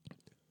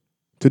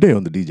Today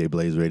on the DJ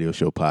Blaze Radio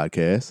Show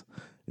podcast,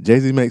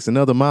 Jay-Z makes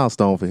another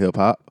milestone for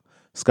hip-hop.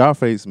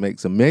 Scarface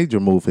makes a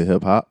major move for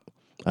hip-hop.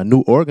 A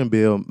new organ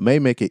bill may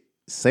make it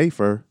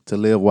safer to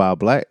live while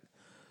black.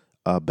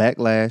 A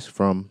backlash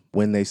from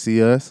When They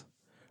See Us.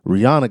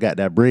 Rihanna got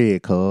that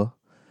bread, cuz.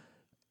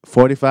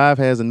 45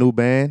 has a new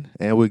band,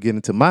 and we'll get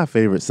into my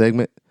favorite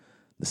segment,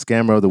 the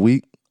Scammer of the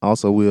Week.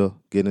 Also, we'll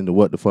get into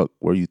what the fuck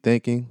were you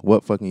thinking,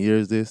 what fucking year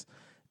is this,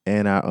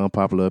 and our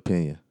unpopular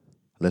opinion.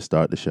 Let's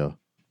start the show.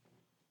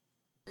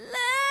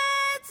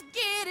 Let's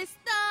get it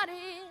started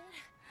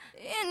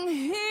in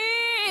here.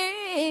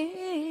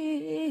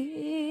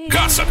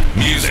 Gossip,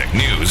 music,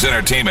 news,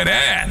 entertainment,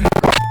 and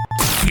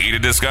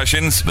heated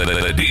discussions.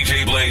 The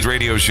DJ Blaze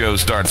Radio Show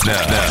starts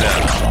now.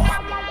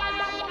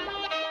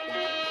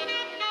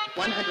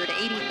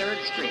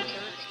 183rd Street.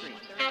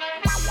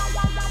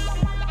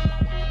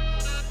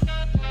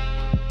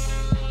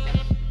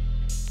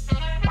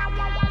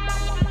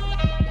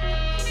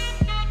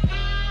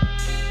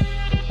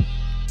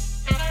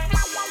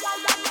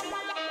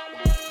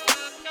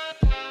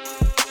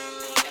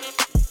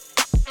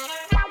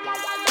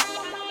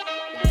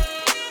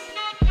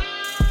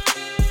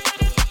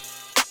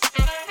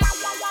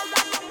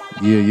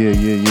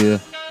 Yeah.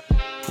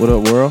 What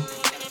up, world?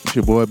 It's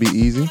your boy, Be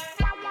Easy.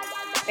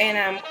 And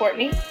I'm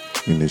Courtney.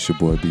 And it's your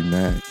boy, B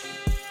Mac.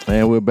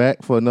 And we're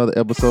back for another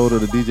episode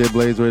of the DJ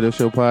Blaze Radio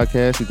Show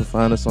podcast. You can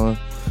find us on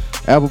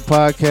Apple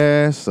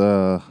Podcasts,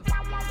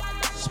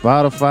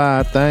 Spotify,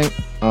 I think.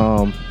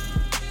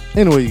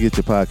 Anywhere you get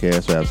your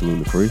podcasts are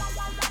absolutely free.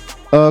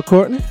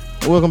 Courtney,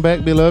 welcome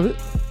back, beloved.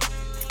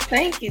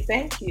 Thank you.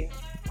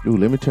 Ooh,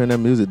 let me turn that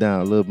music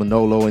down. A little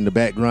Manolo in the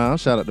background.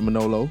 Shout out to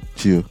Manolo.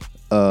 Chill.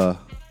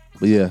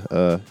 But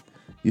yeah,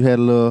 you had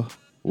a little,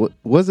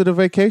 was it a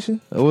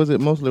vacation or was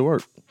it mostly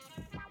work?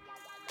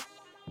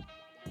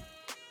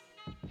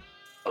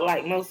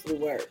 Like mostly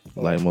work.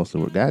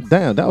 God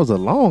damn, that was a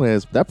long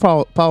ass, that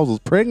pause was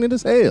pregnant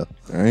as hell.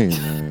 Dang,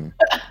 man.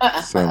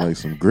 Sound like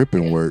some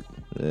gripping work.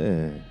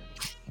 Yeah.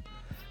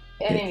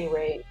 At any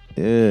rate.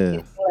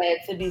 Yeah.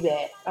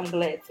 I'm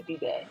glad to be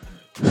back.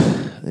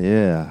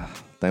 Yeah.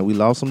 Think we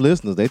lost some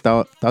listeners. They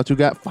thought you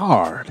got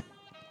fired.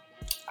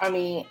 I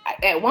mean,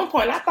 at one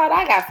point I thought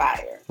I got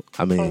fired.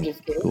 I mean, I'm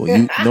just kidding. well,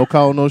 you, no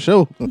call, no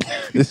show.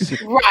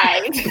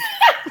 Right.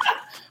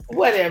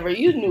 Whatever.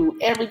 You knew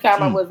every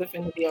time I wasn't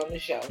finna be on the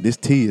show. This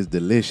tea is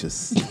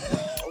delicious.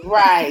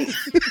 Right.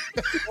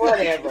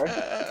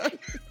 Whatever.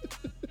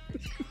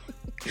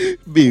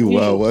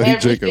 Meanwhile, while he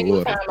drinking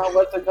water. Every time I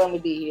wasn't gonna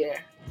be here.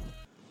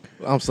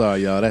 I'm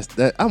sorry, y'all.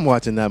 That I'm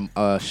watching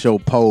that show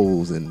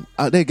Pose, and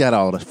they got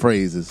all the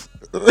phrases.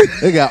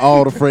 They got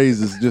all the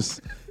phrases.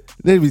 Just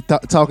they be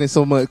talking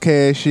so much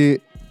cash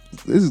shit.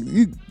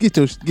 You get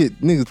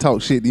niggas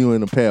talk shit to you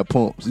in a pair of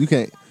pumps. You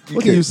can't.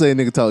 What can you say,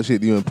 nigga talk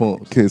shit to you in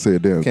pumps? Can't say a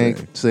damn thing.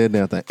 Can't say a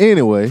damn thing.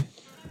 Anyway,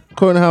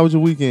 Courtney, how was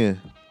your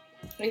weekend?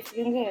 It's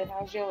been good.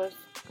 How's yours?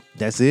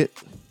 That's it.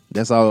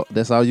 That's all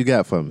you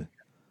got for me.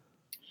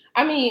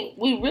 I mean,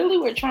 we really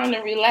were trying to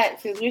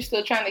relax because we're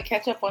still trying to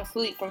catch up on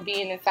sleep from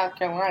being in South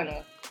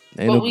Carolina.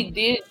 We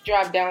did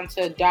drive down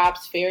to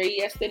Dobbs Ferry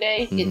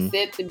yesterday. Mm-hmm. It's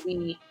said to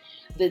be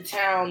the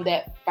town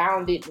that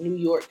founded New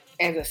York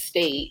as a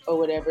state or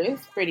whatever.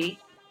 It's pretty.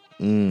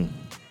 Had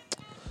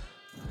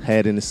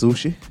any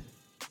sushi?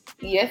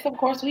 Yes, of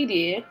course we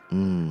did.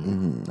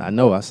 I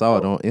know. I saw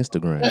it on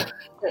Instagram.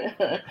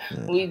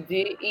 We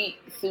did eat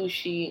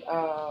sushi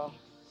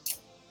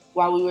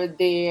while we were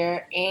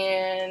there,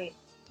 and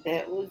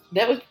that was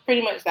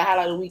pretty much the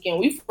highlight of the weekend.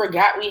 We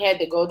forgot we had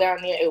to go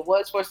down there. It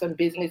was for some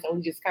business, and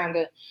we just kind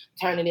of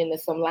turned it into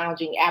some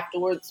lounging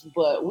afterwards.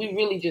 But we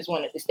really just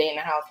wanted to stay in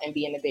the house and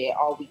be in the bed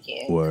all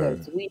weekend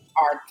because we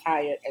are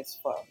tired as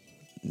fuck.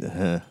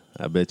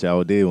 I bet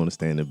y'all did want to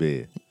stay in the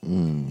bed.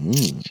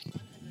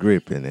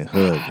 Gripping and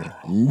hugging.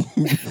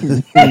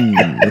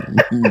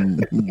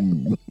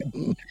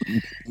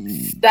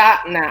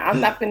 Stop now.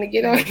 I'm not finna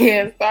get on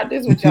here and start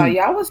this with y'all.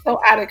 Y'all was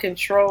so out of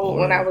control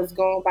when I was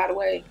going, by the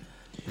way.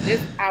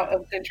 Just out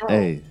of control.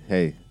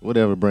 Hey,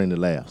 whatever bring the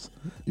laughs.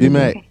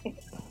 B-Mac.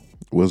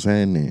 What's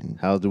happening?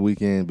 How's the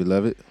weekend,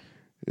 beloved?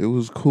 It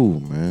was cool,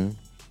 man.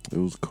 It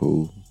was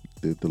cool.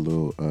 Did the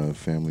little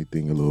family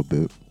thing a little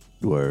bit.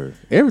 Word.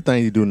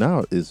 Everything you do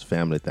now is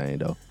family thing,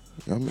 though.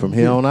 I mean, From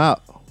here on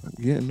out. I'm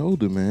getting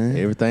older, man.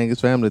 Everything is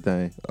family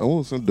thing. I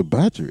want some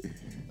debauchery.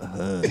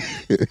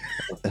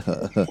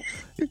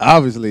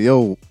 Obviously,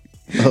 yo,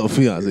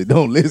 fiance,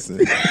 don't listen.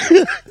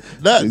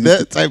 Not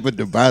that type of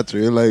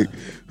debauchery, like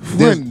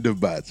fun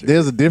debauchery.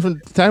 There's a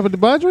different type of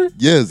debauchery?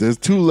 Yes, there's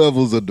 2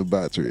 levels of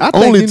debauchery.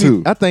 Only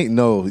 2. I think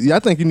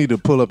you need to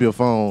pull up your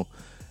phone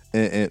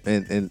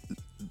and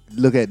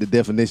look at the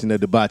definition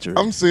of debauchery.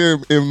 I'm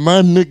saying in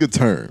my nigga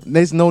term.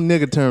 There's no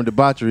nigga term.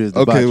 Debauchery is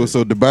debauchery. Okay, well,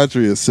 so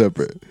debauchery is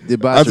separate.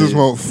 Debauchery I just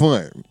want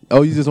fun.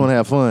 Oh, you just want to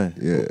have fun?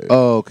 Yeah.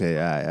 Oh, okay.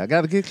 All right. I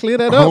got to clear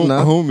that up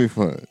now. Homie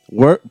fun.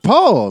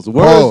 Pause.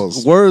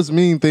 Words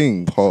mean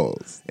things.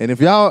 Pause. And if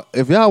y'all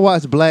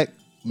watch Black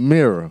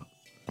Mirror,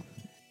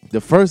 the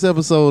first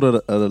episode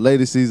of the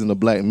latest season of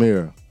Black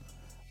Mirror,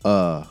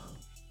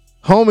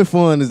 Homie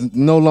fun is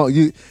no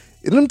longer.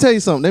 Let me tell you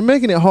something. They're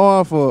making it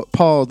hard for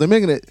Paul. They're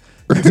making it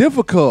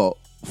difficult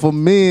for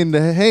men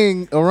to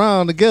hang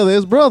around together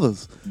as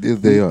brothers.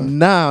 If they are.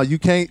 Now you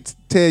can't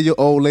tell your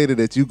old lady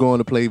that you're going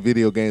to play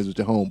video games with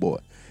your homeboy.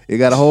 It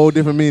got a whole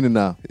different meaning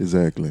now.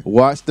 Exactly.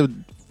 Watch the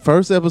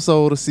first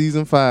episode of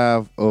season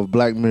 5 of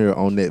Black Mirror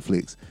on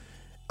Netflix.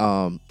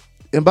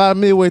 And by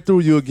midway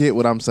through, you'll get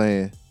what I'm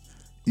saying.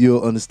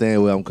 You'll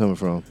understand where I'm coming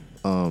from.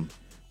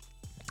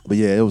 But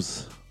yeah, it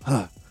was.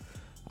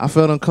 I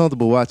felt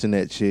uncomfortable watching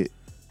that shit.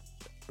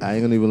 I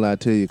ain't gonna even lie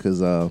to you,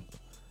 cause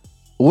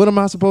what am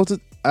I supposed to?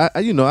 I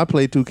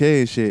play 2K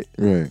and shit.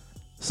 Right.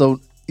 So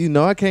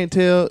I can't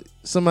tell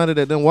somebody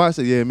that done watch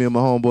it. Yeah, me and my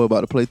homeboy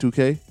about to play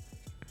 2K.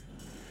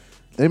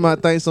 They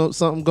might think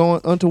something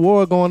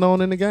untoward going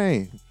on in the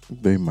game.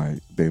 They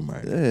might.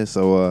 Yeah.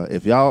 So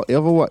if y'all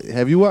ever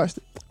have you watched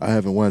it? I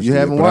haven't watched You it.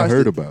 haven't But watched I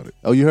heard it? about it.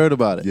 Oh, you heard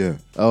about it? Yeah.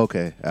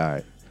 Okay. All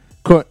right.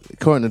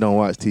 Courtney don't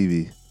watch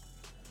TV.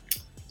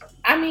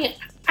 I mean,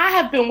 I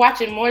have been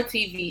watching more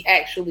TV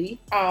actually.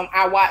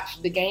 I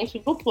watch the games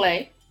people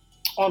play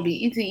on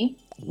BET.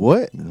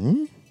 What?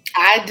 Mm-hmm.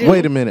 I do.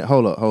 Wait a minute.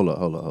 Hold up.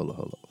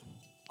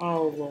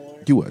 Oh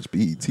Lord. You watch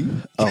BET?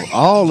 Oh,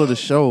 all of the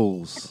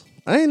shows.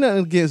 I ain't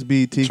nothing against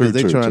BET because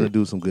they trying true. to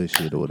do some good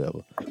shit or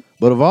whatever.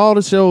 But of all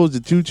the shows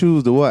that you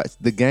choose to watch,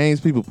 the games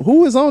people,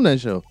 who is on that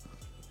show?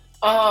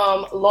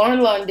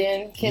 Lauren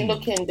London,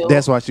 Kendall.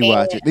 That's why you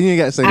watch it. Then you ain't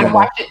got to say no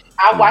more.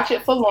 I watch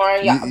it for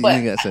Lauren. You ain't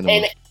got to say no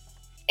more.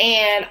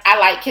 And I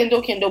like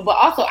Kendall, but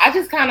also I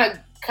just kind of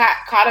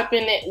caught up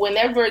in it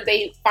whenever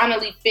they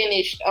finally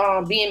finished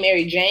Being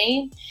Mary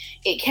Jane.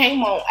 It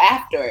came on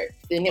after it,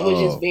 and it was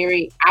just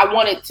I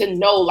wanted to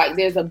know, like,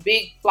 there's a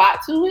big plot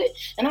to it,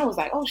 and I was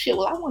like, oh shit,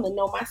 well, I want to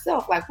know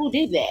myself, like, who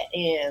did that?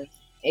 And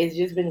it's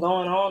just been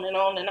going on and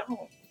on and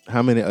on.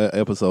 How many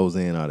episodes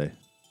in are they?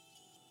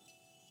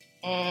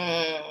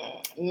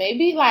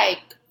 Maybe like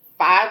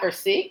 5 or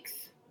 6.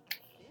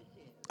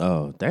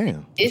 Oh,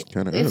 damn. It's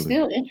kind of early. It's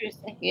still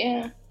interesting,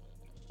 yeah.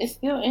 It's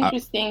still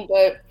interesting,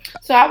 but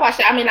so I watch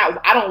it. I mean,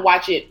 I don't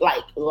watch it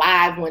like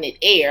live when it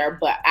air,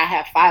 but I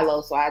have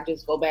Philo, so I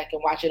just go back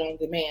and watch it on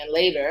demand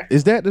later.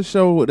 Is that the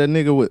show with that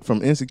nigga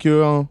from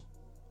Insecure on?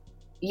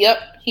 Yep,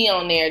 he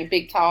on there, the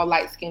big, tall,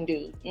 light-skinned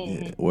dude.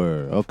 Mm-hmm. Yeah,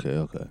 word.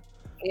 Okay.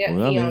 Yep,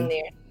 Well, he on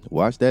there.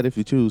 Watch that if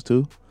you choose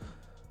to.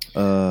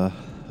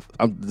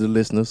 I'm the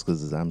listeners,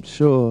 because I'm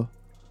sure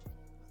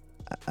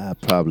I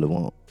probably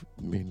won't.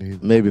 Me neither.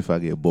 Maybe if I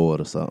get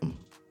bored or something.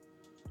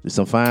 There's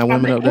some fine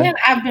women up there. And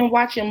I've been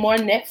watching more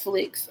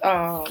Netflix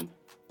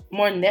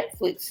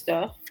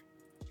stuff.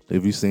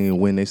 Have you seen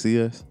When They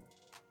See Us?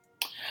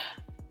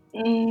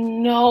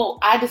 No,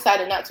 I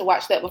decided not to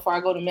watch that before I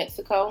go to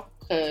Mexico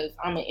because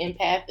I'm an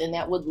empath, and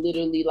that would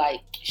literally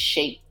like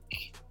shake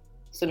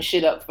some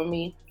shit up for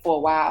me for a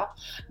while.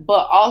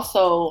 But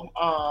also,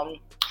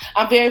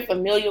 I'm very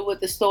familiar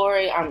with the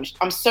story.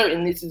 I'm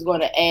certain this is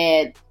going to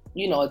add,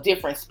 a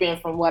different spin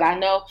from what I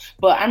know.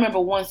 But I remember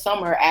one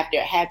summer after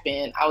it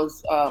happened, I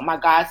was my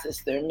god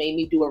sister made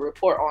me do a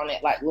report on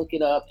it, like look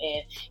it up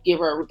and give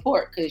her a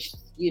report because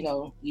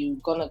you're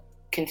gonna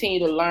continue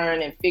to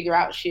learn and figure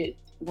out shit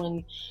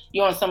when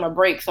you're on summer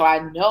break. So I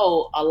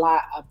know a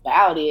lot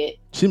about it.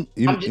 You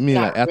mean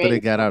like after they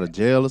got out of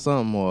jail or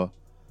something, or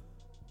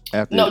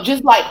after? No,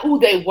 just like who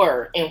they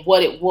were and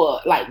what it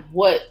was, like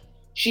what.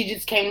 She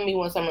just came to me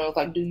one summer and was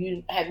like,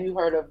 have you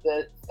heard of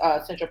the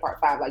Central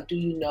Park 5? Like, do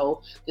you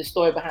know the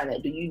story behind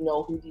that? Do you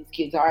know who these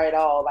kids are at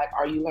all? Like,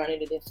 are you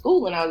learning it in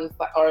school? And I was just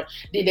like, or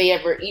did they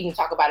ever even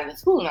talk about it in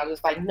school? And I was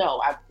just like, no,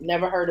 I've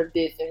never heard of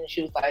this. And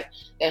she was like,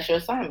 that's your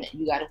assignment.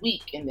 You got a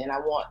week. And then I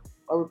want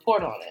a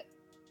report on it.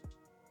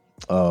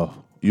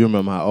 You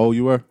remember how old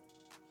you were?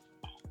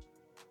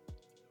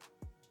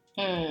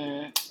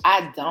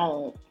 I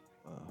don't.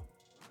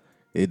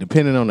 It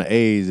depending on the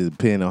age, it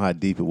depending on how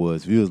deep it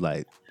was. If you was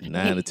like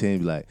 9 or 10,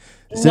 be like,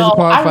 Central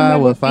Park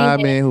 5 was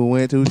 5 men who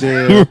went to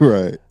jail.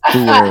 Right.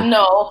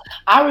 No,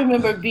 I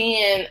remember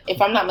being,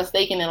 if I'm not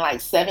mistaken, in like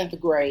 7th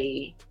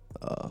grade.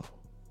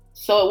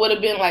 So it would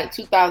have been like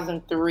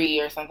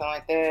 2003 or something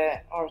like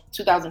that, or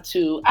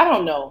 2002. I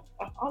don't know.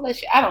 All that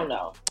shit, I don't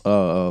know.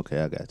 Oh, okay.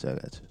 I got you.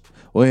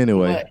 Well,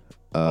 anyway.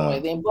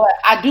 But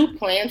I do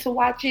plan to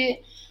watch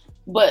it.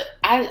 But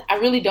I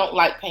really don't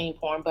like pain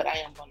porn, but I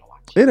am going to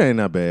watch it. It ain't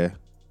that bad.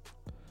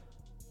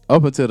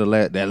 Up until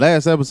that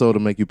last episode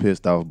will make you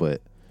pissed off, but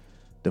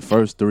the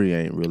first 3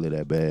 ain't really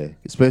that bad,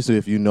 especially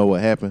if you know what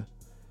happened.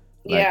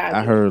 Like, yeah,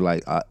 I heard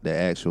like the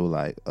actual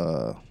like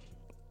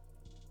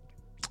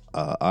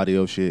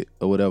audio shit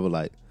or whatever,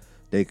 like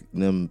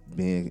them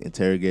being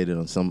interrogated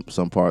on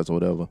some parts or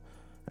whatever.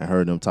 I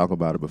heard them talk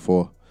about it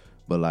before,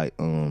 but like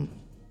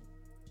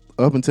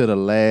up until the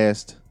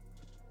last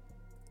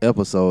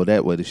episode,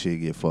 that way the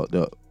shit get fucked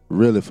up,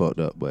 really fucked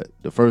up. But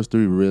the first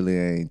 3 really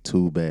ain't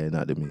too bad,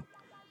 not to me.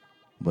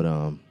 But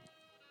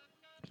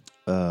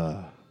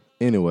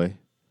anyway,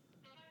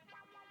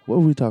 what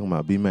were we talking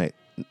about? B-Mac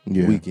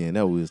weekend.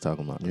 That what we was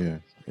talking about. Yeah.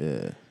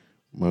 Yeah.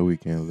 My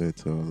weekend led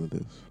to all of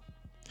this.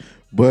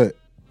 But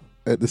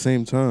at the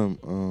same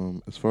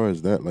time, as far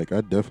as that, like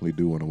I definitely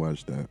do want to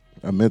watch that.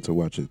 I meant to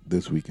watch it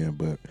this weekend,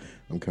 but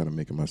I'm kind of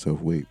making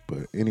myself wait.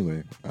 But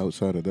anyway,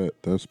 outside of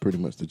that, that's pretty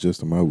much the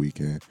gist of my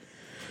weekend.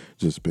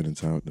 Just spending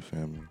time with the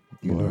family.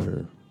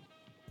 You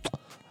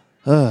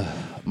know.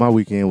 My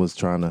weekend was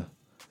trying to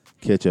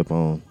catch up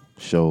on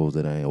shows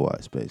that I ain't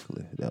watched.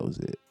 Basically, that was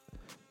it.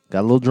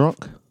 Got a little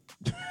drunk.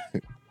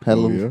 Had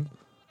a little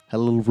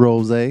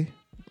rosé.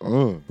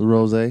 Oh, The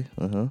rosé.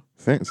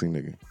 fancy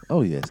nigga.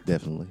 Oh yes,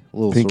 definitely. A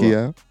little Pinky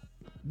Ciroc. out.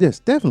 Yes,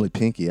 definitely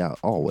pinky out.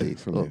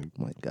 Always. Oh Definitely.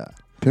 my god.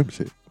 Pimp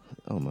shit.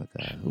 Oh my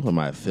god. Who am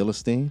I, a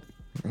Philistine?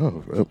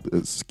 Oh,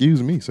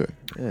 excuse me, sir.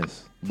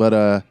 Yes.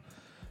 But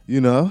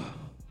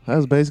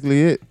that's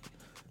basically it.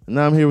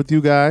 Now I'm here with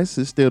you guys.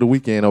 It's still the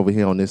weekend over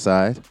here on this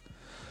side.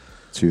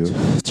 Chill.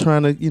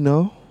 Trying to,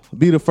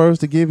 be the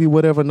first to give you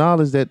whatever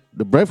knowledge that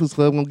the Breakfast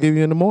Club gonna give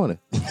you in the morning.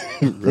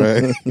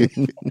 Right.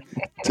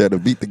 Try to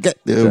beat the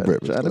goddamn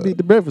breakfast. Try to beat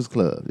the Breakfast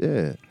Club.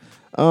 Yeah.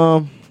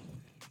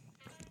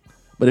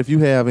 But if you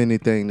have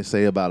anything to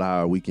say about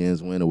how our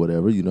weekends went or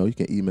whatever, you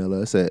can email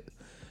us at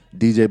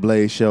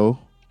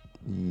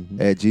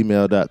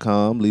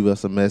djblazeshow@gmail.com. Leave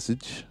us a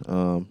message.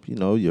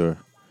 Your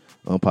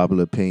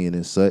unpopular opinion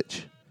and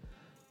such.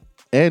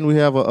 And we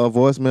have a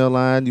voicemail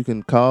line. You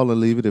can call and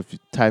leave it if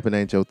typing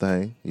ain't your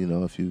thing.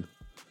 If you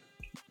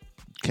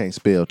can't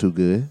spell too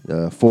good.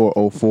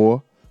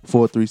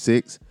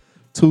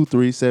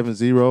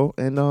 404-436-2370.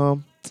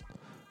 And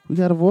we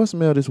got a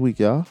voicemail this week,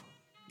 y'all.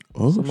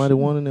 Oh, Somebody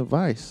wanting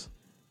advice.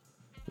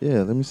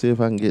 Yeah, let me see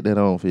if I can get that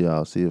on for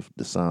y'all. See if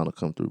the sound will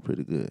come through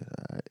pretty good.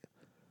 All right.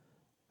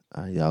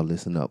 All right, y'all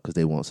listen up because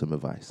they want some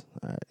advice.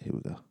 All right, here we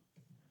go.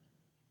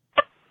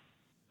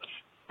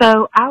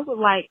 So I would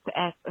like to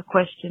ask a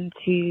question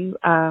to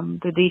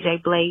the DJ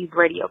Blaze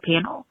radio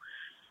panel.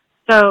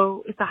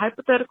 So it's a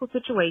hypothetical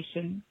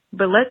situation,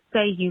 but let's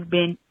say you've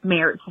been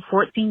married for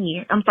 14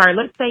 years.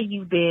 Let's say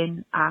you've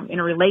been in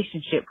a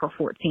relationship for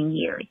 14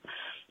 years.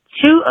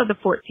 2 of the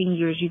 14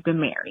 years you've been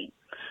married.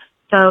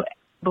 So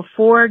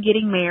before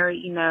getting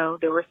married,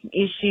 there were some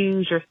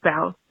issues. Your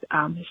spouse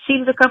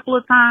cheated a couple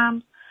of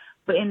times,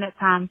 but in that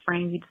time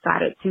frame, you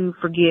decided to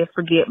forgive,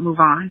 forget, move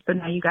on. So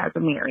now you guys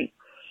are married.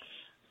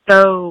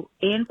 So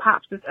in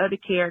pops this other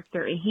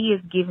character, and he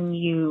is giving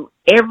you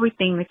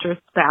everything that your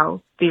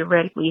spouse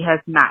theoretically has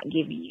not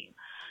given you.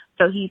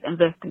 So he's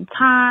investing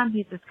time,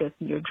 he's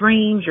discussing your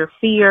dreams, your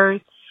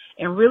fears,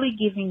 and really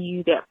giving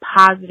you that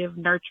positive,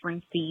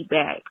 nurturing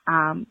feedback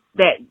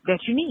that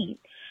you need.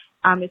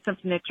 It's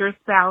something that your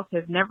spouse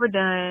has never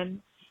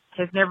done,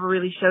 has never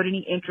really showed any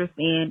interest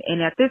in,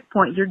 and at this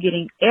point, you're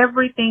getting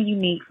everything you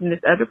need from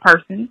this other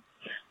person.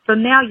 So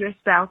now your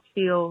spouse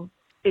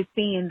is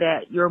seeing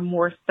that you're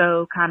more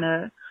so kind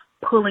of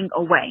pulling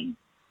away.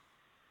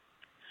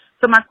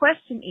 So my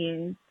question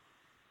is,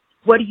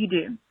 what do you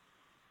do?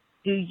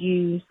 Do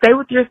you stay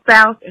with your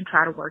spouse and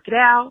try to work it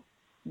out?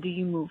 Do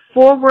you move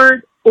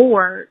forward,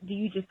 or do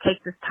you just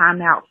take this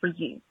time out for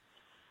you?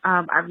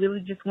 I really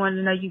just wanted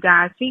to know you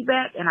guys'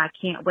 feedback, and I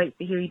can't wait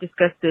to hear you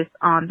discuss this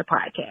on the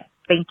podcast.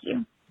 Thank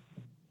you.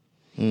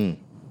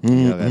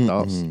 Y'all got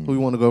thoughts? Who you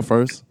want to go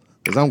first?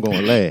 Because I'm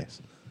going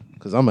last.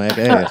 Because I'm going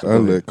to ask. I'll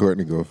let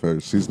Courtney go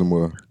first. She's the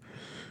more,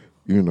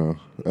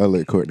 I'll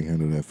let Courtney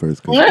handle that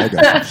first because I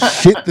got some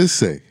shit to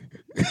say.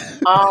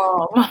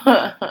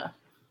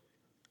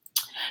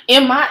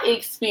 In my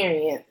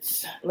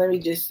experience, let me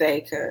just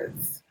say,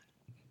 because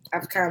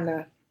I've kind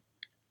of...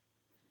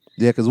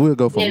 Yeah, because we'll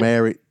go from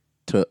married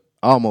to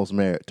almost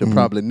married to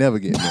probably never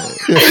get married.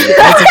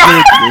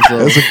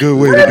 That's a good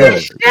way to go.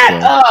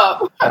 Shut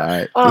up. All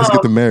right. Let's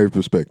get the married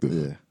perspective.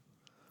 Yeah.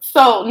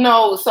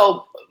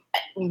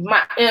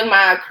 In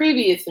my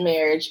previous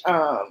marriage,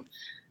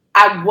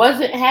 I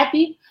wasn't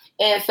happy.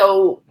 And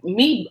so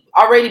me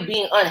already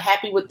being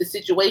unhappy with the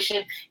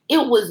situation,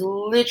 it was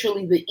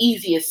literally the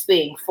easiest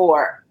thing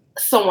for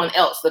someone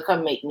else to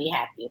come make me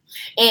happy.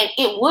 And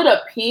it would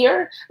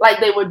appear like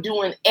they were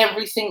doing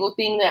every single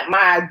thing that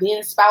my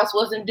then spouse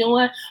wasn't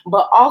doing.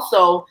 But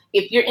also,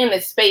 if you're in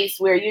a space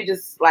where you're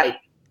just like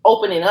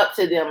opening up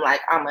to them,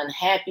 like, I'm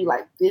unhappy,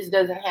 like this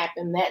doesn't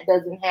happen, that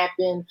doesn't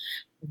happen,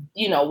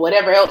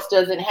 whatever else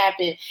doesn't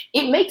happen,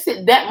 it makes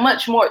it that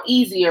much more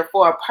easier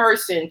for a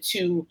person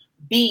to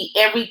be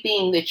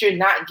everything that you're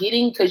not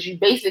getting, because you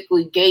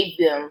basically gave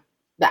them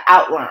the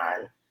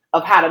outline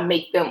of how to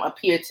make them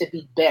appear to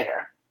be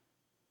better.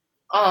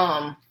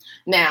 Now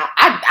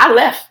I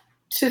left.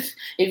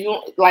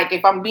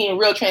 If I'm being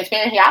real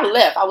transparent here, I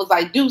left. I was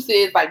like,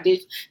 deuces, like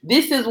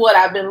this is what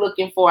I've been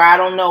looking for. I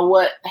don't know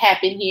what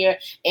happened here.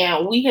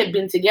 And we had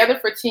been together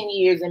for 10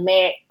 years and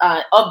married,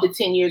 of the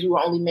 10 years, we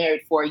were only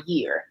married for a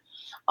year.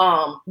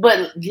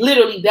 But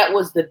literally that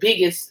was the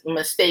biggest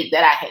mistake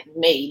that I had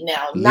made.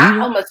 Now,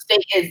 not a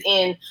mistake as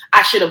in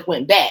I should have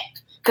went back,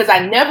 because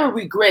I never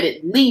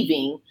regretted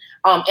leaving.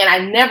 And I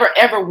never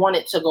ever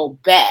wanted to go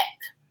back.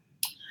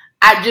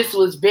 I just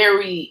was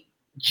very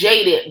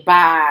jaded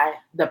by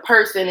the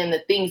person and the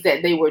things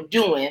that they were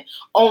doing,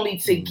 only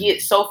to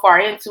get so far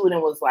into it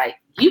and was like,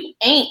 you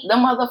ain't the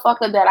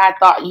motherfucker that I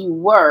thought you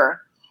were,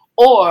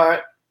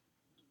 or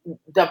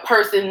the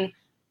person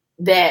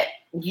that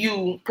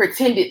you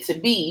pretended to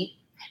be,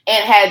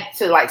 and had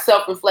to like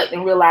self-reflect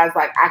and realize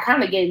like I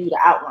kind of gave you the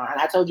outline.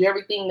 I told you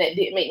everything that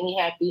didn't make me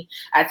happy.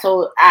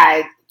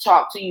 I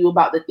talked to you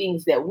about the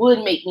things that would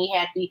make me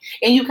happy,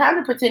 and you kind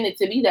of pretended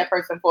to be that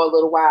person for a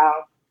little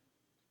while,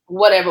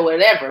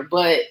 whatever.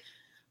 But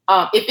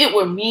if it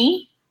were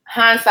me,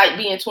 hindsight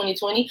being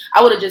 2020,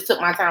 I would have just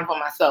took my time for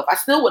myself. I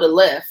still would have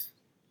left,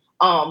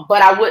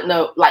 but I wouldn't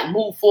have like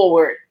moved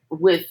forward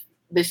with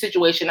the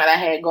situation that I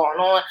had going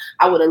on.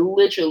 I would have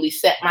literally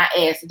sat my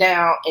ass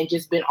down and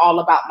just been all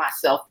about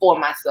myself for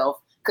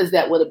myself, because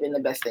that would have been the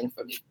best thing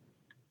for me.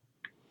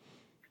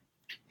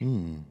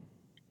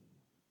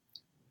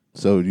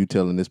 So you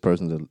telling this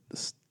person to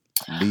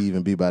leave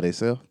and be by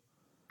themselves?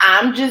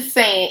 I'm just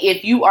saying,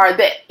 if you are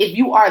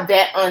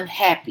that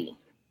unhappy,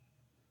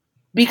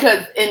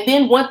 because, and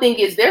then one thing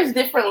is there's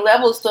different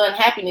levels to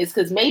unhappiness,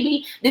 because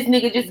maybe this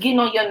nigga just getting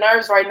on your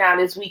nerves right now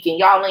this weekend.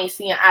 Y'all ain't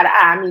seeing eye to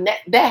eye. I mean,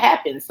 that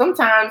happens.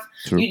 Sometimes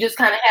you just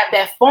kind of have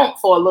that funk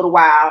for a little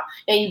while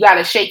and you got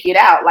to shake it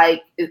out.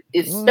 Like,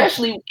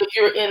 especially if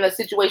you're in a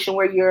situation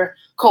where you're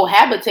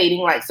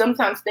cohabitating, like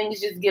sometimes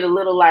things just get a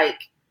little like,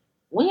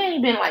 we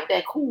ain't been like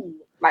that cool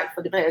like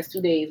for the past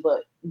 2 days,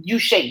 but you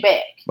shake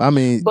back. I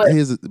mean, but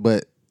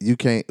you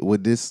can't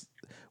with this.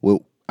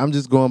 Well, I'm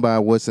just going by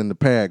what's in the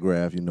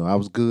paragraph. You know, I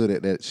was good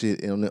at that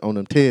shit on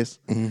them tests,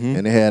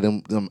 and they had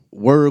them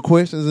word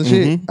questions and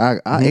shit. I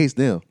aced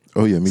them.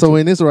 Oh yeah, me so too.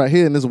 In this right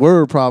here, in this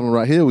word problem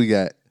right here, we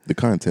got the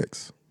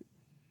context.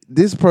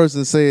 This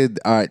person said,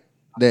 all right,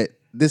 that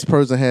this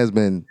person has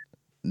been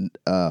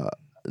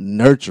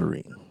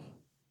nurturing.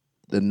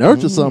 The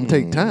nurture something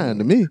take time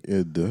to me.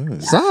 It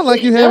does. Sound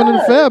like you having an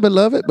affair,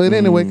 beloved. But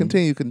anyway,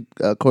 continue.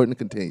 Courtney,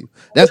 continue.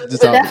 That's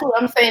what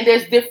I'm saying.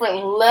 There's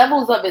different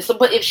levels of it. So,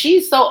 but if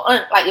she's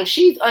if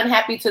she's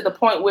unhappy to the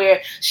point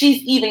where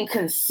she's even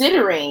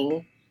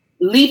considering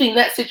leaving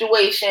that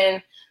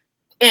situation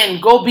and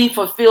go be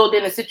fulfilled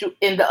in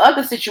the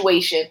other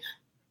situation,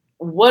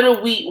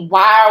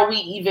 why are we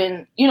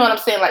even? You know what I'm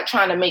saying? Like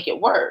trying to make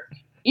it work.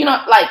 You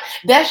know, like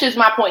that's just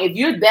my point. If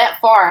you're that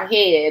far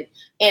ahead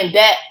and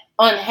that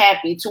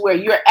unhappy to where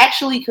you're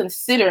actually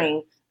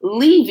considering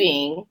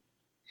leaving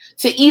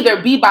to either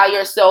be by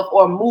yourself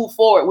or move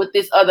forward with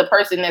this other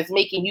person that's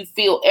making you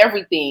feel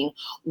everything,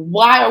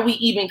 why are we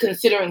even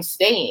considering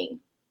staying?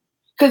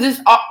 Because it's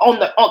on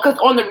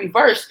the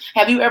reverse.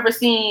 Have you ever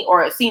seen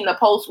the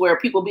post where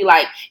people be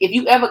like, if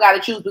you ever got to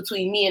choose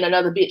between me and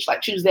another bitch,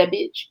 like choose that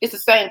bitch? It's the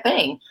same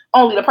thing.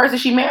 Only the person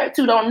she married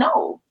to don't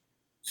know.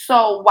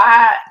 So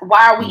why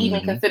are we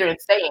even considering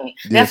staying?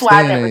 That's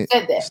why I never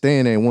said that.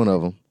 Staying ain't one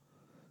of them.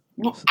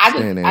 Well,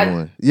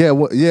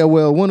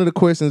 one of the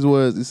questions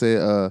was, it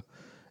said,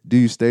 do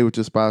you stay with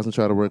your spouse and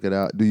try to work it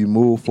out? Do you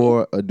move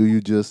forward, or do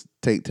you just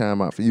take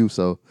time out for you?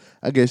 So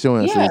I guess your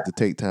answer is to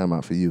take time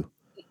out for you.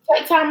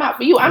 Take time out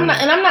for you. I'm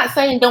not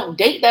saying don't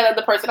date that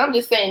other person. I'm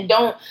just saying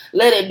don't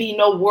let it be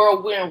no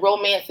whirlwind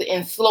romance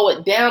and slow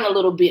it down a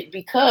little bit,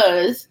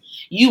 because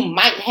you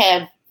might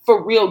have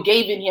for real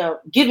given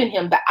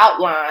him the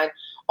outline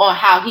on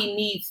how he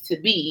needs to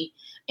be,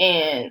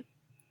 and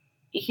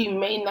he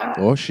may not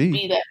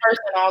be that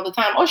person all the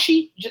time. Or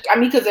she,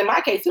 because in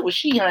my case, it was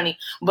she, honey.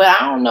 But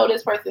I don't know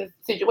this person's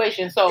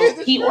situation. So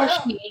he or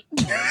she.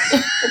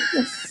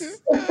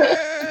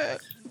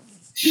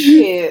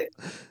 Shit.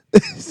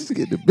 She's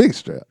getting the big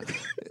strap.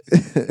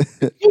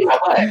 You know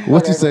what?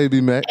 What you say,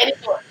 B-Mac?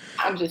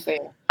 I'm just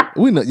saying.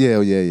 We know. Yeah.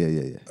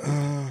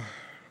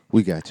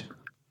 We got you.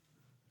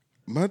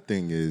 My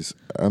thing is,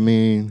 I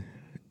mean,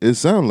 it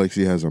sounds like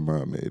she has her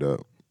mind made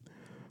up.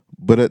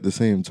 But at the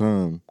same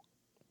time,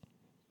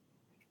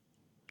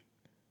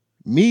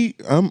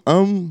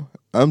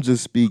 I'm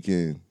just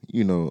speaking,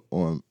 you know,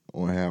 on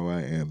how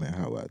I am and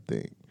how I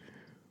think.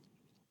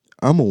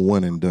 I'm a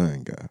one and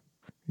done guy.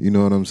 You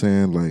know what I'm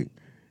saying? Like,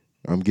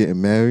 I'm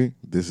getting married,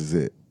 this is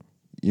it.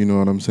 You know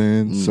what I'm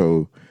saying?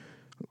 So,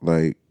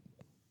 like,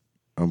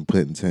 I'm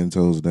putting 10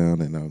 toes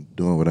down and I'm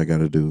doing what I got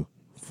to do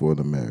for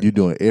the marriage. You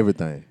doing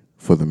everything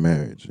for the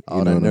marriage.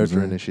 All that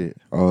nurturing and shit.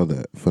 All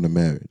that for the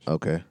marriage.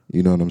 Okay.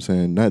 You know what I'm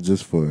saying? Not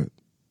just for,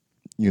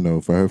 you know,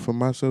 for her, for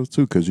myself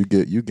too, because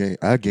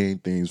I gain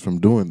things from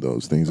doing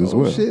those things as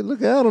well. Shit,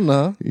 look at him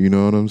now. You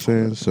know what I'm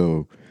saying?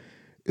 So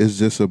it's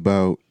just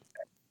about,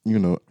 you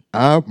know,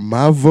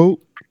 my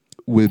vote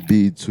would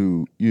be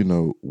to, you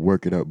know,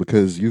 work it out,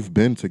 because you've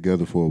been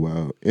together for a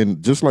while.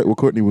 And just like what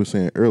Courtney was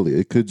saying earlier,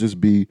 it could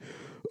just be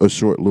a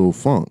short little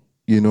funk.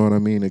 You know what I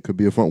mean? It could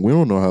be a funk. We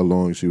don't know how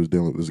long she was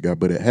dealing with this guy,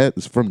 but it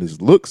has, from the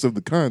looks of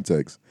the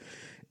context,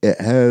 it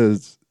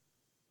has.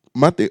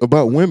 My thing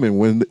about women,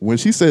 when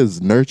she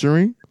says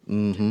nurturing,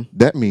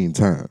 that means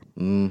time.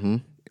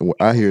 Mm-hmm.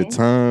 I hear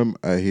time.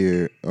 I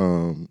hear,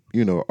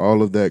 you know,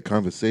 all of that,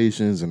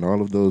 conversations and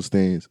all of those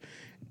things.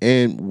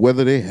 And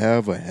whether they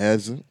have or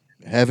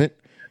haven't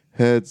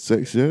had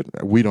sex yet?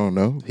 We don't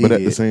know. He But at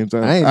hit. the same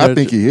time, ain't I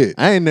think he hit.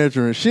 I ain't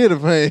nurturing shit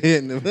if I ain't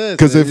hitting him.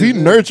 Because if he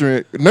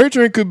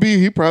nurturing could be,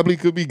 he probably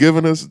could be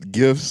giving us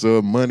gifts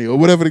or money or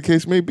whatever the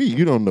case may be.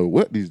 You don't know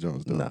what these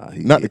Jones do. Nah, he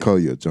Not to hit. call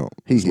you a jump,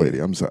 He this hit. lady.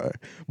 I'm sorry,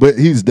 but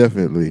he's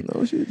definitely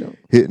no shit, don't.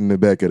 hitting the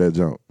back of that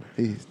jump.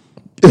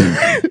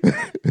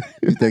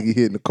 You think he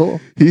hitting the core?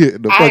 He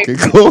hit the I fucking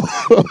agree.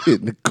 core.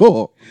 Hitting the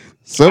core.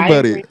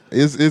 Somebody, agree.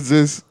 it's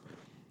just.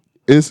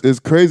 It's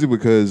crazy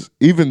because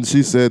even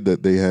she said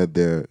that they had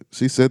their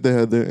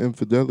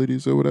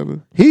infidelities or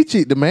whatever.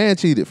 The man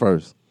cheated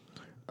first.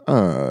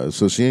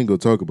 So she ain't gonna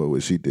talk about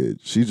what she did.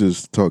 She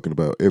just talking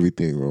about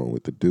everything wrong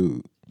with the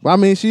dude. I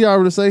mean, she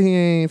already say he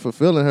ain't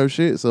fulfilling her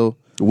shit, so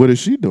What is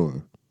she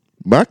doing?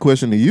 My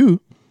question to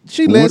you: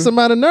 she What letting if-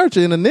 somebody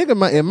nurture. And a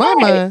nigga, in my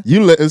mind,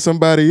 you letting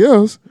somebody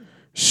else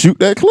shoot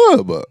that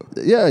club up?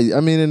 yeah, I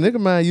mean, in nigga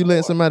mind, you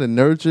letting somebody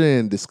nurture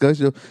and discuss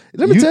your.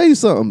 Let me You- tell you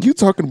something. You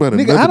talking about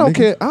Nigga, another I don't nigga?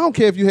 care. I don't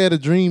care if you had a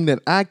dream that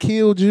I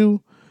killed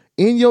you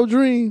in your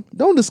dream.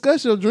 Don't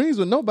discuss your dreams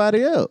with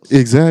nobody else.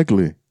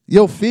 Exactly.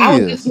 Your I was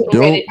fears. just getting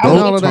ready. I don't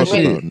was all just of that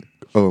getting shit. ready.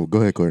 Oh,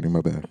 go ahead, Courtney. My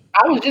bad.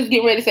 I was just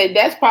getting ready to say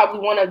that's probably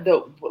one of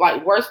the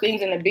worst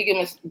things and the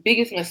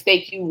biggest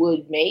mistake you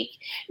would make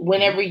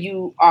whenever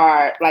you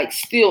are like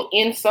still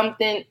in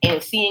something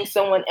and seeing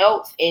someone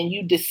else and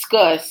you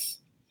discuss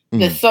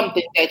the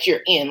something that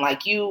you're in.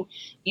 Like you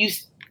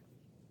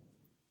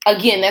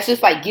again, that's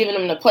just like giving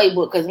them the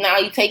playbook because now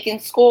you're taking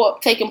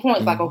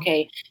points. Like,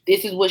 okay,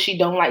 this is what she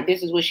don't like.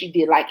 This is what she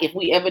did. Like, if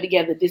we ever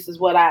together, this is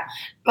what I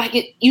like.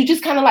 It you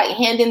just kind of like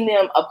handing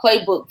them a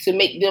playbook to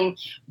make them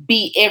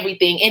be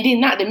everything, and then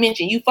not to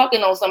mention you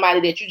fucking on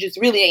somebody that you just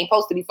really ain't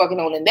supposed to be fucking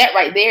on, and that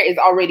right there is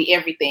already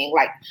everything.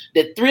 Like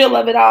the thrill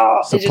of it all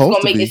is just Supposed gonna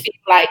to make be. it seem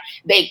like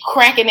they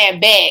cracking that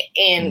back,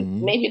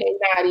 and maybe they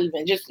not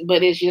even just,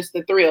 but it's just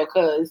the thrill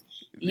because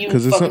you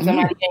 'Cause it's fucking something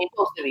somebody you ain't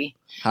supposed to be.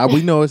 How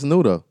we know it's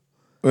new though?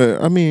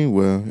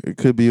 Well, it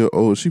could be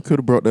she could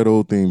have brought that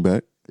old thing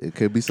back. It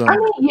could be I something.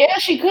 mean, yeah,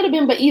 she could have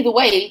been, but either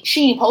way,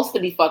 she ain't supposed to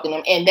be fucking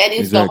them, and that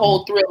is Exactly. the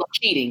whole thrill of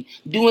cheating,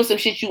 doing some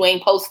shit you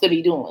ain't supposed to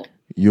be doing.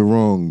 You're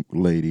wrong,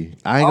 lady.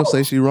 I ain't gonna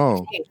say she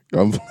wrong.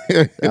 I'm, I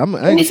ain't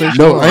gonna say she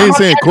no, wrong. I ain't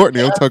saying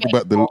Courtney. I'm talking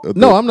about the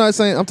No, I'm not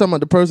saying. I'm talking about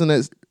the person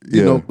that's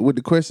you Yeah. know with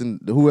the question.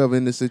 Whoever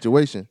in this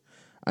situation,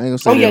 I ain't gonna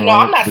say. Oh yeah, they're no,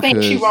 wrong I'm not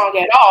saying she because- wrong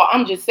at all.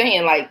 I'm just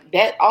saying like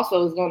that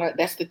also is gonna.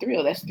 That's the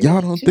thrill. That's the thrill.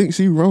 Y'all don't think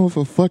she wrong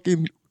for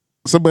fucking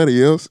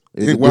somebody else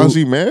It's the while dude.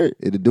 she married?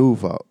 It the dude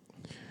fault.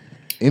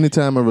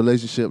 Anytime a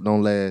relationship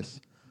don't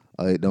last,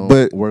 or it don't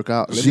But work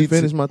out. Let she me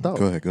finish my thought.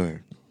 Go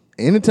ahead.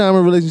 Anytime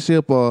a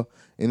relationship or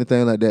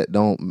anything like that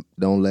don't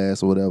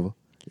last or whatever,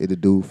 it the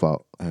dude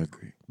fault. I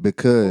agree.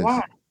 Because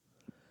Why?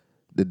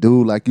 the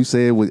dude, like you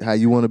said, with how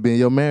you want to be in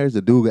your marriage,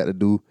 the dude got to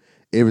do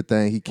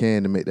everything he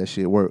can to make that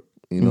shit work.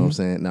 You know what I'm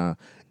saying? Now,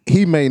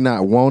 he may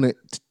not want it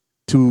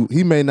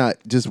he may not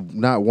just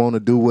not want to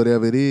do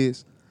whatever it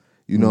is.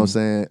 You know what I'm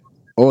saying?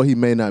 Or he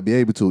may not be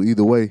able to.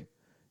 Either way,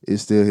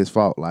 it's still his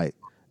fault. Like,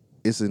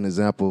 it's an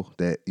example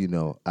that, you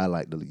know, I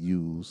like to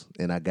use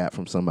and I got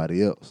from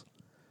somebody else.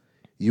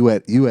 You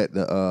at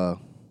the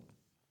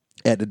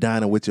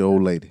diner with your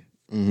old lady,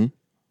 and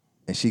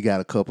she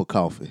got a cup of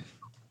coffee,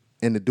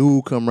 and the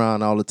dude come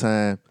around all the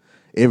time.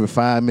 Every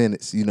 5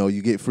 minutes, you know,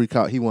 you get free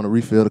coffee. He want to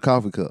refill the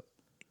coffee cup.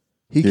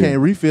 He can't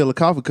refill the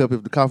coffee cup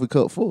if the coffee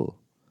cup full.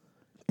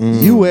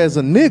 You as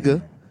a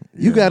nigga,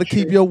 you got to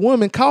keep your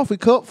woman coffee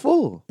cup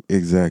full.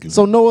 Exactly.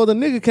 So no other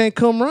nigga can't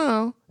come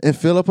around and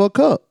fill up her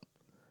cup.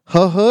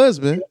 Her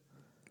husband,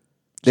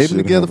 they've been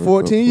Should together have her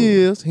 14 cup full.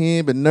 years. He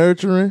ain't been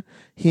nurturing.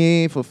 He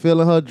ain't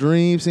fulfilling her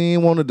dreams. He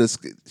ain't want to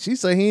she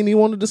say he ain't even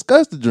want to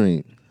discuss the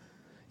dream.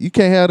 You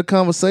can't have the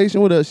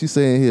conversation. What else she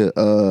saying here?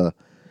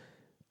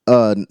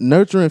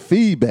 Nurturing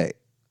feedback.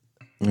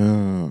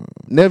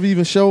 Never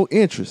even show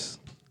interest.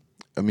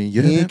 I mean,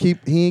 He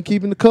ain't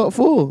keeping the cup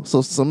full.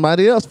 So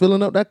somebody else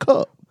filling up that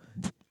cup.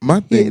 my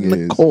thing hitting the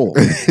is, core.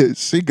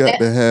 she got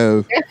to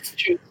have. That's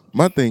true.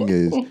 My thing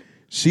is,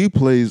 she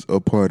plays a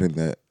part in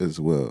that as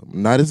well.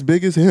 Not as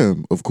big as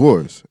him, of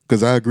course,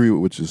 because I agree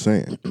with what you're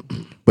saying.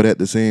 But at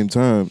the same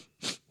time,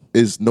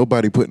 it's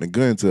nobody putting a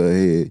gun to her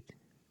head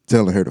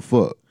telling her to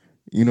fuck.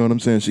 You know what I'm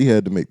saying? She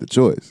had to make the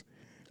choice.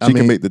 She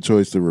can make the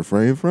choice to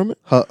refrain from it.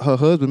 Her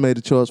husband made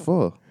the choice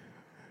for her.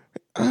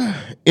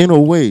 In a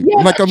way.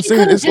 Yeah, Like I'm she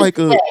saying, could've it's like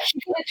just a... said- She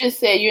could have just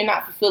said, "You're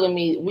not fulfilling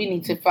me. We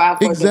need to file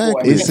for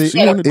Exactly. divorce." She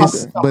Instead of wanted to talking do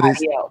to that.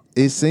 somebody else.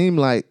 It seemed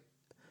like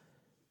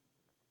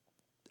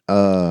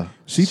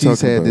she's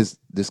talking had about- this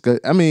discuss.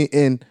 I mean,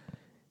 and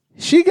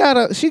she got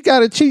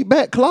a cheat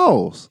back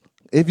clause.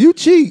 If you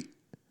cheat,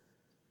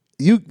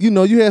 you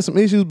know you had some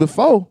issues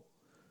before.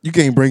 You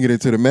can't bring it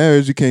into the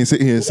marriage. You can't sit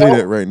here and say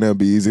that right now,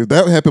 be easy. If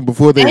that happened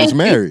before they was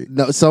married,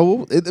 No,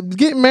 so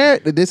getting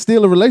married, there's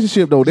still a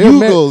relationship though. They're you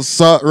married. go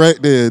sock right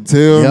there and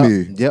tell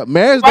me. Yep.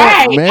 Marriage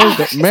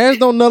Right. marriage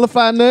don't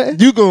nullify nothing.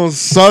 You gonna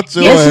sock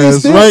your Yes, you ass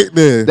still- right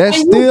there. That's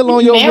When you still get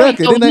on your married,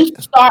 record. though, It ain't-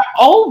 you start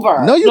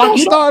over. No, you Like, don't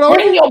you start don't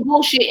bring over. your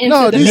bullshit into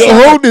No, the these Your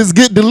marriage. holders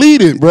get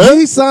deleted, bro.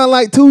 These sound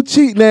like two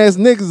cheating ass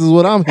niggas is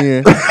what I'm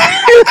hearing.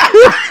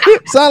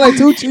 Sound like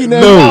two cheating.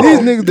 No, These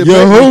niggas your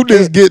debate-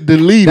 holders get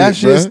deleted. That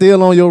shit's bruh.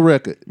 still on your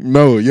record.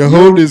 No, your Your-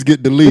 holders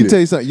get Let me deleted. tell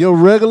you something. Your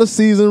regular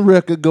season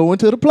record go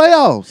into the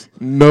playoffs.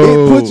 No.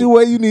 It puts you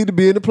where you need to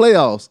be in the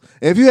playoffs.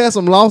 And if you had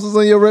some losses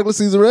on your regular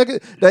season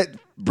record, that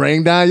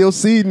bring down your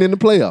seeding in the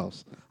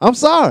playoffs. I'm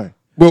sorry.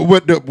 But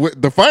what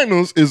the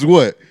finals is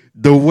what?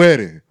 The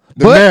wedding.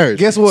 The But marriage.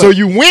 guess what? So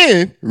you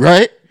win,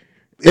 right?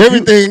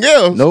 Everything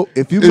else Nope.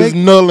 If you is make-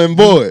 null and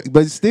void.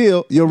 But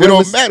still, your It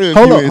regular don't matter if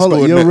hold you on, ain't hold on.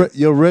 scored Your, nothing.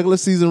 your regular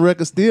season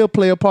record still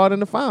play a part in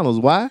the finals.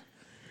 Why?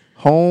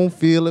 Home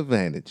field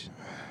advantage.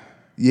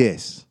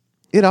 Yes.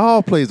 It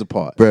all plays a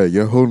part. Bruh,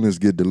 your holders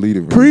get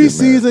deleted. when you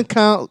get married. Preseason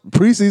count.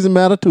 Preseason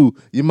matter too.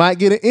 You might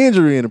get an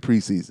injury in the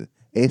preseason.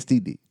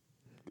 STD.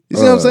 You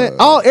see what I'm saying?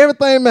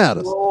 Everything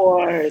matters.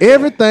 Lord.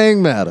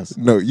 Everything matters.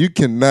 No, you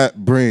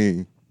cannot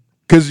bring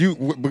because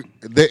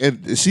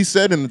and she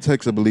said in the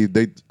text, I believe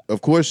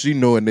of course she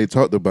know and they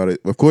talked about it.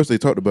 Of course they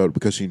talked about it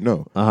because she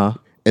know,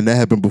 and that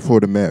happened before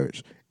the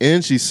marriage.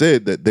 And she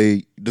said that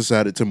they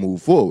decided to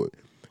move forward.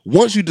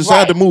 Once you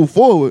decide to move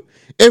forward,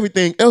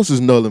 everything else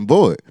is null and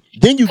void.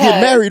 Then you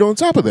get married on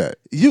top of that.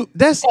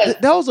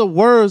 Those are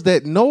words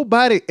that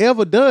nobody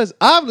ever does.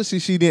 Obviously,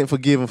 she didn't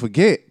forgive and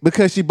forget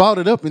because she brought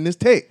it up in this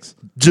text.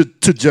 To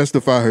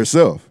justify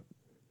herself.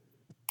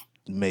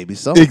 Maybe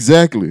so.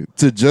 Exactly.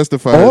 To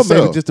justify Or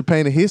herself. maybe just to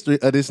paint a history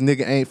of this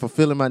nigga ain't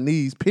fulfilling my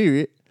needs,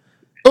 period.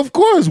 Of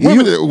course,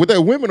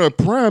 women are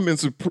prime and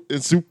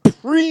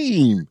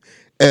supreme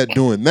at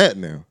doing that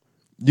now.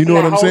 You know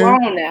what I'm saying?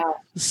 Hold on now.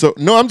 So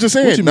no, I'm just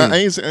saying. What you Nah,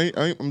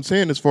 mean? I'm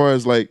saying as far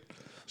as like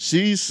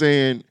she's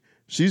saying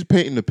she's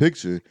painting the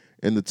picture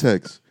in the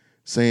text,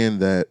 saying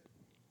that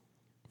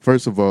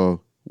first of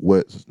all,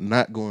 what's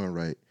not going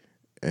right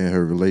in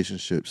her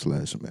relationship /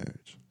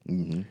 marriage.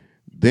 Mm-hmm.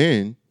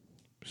 Then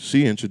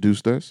she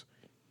introduced us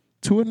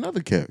to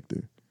another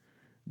character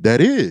that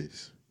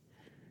is,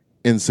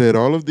 and said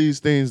all of these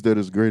things that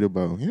is great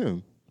about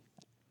him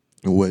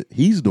and what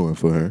he's doing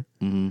for her.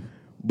 Mm-hmm.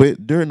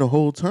 But during the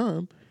whole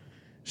time,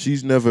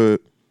 she's never.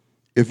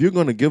 If you're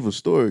gonna give a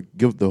story,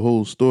 give the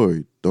whole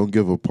story. Don't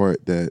give a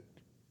part that,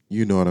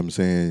 you know what I'm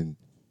saying,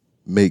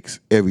 makes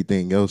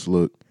everything else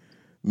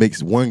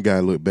makes one guy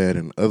look bad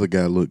and the other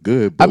guy look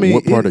good. But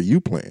what part are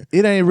you playing?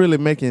 It ain't really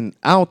making.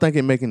 I don't think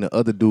it making the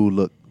other dude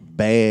look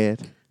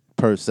bad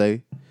per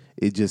se.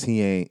 It just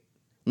he ain't.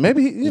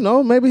 Maybe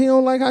maybe he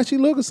don't like how she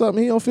look or something.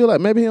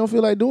 Maybe he don't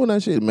feel like doing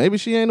that shit. Maybe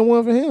she ain't the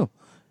one for him.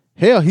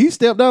 Hell, he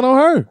stepped out on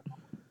her.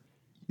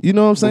 You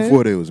know what I'm saying?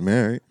 Before they was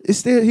married,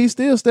 he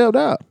still stepped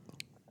out.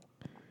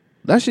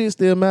 That shit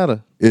still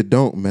matter. It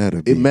don't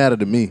matter. It matter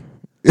to me.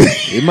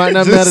 It might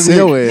not matter to saying.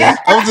 your ass.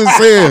 I'm just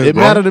saying. It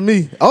bro. matter to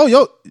me. Oh,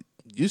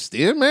 you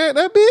still married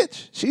that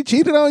bitch? She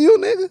cheated on you,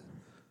 nigga?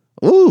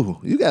 Ooh,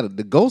 you got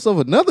the ghost of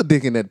another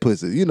dick in that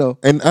pussy, you know.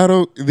 And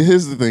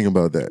here's the thing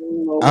about that.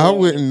 I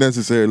wouldn't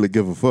necessarily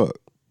give a fuck.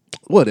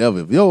 Whatever.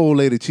 If your old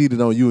lady cheated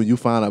on you and you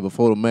find out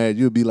before the marriage,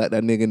 you'll be like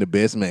that nigga in The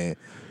Best Man,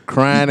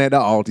 crying at the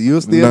altar.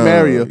 You'll still Nah,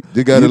 marry her.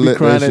 you gotta You'll be let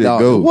crying that at shit the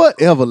altar. go.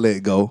 Whatever,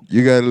 let go.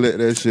 You gotta let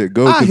that shit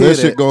go I because hear that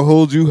shit that. gonna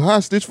hold you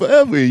hostage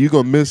forever. You're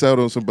gonna miss out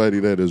on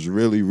somebody that is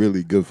really,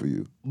 really good for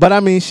you. But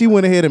I mean, she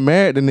went ahead and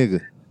married the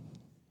nigga.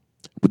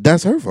 But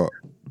that's her fault.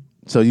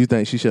 So you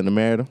think she shouldn't have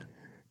married him?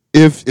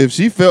 If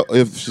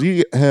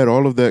she had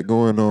all of that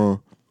going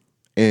on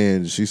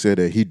and she said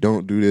that he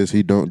don't do this,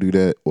 he don't do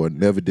that, or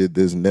never did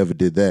this, never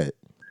did that,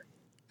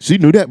 she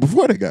knew that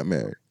before they got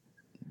married.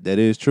 That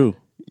is true.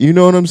 You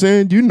know what I'm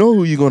saying? You know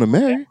who you're gonna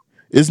marry.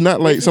 It's not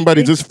like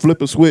somebody just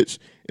flip a switch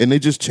and they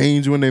just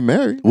change when they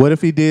marry. What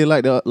if he did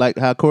like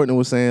how Courtney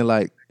was saying,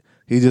 like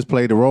he just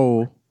played the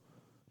role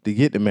to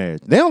get the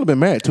marriage? They only been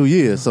married 2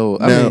 years, so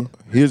I Now, mean,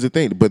 here's the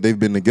thing, but they've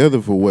been together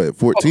for what,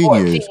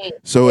 14 years.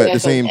 So at the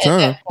same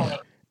time,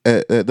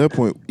 at that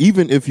point,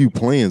 even if you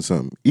playing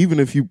something, even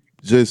if you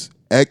just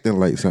acting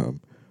like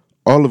something,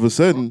 all of a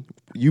sudden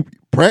you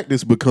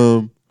practice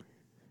become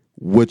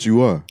what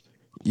you are.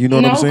 You know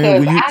what I'm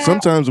saying?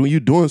 Sometimes when you're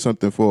doing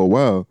something for a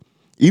while,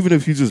 even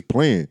if you just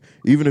playing,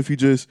 even if you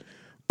just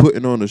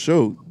putting on a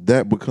show,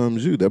 that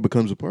becomes you. That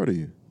becomes a part of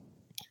you.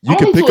 You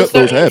can pick up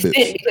those habits.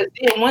 Because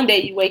then one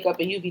day you wake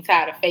up and you be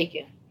tired of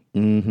faking.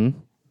 mm-hmm.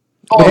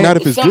 But not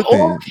if it's good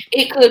or things.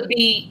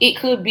 it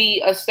could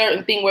be a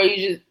certain thing where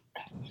you just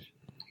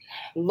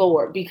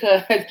Lord,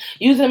 because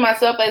using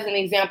myself as an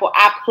example,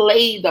 I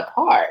played the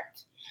part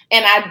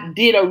and I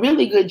did a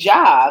really good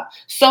job.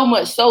 So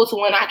much so to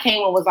when I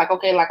came and was like,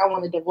 okay, like I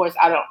want a divorce.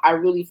 I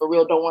really for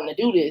real don't want to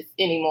do this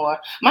anymore.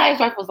 My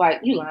ex-wife was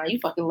like, you lying, you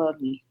fucking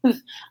love me.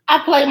 I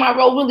played my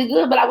role really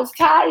good, but I was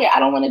tired. I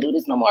don't want to do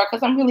this no more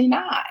because I'm really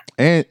not.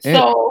 And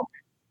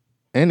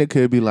it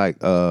could be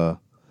like,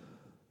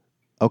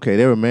 okay,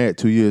 they were married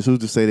 2 years. Who's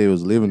to say they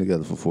was living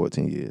together for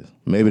 14 years?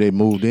 Maybe they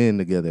moved in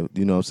together.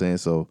 You know what I'm saying?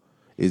 So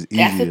it's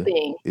easier. That's the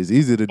thing. It's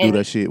easier to do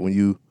that shit when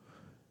you.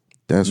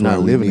 That's not why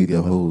we living need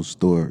together. the whole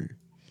story.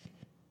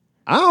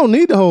 I don't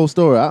need the whole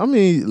story. I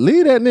mean,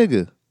 leave that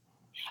nigga.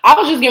 I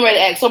was just getting ready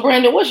to ask. So,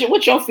 Brandon, what's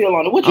your feel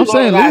on it? What you I'm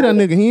saying leave that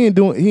with? nigga. He ain't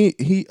doing.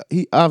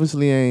 He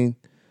obviously ain't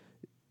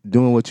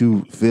doing what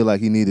you feel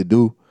like he need to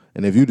do.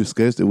 And if you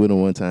discussed it with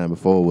him one time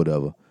before or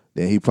whatever,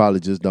 then he probably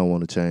just don't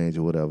want to change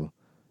or whatever.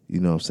 You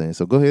know what I'm saying?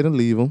 So go ahead and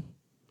leave him.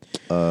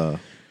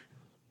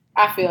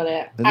 I feel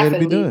that. And I let it said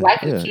be leave. done. Life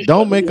Yeah. is too Don't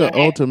short make to an be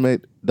unhappy.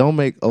 ultimate. Don't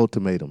make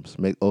ultimatums.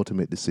 Make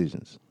ultimate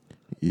decisions.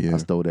 Yeah, I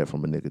stole that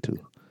from a nigga too.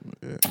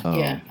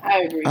 Yeah, I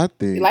agree. I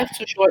think Life's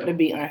too short to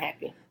be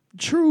unhappy.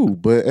 true,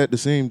 but at the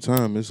same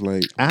time, it's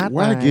like I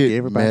why think get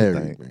everybody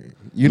married, think. man?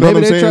 You know what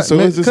I'm saying? So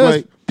it's just 'cause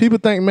like people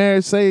think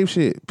marriage save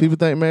shit. People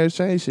think marriage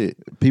change shit.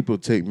 people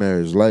take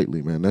marriage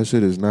lightly, man. That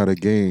shit is not a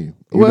game.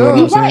 You Well, know what I'm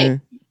You're right.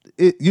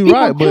 saying? You People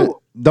right, but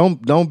do.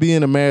 don't be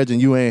in a marriage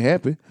and you ain't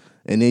happy,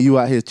 and then you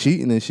out here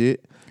cheating and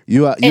shit.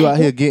 You out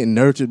here getting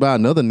nurtured by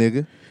another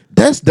nigga.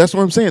 That's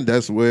what I'm saying.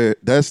 That's where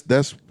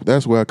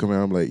I come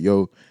out. I'm like,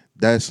 yo,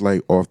 that's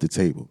like off the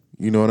table.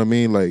 You know what I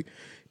mean? Like,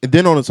 and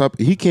then on the top,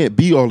 he can't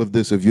be all of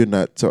this if you're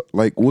not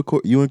like what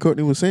you and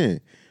Courtney was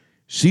saying.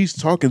 She's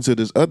talking to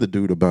this other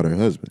dude about her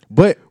husband,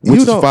 But which you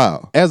is don't,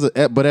 foul. as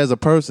a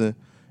person,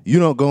 you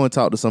don't go and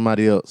talk to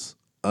somebody else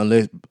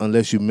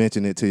unless you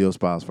mention it to your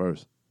spouse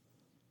first.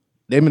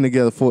 They've been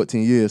together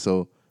 14 years,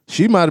 so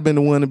she might have been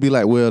the one to be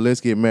like, well,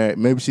 let's get married.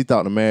 Maybe she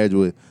thought the marriage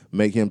would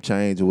make him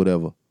change or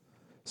whatever.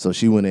 So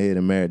she went ahead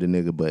and married the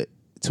nigga, but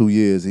 2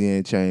 years, he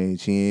ain't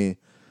changed. He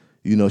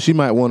ain't, she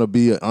might want to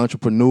be an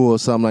entrepreneur or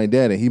something like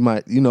that, and he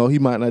might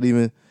not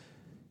even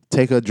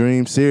take her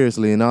dream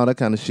seriously and all that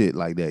kind of shit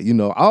like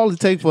that. All it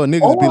takes for a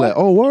nigga to be like,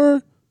 oh,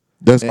 word.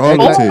 That's And all act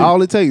it like, takes.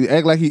 all it takes,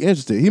 act like he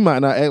interested. He might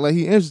not act like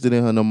he interested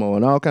in her no more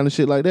and all kind of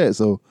shit like that.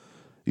 So,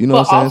 you know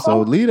But what I'm saying? So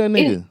also, leave that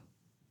nigga.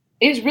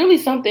 It's really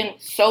something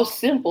so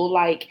simple.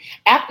 Like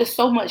after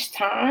so much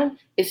time,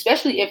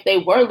 especially if they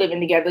were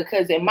living together,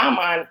 because in my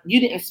mind, you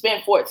didn't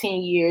spend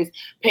 14 years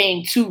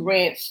paying 2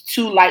 rents,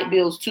 2 light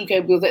bills, 2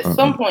 cable bills. At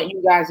some point,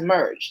 you guys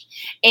merged.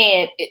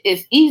 And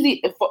it's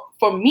easy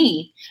for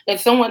me, if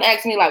someone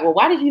asks me like, well,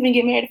 why did you even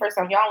get married the first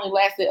time? Y'all only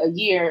lasted a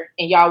year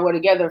and y'all were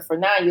together for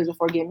 9 years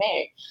before getting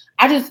married.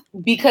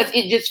 Because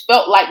it just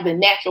felt like the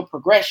natural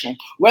progression,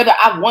 whether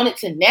I wanted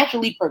to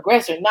naturally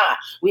progress or not.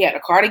 We had a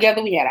car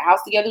together, we had a house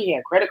together, we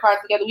had credit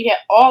cards together, we had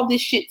all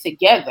this shit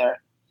together.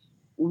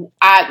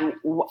 I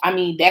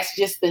mean, that's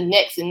just the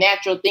next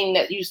natural thing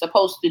that you're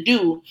supposed to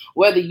do,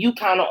 whether you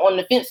kind of on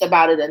the fence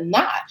about it or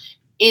not.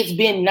 It's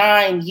been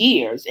 9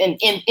 years, and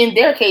in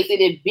their case,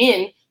 it had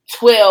been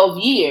 12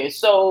 years.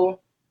 So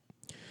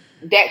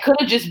that could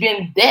have just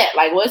been that.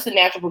 Like, well, it's a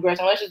natural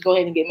progression. Let's just go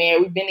ahead and get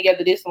married. We've been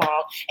together this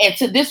long. And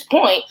to this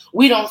point,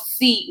 we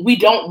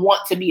don't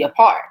want to be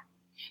apart.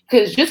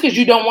 Because just because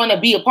you don't want to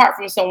be apart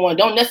from someone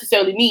don't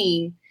necessarily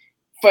mean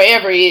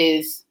forever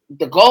is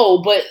the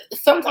goal. But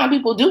sometimes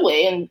people do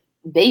it. And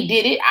they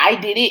did it. I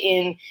did it.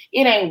 And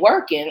it ain't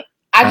working.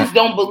 I just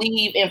don't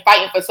believe in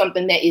fighting for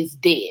something that is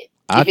dead.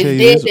 If it's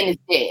dead, then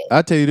it's dead.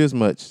 I'll tell you this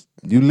much.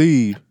 You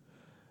leave,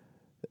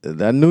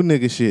 that new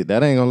nigga shit,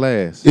 that ain't gonna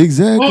last.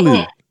 Exactly.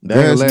 Mm-mm.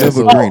 That's That ain't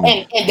never gonna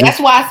green. And that's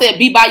why I said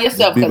be by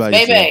yourself. Be Because, by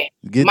baby,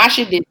 yourself. my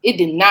shit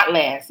did not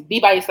last. Be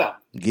by yourself.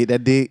 Get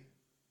that dick.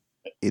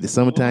 In the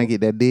summertime,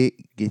 get that dick.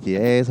 Get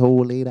your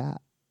asshole laid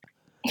out.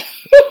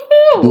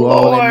 Do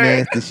all that Lord.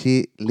 nasty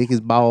shit. Lick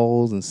his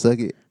balls and suck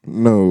it.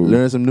 No.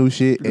 Learn some new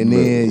shit, and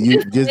then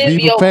you just live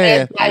be your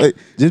prepared. best life. Like,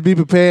 Just be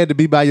prepared to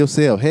be by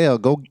yourself. Hell,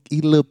 go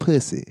eat a little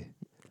pussy.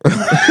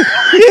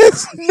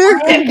 yes,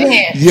 nigga.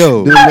 Yeah.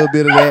 Yo, Do a little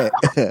bit of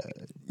that.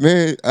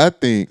 man, I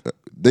think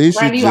they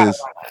should Randy, you out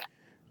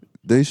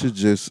of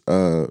just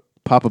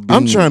Pop a bean.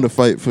 I'm trying to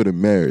fight for the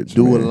marriage.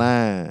 do a man.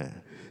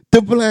 line.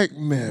 The black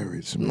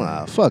marriage, man.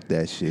 Nah, fuck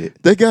that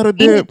shit. They gotta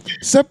damn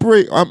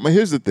separate.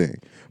 Here's the thing: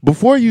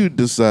 before you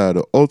decide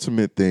the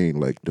ultimate thing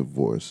like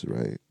divorce,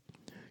 right?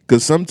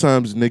 Because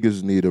sometimes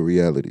niggas need a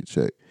reality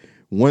check.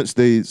 Once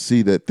they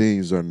see that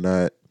things are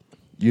not,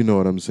 you know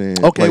what I'm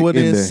saying? Okay, like, well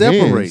in then their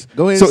separate. hands.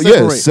 Go ahead So and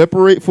separate. yeah,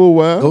 separate for a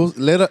while Go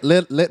let that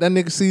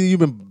nigga see you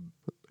been.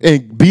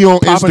 and be on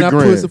Popping that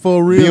Instagram. pussy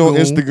for a real be on room.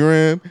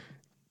 Instagram.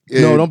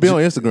 No, and don't be on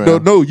j-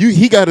 Instagram. No,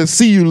 he gotta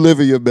see you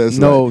living your best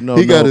life. No.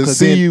 He gotta 'cause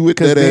see then- you with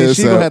 'cause that then ass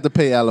she out. gonna have to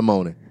pay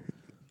alimony.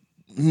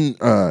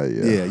 Yeah.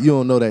 Yeah, you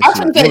don't know that I shit. was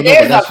You gonna say don't know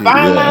there's about a that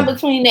fine shit. line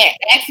between that.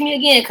 Ask me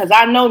again, because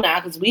I know now.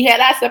 Because we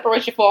had our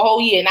separation for a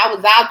whole year, and I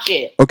was out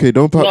here. Okay,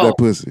 don't pop No. that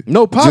pussy.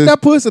 No, pop Just-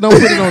 that pussy. Don't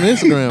put it on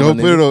Instagram. Don't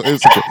my put it nigga. on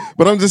Instagram.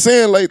 But I'm just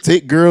saying, like,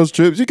 take girls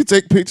trips. You can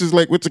take pictures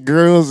like with your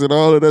girls and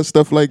all of that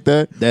stuff like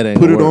that. That ain't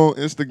put gonna it work.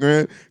 on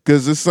Instagram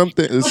because it's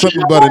something. It's But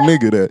something you know about a what?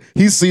 nigga that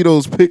he see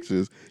those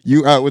pictures.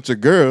 You out with your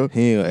girl.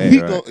 He ain't gonna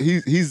act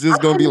right. He's just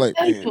I'm gonna be gonna like,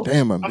 tell man, you.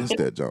 damn, I I'm missed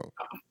gonna- that joke.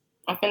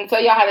 I'm finna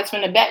tell y'all how that's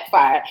finna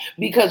backfire.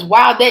 Because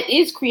while that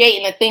is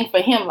creating a thing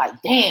for him, like,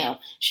 damn,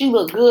 she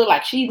look good,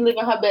 like she's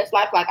living her best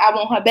life, like I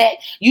want her back.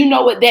 You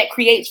know what that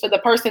creates for the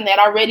person that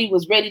already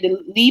was ready to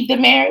leave the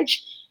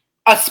marriage?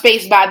 A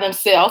space by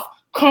themselves,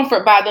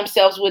 comfort by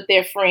themselves with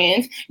their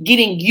friends,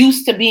 getting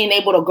used to being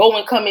able to go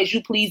and come as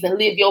you please and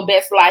live your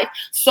best life.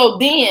 So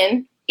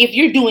then, if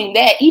you're doing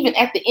that, even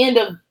at the end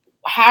of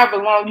however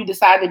long you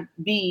decide to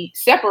be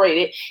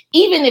separated,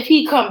 even if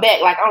he come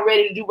back like I'm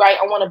ready to do right,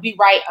 I want to be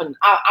right, and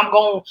I'm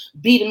going to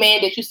be the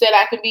man that you said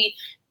I could be,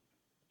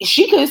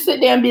 she could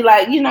sit there and be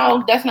like,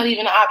 that's not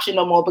even an option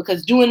no more,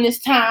 because during this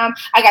time,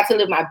 I got to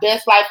live my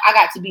best life. I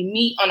got to be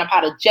me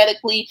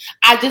unapologetically.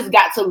 I just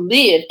got to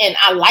live, and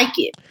I like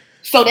it.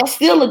 So that's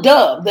still a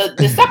dub.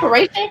 The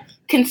separation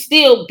can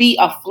still be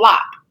a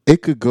flop.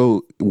 It could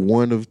go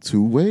one of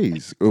two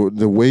ways.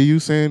 The way you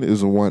saying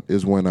is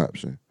one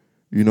option.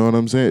 You know what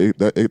I'm saying?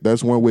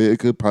 That's one way it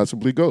could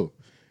possibly go.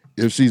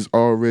 If she's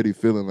already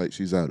feeling like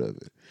she's out of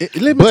it.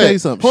 Let me tell you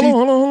something.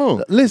 Hold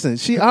on. Listen,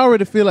 she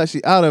already feel like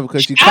she out of it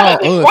because she called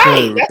us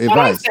right. for That's advice. what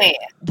I'm saying.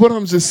 But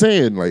I'm just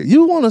saying, like,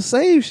 You want to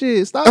save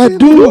shit. Stop I being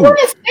do. You want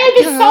to save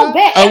it so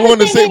bad. I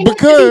want to say, Everything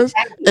because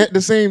needs to be at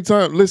the same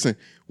time, listen,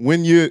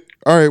 when you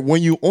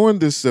on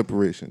this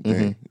separation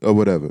thing or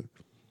whatever,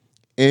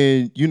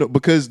 and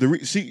because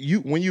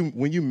when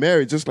you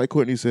marry, just like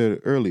Courtney said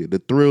earlier, the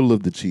thrill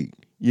of the cheat,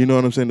 you know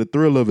what I'm saying? The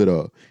thrill of it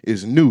all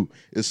is new.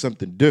 It's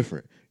something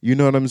different. You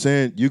know what I'm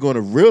saying? You're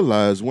gonna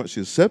realize once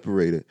you're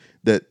separated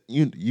that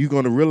you're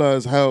gonna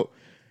realize how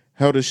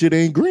the shit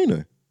ain't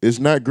greener. It's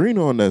not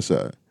greener on that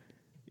side.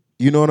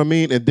 You know what I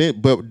mean? And then,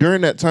 but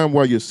during that time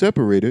while you're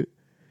separated,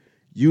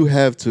 you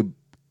have to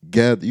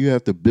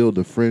build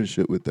a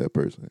friendship with that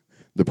person.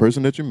 The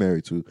person that you're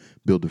married to,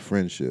 build a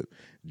friendship.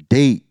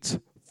 Date.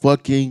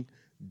 Fucking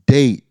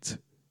date.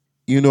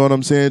 You know what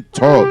I'm saying?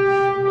 Talk.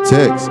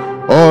 Text.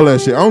 All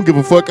that shit. I don't give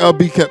a fuck. I'll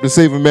be kept to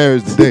saving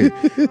marriage today.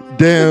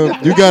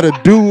 Damn, you gotta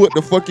do what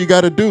the fuck you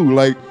gotta do.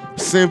 Like,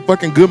 send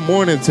fucking good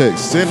morning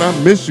text. Send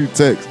I miss you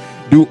text.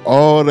 Do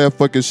all that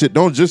fucking shit.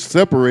 Don't just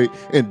separate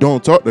and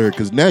don't talk to her,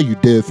 because now you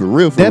dead for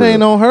real. That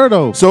ain't on her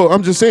though. So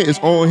I'm just saying it's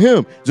on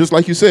him. Just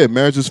like you said,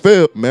 marriages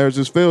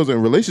fails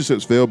and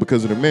relationships fail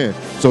because of the man.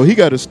 So he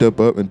got to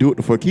step up and do what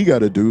the fuck he got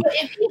to do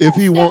if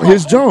he want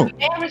his job.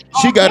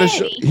 She got to.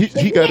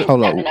 He got to.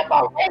 Hold on.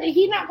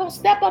 He not gonna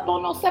step up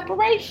on no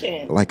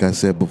separation. Like I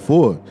said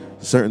before,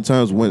 certain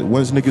times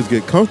once niggas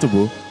get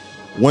comfortable.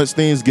 Once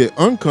things get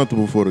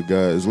uncomfortable for the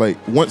guy, it's like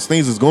once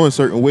things is going a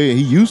certain way and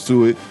he used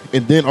to it,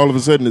 and then all of a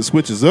sudden it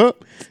switches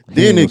up,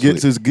 then it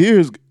gets his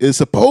gears. It's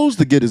supposed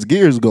to get his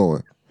gears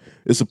going.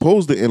 It's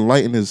supposed to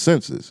enlighten his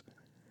senses.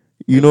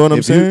 You know what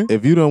I'm saying?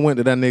 If you done went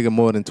to that nigga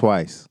more than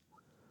twice,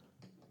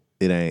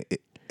 it ain't.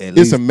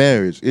 It's a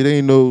marriage. It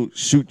ain't no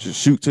shoot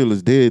till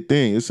it's dead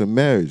thing. It's a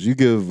marriage. You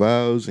give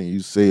vows and you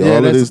say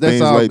all of these things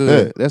like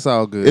that. That's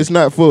all good. It's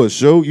not for a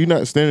show. You're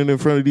not standing in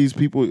front of these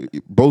people,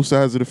 both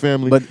sides of the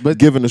family, but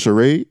giving a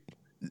charade.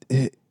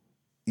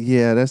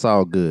 Yeah, that's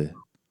all good.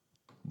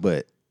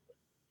 But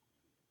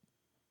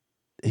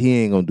he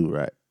ain't gonna do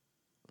right.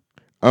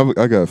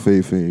 I got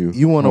faith in you.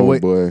 You want to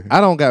wait? Boy.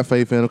 I don't got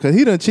faith in him because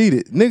he done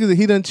cheated. Niggas,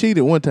 he done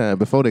cheated one time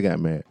before they got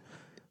married.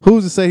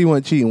 Who's to say he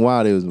wasn't cheating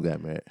while they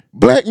got married?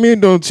 Black men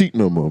don't cheat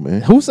no more,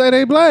 man. Who say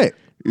they black?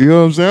 You know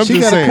what I'm saying? I'm She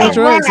just got a saying.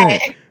 country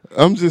accent.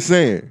 I'm just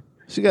saying.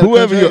 She got a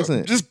Whoever country you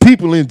accent. just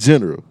people in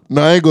general.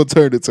 No, I ain't gonna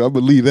turn it to. I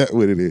believe that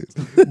what it is.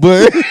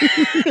 But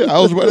I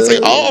was about to say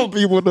all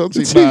people don't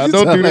cheat. Nah,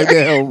 don't do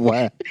that.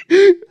 Why?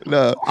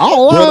 Nah,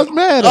 All lives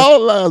matter. All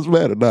lives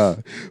matter. Nah,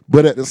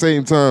 but at the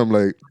same time,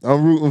 like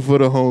I'm rooting for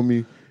the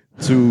homie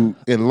to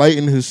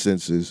enlighten his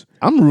senses.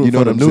 I'm rooting You know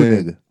for the what new I'm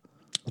saying? nigga.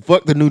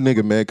 Fuck the new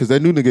nigga, man, because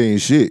that new nigga ain't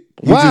shit.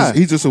 Why?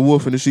 He's just a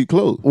wolf in the sheep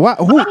clothes. Why?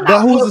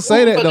 But who's to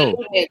say that though?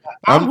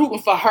 I'm rooting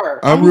for her.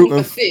 I'm rooting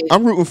for sis.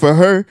 I'm rooting for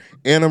her,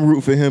 and I'm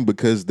rooting for him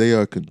because they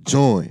are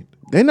conjoined.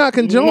 They not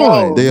conjoined.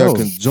 No. They are No.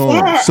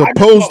 conjoined. Sir,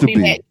 Supposed to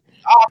be.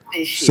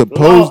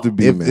 Supposed to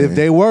be, If man.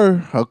 they were,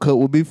 her cup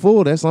would be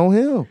full. That's on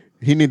him.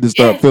 He need to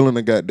start filling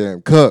the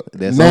goddamn cup.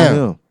 That's now. on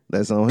him.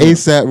 That's on him.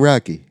 ASAP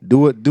Rocky. Do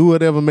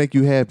whatever make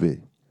you happy.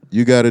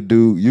 You gotta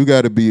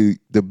be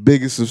the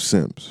biggest of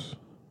simps.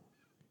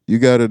 You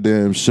gotta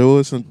damn show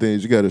us some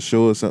things. You gotta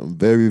show us something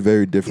very,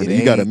 very different.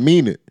 You gotta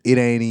mean it. It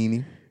ain't in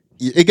him.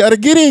 It gotta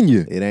get in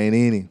you. It ain't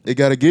in him. It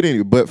gotta get in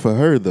you. But for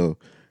her though,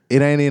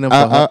 It ain't in him for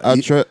her.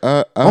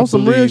 I On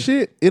some real believe-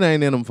 shit, it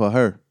ain't in him for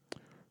her.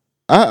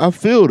 I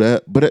feel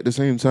that, but at the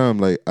same time,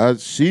 like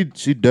she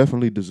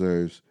definitely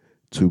deserves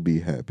to be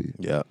happy.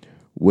 Yeah.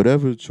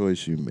 Whatever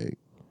choice you make,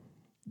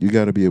 you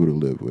got to be able to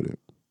live with it.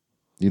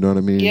 You know what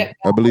I mean? Yep.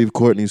 I believe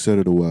Courtney said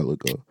it a while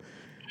ago.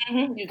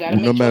 You gotta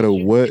No make matter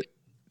choices. what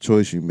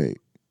choice you make,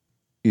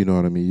 you know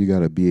what I mean? You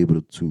got to be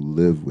able to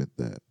live with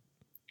that.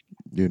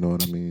 You know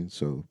what I mean?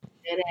 So,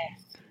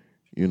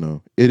 you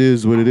know, it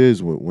is what it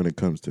is when it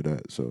comes to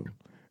that. So,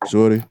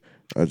 shorty,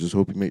 I just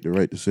hope you make the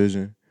right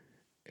decision.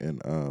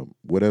 And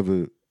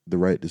whatever the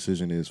right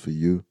decision is for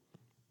you,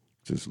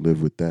 just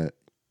live with that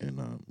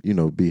and, you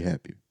know, be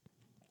happy.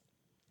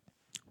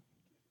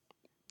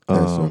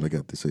 That's all I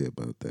got to say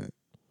about that.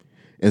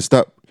 And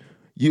stop.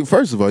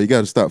 First of all, you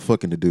got to stop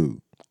fucking the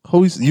dude.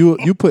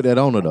 You put that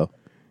on her though.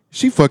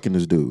 She fucking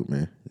this dude,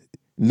 man.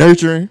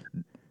 Nurturing.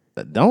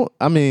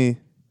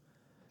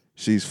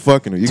 She's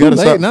fucking her. You Too got to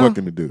late stop now.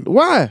 fucking the dude.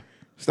 Why?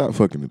 Stop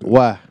fucking the dude.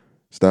 Why?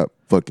 Stop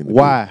fucking the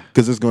Why?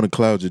 Because it's going to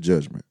cloud your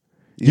judgment.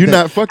 You You're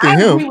not fucking I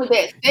agree him. with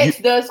that. Sex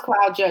does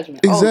cloud judgment.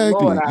 Exactly.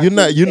 Oh, Lord, I you're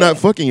not agree with you're not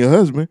that. fucking your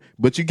husband,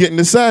 but you're getting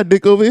the side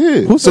dick over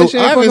here. Who said she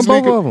ain't fucking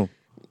obviously both of them?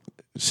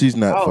 She's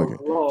not Oh,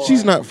 fucking. Lord.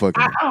 She's not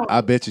fucking. him.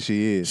 I bet you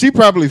she is. She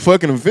probably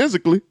fucking him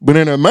physically, but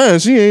in her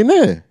mind, she ain't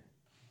there.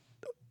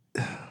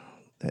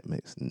 That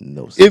makes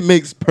no sense. It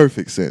makes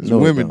perfect sense. No,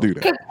 it Women don't. do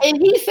that.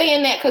 And he's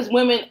saying that because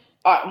women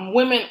are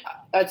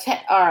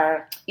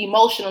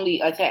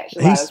emotionally attached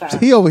a lot of times.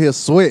 He over here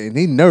sweating.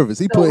 He nervous.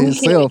 He So put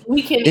himself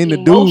in the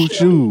dude's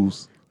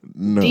shoes.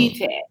 No.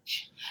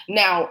 Detach.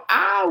 Now,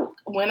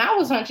 when I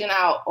was hunching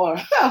out, or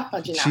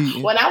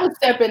Cheating. when I was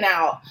stepping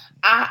out,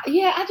 I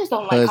just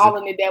don't like Husband.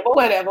 calling it that. But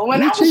whatever.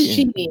 When You I was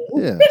cheating,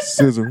 Yeah.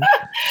 Scissoring.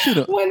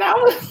 when I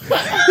was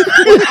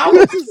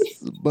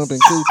Bumping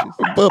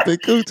coochies. Bumping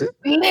coochie.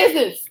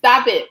 listen,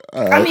 stop it.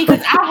 I mean,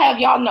 because I'll have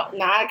y'all know.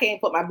 Nah, I can't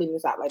put my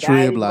business out like that. I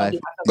ain't Trib even life.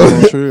 gonna Go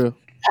do on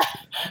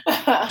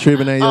Trib.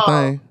 Tribbing ain't your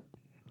thing.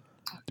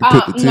 You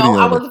put the titty no,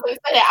 I on it. wasn't gonna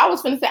say that. I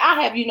was gonna say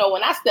I have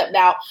when I stepped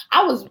out,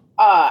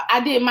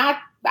 I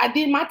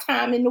did my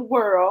time in the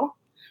world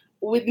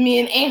with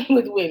men and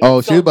with women.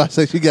 Oh, she was about to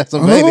say she got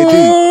some vanity teeth.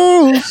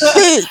 Oh,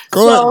 shit.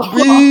 So-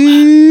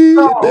 Cardi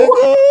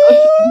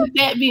With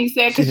that being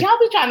said, because y'all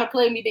be trying to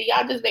play me, then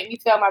y'all just make me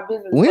tell my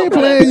business. We ain't So,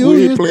 playing you.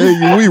 We ain't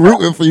playing you. We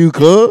rooting for you,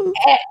 cuz.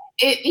 At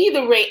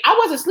either rate, I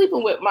wasn't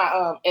sleeping with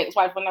my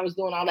ex-wife when I was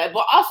doing all that,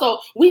 but also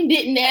we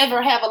didn't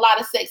ever have a lot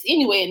of sex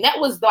anyway, and that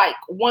was like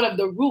one of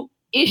the root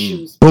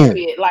issues. Boom.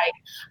 Period. Like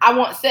I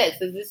want sex,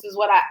 and this is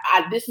what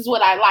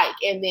I like,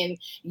 and then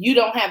you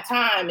don't have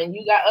time, and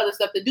you got other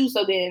stuff to do.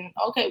 So then,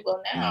 okay,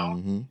 well now.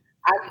 Mhm.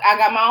 I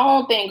got my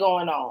own thing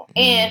going on.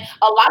 And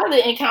a lot of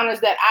the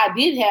encounters that I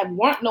did have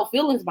weren't no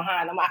feelings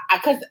behind them.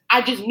 Because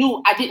I just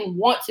knew I didn't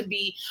want to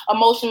be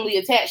emotionally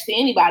attached to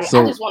anybody.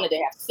 So, I just wanted to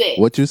have sex.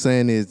 What you're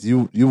saying is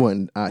you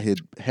wasn't out here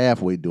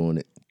halfway doing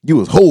it. You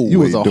was whole. You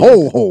was a doing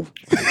whole it. hoe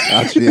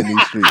out here in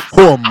these streets.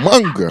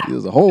 Whoremonger. You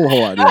was a whole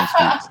hoe out in these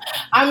streets.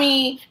 I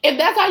mean, if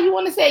that's how you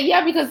want to say it,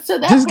 yeah, because to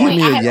that Just give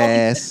point, me I a had no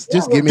yes. business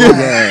Just give me a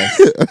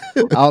yes.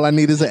 All I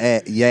need is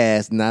a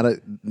yes, not a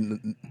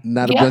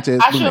bunch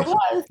of I sure explanations.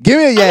 was. Give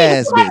me a I mean,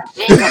 yes, you gotta bitch.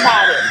 think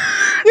about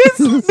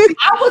it.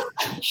 I was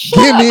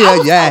Give me I a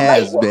was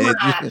yes, so late with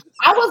bitch. mine.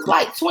 I was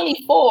like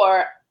 24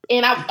 or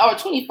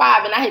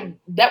 25, and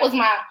that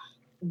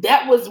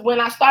was when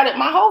I started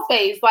my whole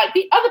phase. Like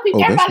the other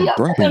people, Oh, that's everybody some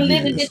else throbbing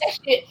lived and years. did that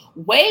shit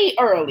way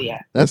earlier.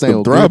 That's thing the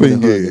was bigger throbbing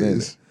than hugging, ain't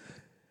years. it?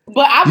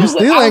 But I You was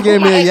still I ain't was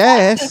gave with me my a ex-wife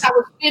yes. since I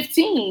was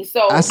 15.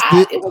 So I still-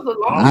 it was a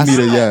long You need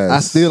a time. yes. I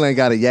still ain't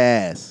got a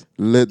yes.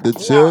 Let the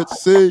church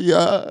say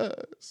yes.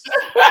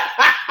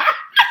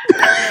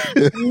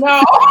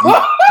 No.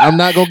 I'm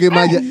not gonna get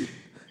my yes.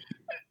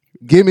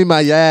 Give me my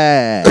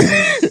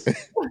yes.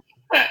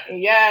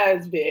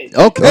 Yes, bitch.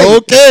 Okay.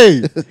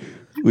 Okay.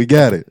 We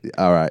got it.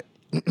 All right.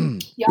 Y'all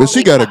But she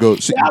make gotta my- go.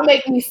 Y'all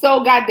make me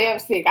so goddamn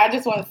sick. I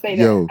just want to say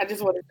that. Yo, I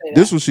just want to say that.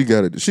 This what she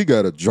gotta do. She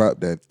gotta drop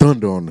that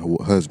thunder on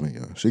her husband,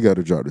 yo. She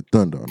gotta drop the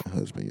thunder on her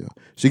husband, yo.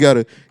 She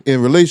gotta,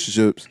 in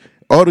relationships,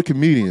 all the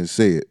comedians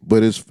say it,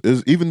 but it's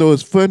even though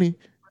it's funny,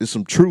 there's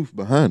some truth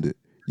behind it.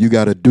 You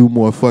gotta do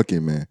more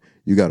fucking, man.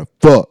 You gotta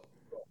fuck.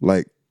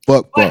 Like,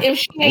 fuck. But if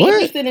she ain't What?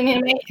 interested in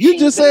him, You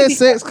just said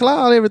sex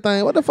cloud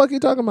everything. What the fuck you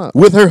talking about?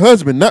 With her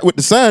husband, not with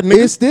the side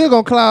nigga. It's still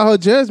gonna cloud her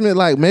judgment.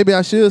 Like maybe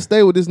I should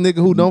stay with this nigga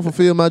who don't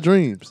fulfill my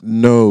dreams.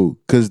 No,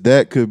 because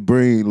that could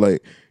bring,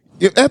 like,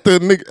 after a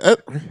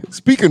nigga,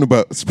 speaking of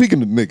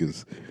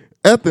niggas,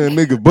 after a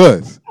nigga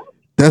bust,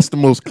 that's the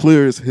most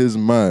clearest his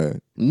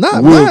mind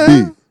Not will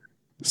mine. be.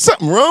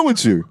 Something wrong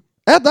with you.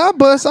 After I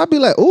bust, I be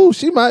like, "Ooh,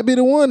 she might be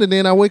the one," and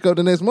then I wake up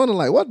the next morning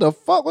like, "What the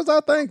fuck was I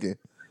thinking?"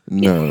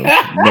 No.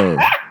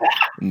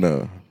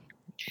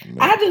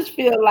 I just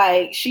feel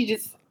like she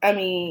just. I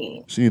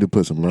mean, She need to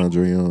put some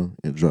lingerie on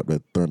and drop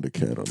that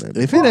Thundercat on that.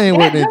 If it ain't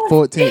worked in that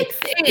 14, fix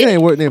it. it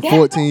ain't worked in That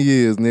 14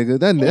 years, nigga.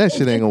 That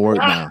shit ain't gonna work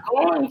now. not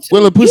going to.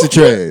 Well, a pussy You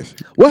trash.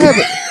 What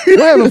happened? What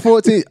happened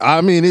 14?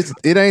 I mean,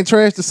 it ain't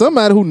trash to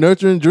somebody who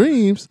nurturing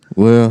dreams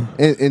Well,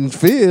 and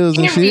fears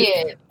and shit.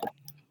 Period.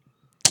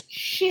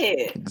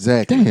 Shit.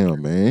 Exactly.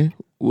 damn, man.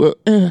 Well,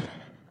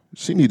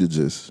 she need to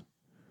just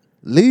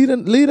Lead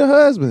a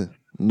husband.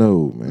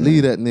 no, man.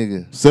 Lead that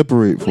nigga.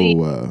 Separate for a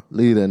while.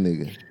 Lead that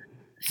nigga.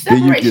 Then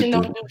you Separation get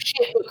don't the- do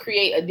shit but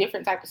create a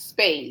different type of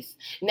space.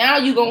 Now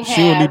you gonna have.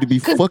 She don't need to be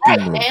 'cause fucking right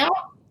her. now.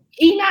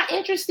 He not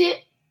interested,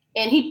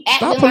 and he acting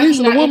Stop like he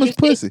policing the not woman's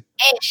interested,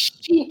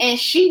 pussy. and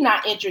she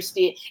not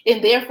interested,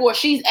 and therefore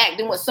she's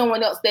acting with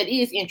someone else that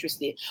is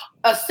interested.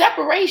 A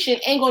separation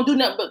ain't gonna do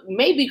nothing but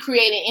maybe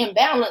create an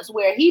imbalance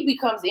where he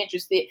becomes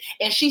interested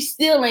and she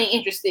still ain't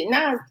interested.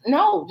 Now,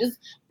 no, just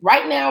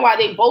right now while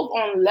they both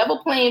on level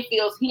playing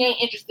fields, he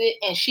ain't interested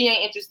and she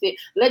ain't interested.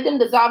 Let them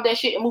dissolve that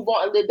shit and move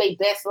on and live their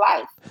best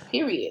life.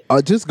 Period.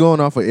 Just going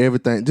off of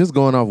everything. Just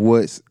going off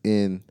what's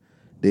in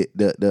the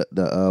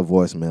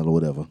voicemail or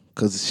whatever.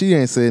 Because she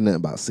ain't saying nothing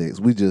about sex.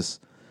 We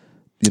just,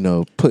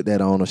 put that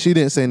on her. She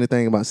didn't say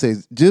anything about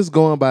sex. Just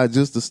going by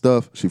just the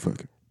stuff She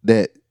fucking.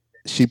 that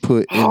she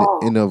put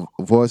in the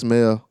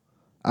voicemail,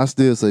 I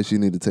still say she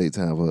need to take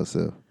time for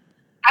herself.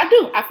 I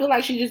do. I feel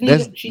like she just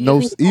That's needs. no.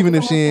 Even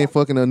if she ain't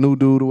fucking a new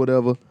dude or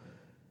whatever,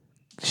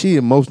 she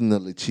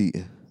emotionally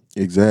cheating.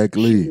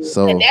 Exactly.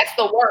 So and that's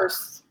the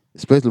worst.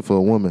 especially for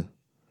a woman.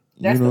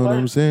 That's you know the what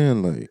I'm worst.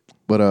 saying? Like,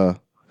 But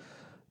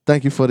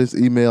thank you for this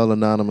email,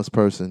 anonymous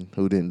person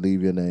who didn't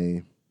leave your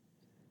name.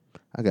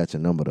 I got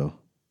your number though.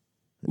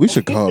 we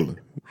should call her.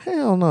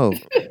 Hell no.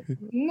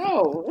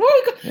 No.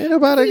 Ain't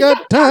nobody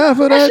got time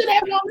for I that. should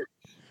have known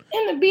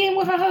in the being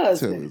with her Tell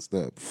husband. her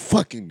stop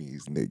fucking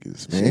these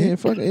niggas, She man. ain't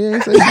fucking. He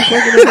ain't say she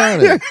fucking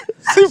nobody.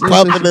 She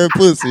popping that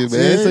pussy, She ain't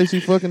say man. she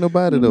fucking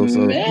nobody though. So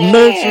Man.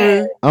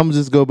 Nurturing. I'm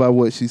just go by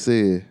what she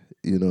said.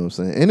 You know what I'm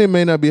saying? And it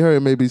may not be her.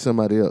 It may be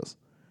somebody else.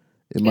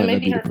 It might may not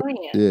be be her the friend.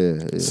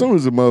 Yeah. As soon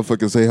as a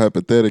motherfucker say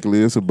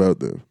hypothetically, it's about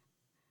them.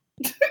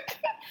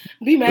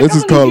 Be mad. Let's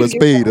Come just on, call you a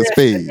get spade some a rest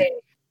spade. today.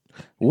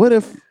 What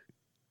if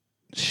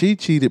she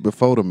cheated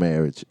before the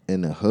marriage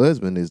and the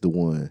husband is the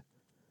one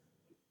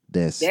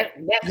that's That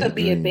could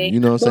be a thing. You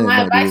know what I'm saying? But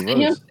my It might be advice to him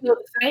reversed. still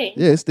the same.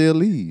 Yeah, still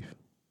leave.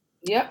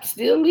 Yep,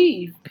 still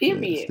leave. Yeah,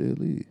 Period. still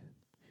leave.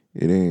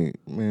 It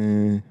ain't,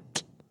 man.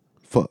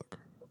 Fuck.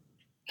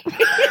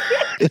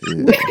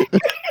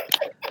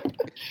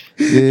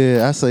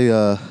 Yeah, I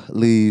say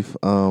leave.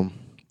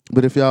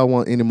 But if y'all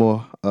want any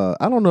more,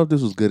 I don't know if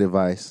this was good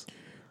advice.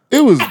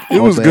 It was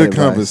Or good bad advice.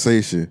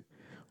 conversation.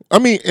 I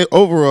mean,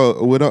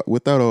 overall,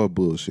 without all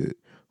bullshit,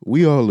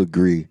 we all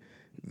agree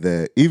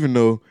that even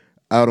though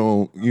I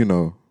don't,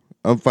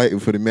 I'm fighting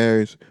for the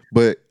marriage,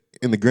 but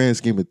in the grand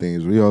scheme of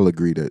things, we all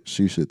agree that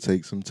she should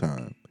take some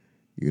time.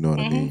 You know what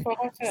I mean?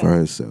 For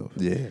herself.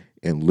 Yeah.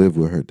 And live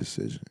with her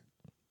decision.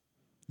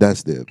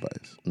 That's the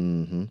advice.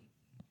 Mm-hmm.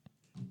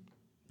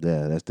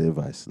 Yeah, that's the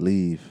advice.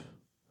 Leave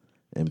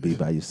and be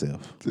by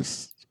yourself.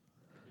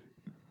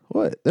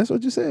 What? That's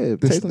what you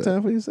said. Take some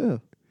time for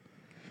yourself.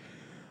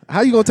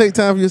 How you gonna take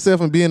time for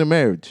yourself and be in a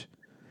marriage?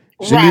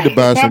 She need to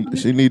buy some.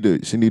 She need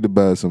to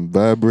buy some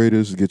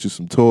vibrators. Get you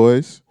some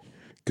toys.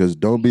 Cause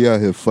don't be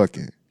out here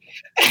fucking.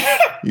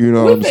 You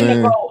know what I'm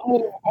saying?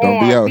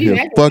 Don't be out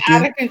here fucking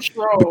out of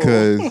control.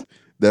 because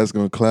that's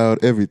gonna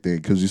cloud everything.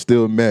 Cause you're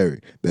still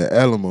married. That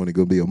alimony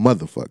gonna be a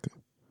motherfucker.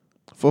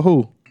 For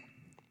who?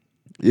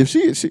 If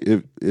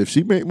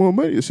she make more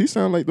money, she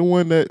sound like the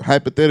one that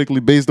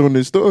hypothetically based on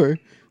this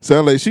story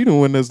sound like she the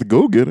one that's the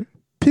go getter.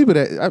 People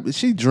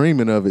she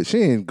dreaming of it. She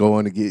ain't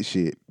going to get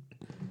shit.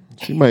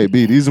 She might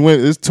be. These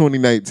women. It's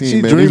 2019, She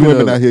man. These dreaming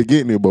women of out it. here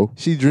getting it, bro.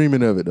 She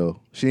dreaming of it though.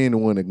 She ain't the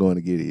one that going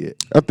to get it yet.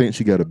 I think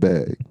she got a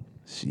bag.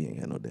 She ain't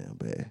got no damn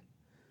bag.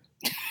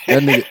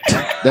 That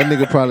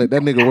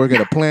nigga work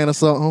at a plant or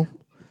something.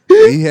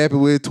 He happy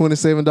with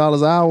 $27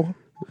 an hour.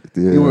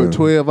 Yeah. He work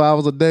 12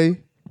 hours a day.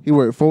 He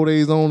work 4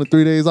 days on and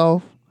 3 days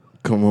off.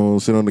 Come on,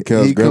 sit on the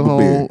couch, He grab come a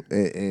beer,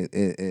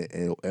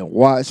 home and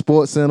watch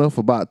Sports Center for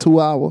about 2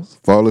 hours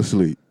fall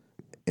asleep.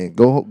 and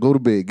go to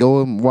bed.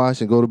 Go and wash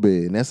and go to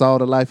bed. And that's all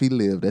the life he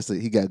lived. That's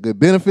it. He got good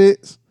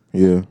benefits.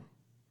 Yeah,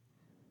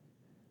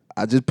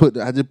 I just put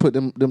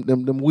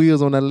them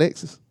wheels on that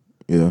Lexus.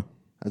 yeah.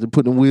 I just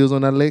put them wheels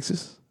on that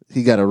Lexus.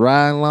 He got a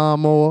riding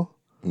lawnmower,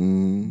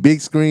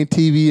 big screen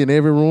TV in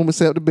every room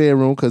except the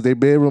bedroom because their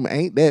bedroom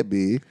ain't that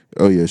big.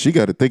 Oh yeah, she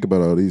got to think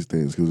about all these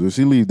things because if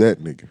she leave that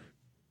nigga,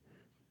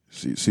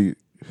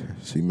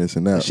 she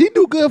missing out. She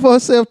do good for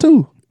herself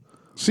too.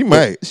 She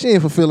might. She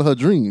ain't fulfilling her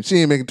dream. She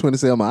ain't making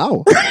 27 an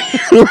hour.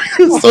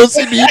 So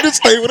she need to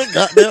stay with a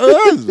goddamn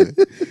husband.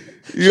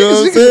 You know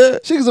what I'm saying?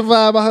 She can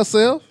survive by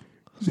herself.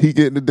 He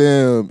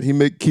getting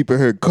he keeping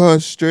her car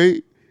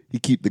straight. He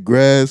keep the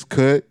grass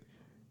cut.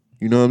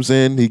 You know what I'm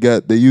saying?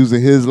 They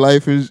using his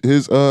health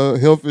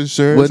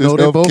insurance. But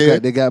no, his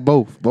they got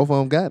both. Both of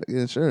them got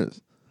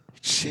insurance.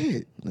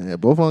 Shit. Yeah,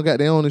 both of them got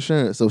their own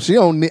insurance. So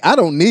I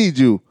don't need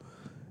you.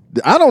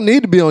 I don't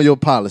need to be on your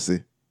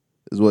policy,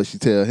 is what she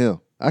tell him.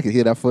 I can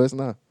hear that fuss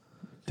now.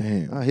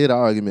 Damn. I hear the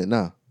argument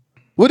now.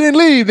 Well, then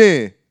leave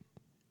then.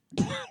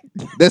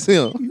 That's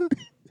him.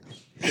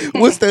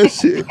 What's that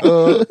shit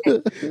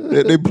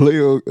that they play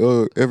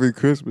on every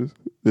Christmas?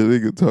 That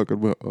nigga talking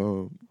about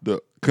the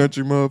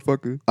country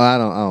motherfucker. I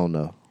don't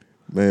know.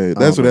 Man,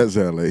 that's what that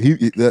sound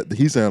like.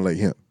 He sound like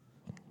him.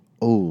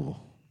 Oh,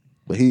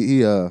 but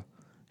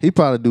he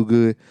probably do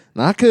good.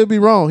 Now I could be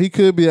wrong. He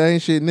could be an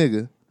ain't shit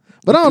nigga,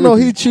 but I don't know.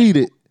 He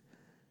cheated,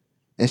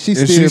 and she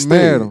still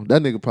married him.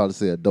 That nigga probably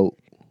said dope.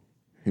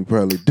 He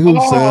probably do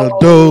sell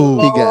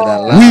dope. He got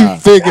that lie. We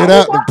figured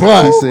out the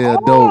plot. He said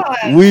dope.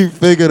 We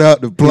figured out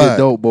the He plot. a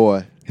dope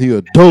boy. He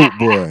a dope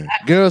boy.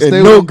 Girls And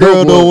stay no with them girl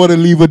dope don't boys. want to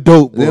leave a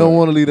dope boy. They don't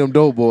want to leave them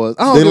dope boys.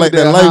 I don't They give like a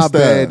damn that how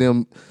lifestyle. bad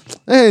them.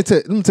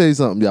 Let me tell you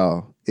something,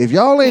 y'all. If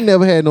y'all ain't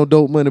never had no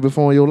dope money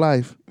before in your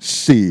life,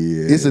 Shit.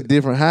 it's a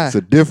different high. It's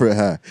a different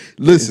high. It's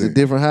Listen, a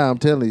different high. I'm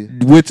telling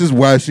you. which is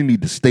why she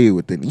need to stay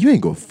with it. You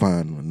ain't gonna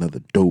find another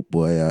dope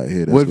boy out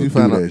here that's What if gonna you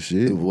find do out that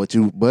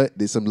shit. But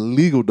there's some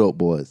legal dope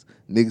boys,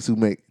 niggas who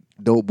make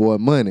dope boy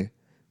money,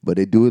 but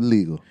they do it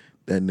legal.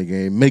 That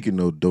nigga ain't making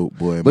no dope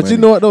boy money. But you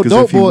know what, though, 'Cause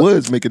dope if he boy-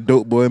 was making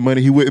dope boy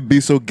money, he wouldn't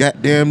be so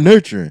goddamn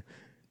nurturing.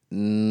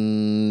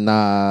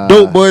 Nah,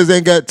 Dope boys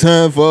ain't got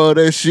time for all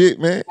that shit,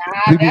 man.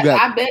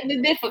 I bet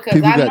the differ because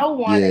people I got- know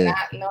one and yeah.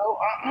 I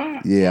know.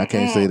 Yeah, I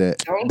can't say that.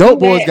 Don't Dope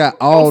do boys that. got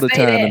all Don't the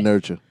say time to that.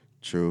 nurture.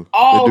 True.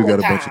 All they do the got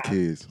a bunch of time.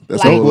 kids.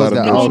 That's Like- a whole Dope boys lot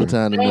of got all the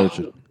nurturing. time to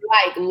nurture.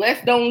 like,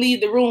 let's don't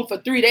leave the room for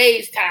 3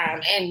 days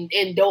time,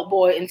 and Dope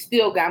Boy and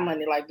still got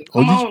money. Like,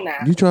 come on now.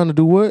 You trying to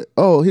do what?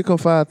 Oh, here come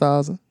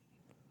 5,000.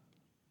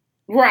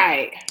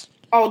 Right.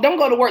 Oh, don't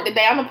go to work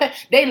today. I'm gonna pay.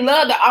 They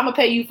love the I'm gonna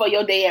pay you for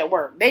your day at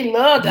work. They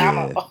love the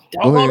don't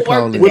go to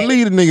work today. Well,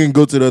 leave the nigga and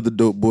go to the other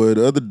dope boy.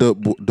 The other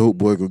dope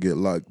boy gonna get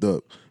locked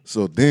up.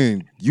 So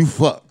then you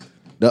fucked.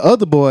 The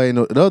other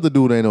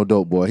dude ain't no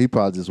dope boy. He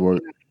probably just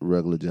work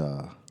regular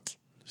job.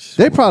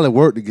 They probably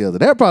work together.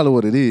 That's probably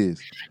what it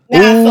is.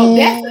 Now, so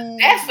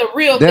that's the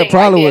real thing. That's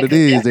probably what it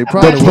is. They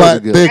probably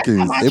work together.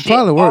 They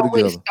probably work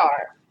together.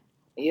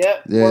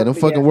 Yep. Yeah, them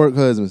fucking work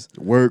husbands.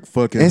 Work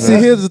fucking And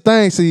husbands. see, here's the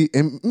thing. See,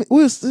 and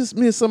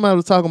me and somebody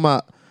was talking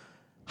about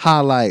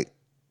how, like,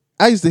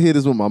 I used to hear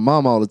this with my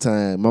mom all the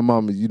time. My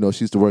mom,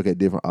 she used to work at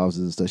different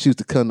offices and stuff. She used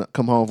to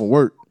come home from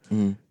work.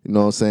 You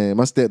know what I'm saying?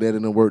 My stepdad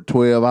didn't work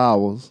 12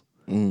 hours.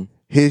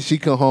 Here she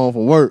come home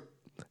from work.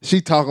 She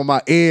talking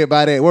about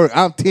everybody at work.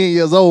 I'm 10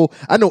 years old.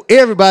 I know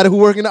everybody who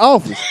work in the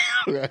office.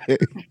 Right.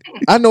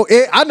 I know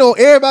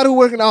everybody who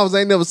work in the office. I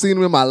ain't never seen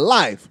them in my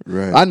life.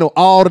 Right. I know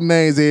all the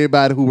names of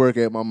everybody who work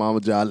at my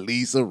mama's job.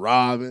 Lisa,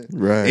 Robin.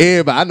 Right.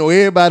 Everybody. I know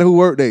everybody who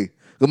work there.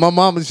 Cause my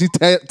mama, she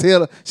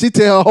tell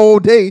her whole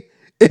day,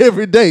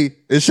 every day.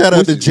 And shout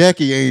out to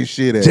Jackie, ain't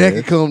shit at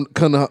Jackie come.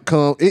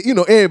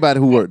 Everybody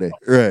who work there.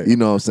 Right. You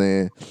know what I'm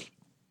saying?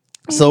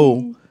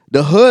 So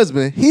the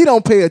husband, he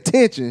don't pay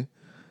attention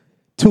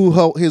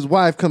to his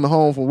wife coming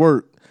home from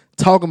work,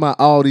 talking about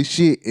all this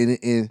shit,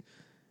 and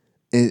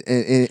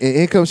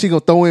income she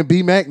gonna throw in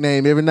B-Mac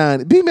name every now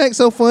and then. B-Mac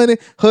so funny,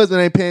 husband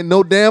ain't paying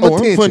no damn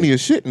attention. I'm funny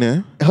as shit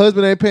now.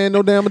 Husband ain't paying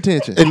no damn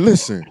attention. And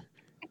listen,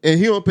 and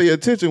he don't pay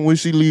attention when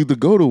she leave to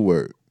go to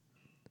work.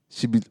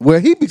 He be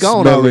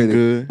gone Smelling already.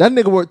 good. That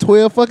nigga work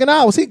 12 fucking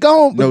hours. He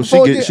gone. No,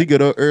 she get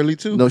up early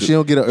too. No, she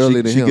don't get up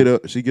early than him.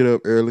 She get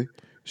up early.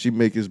 She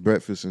make his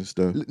breakfast and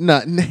stuff.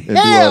 Nah, and do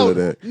all of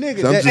that.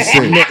 Nigga, so I'm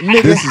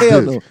just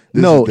saying.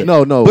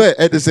 No. But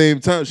at the same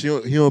time,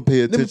 he don't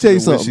pay attention tell you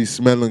to when something. she's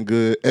smelling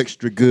good,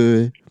 extra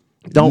good.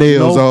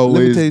 Nails always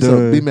let me tell you done.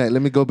 something. B-Mac,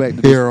 let me go back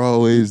to Hair this.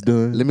 always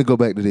done. Let me go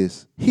back to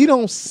this. He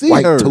don't see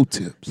White her. toe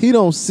tips. He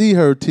don't see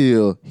her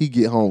till he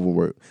get home from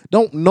work.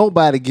 Don't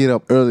nobody get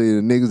up earlier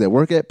than niggas that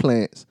work at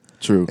plants.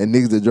 True. And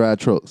niggas that drive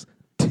trucks.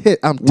 I'm We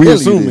telling you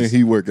assuming this.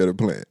 he work at a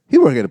plant. He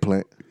work at a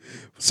plant.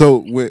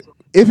 So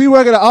If he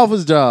work at an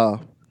office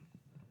job,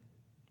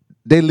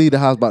 they leave the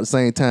house about the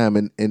same time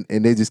and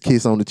they just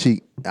kiss on the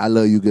cheek. I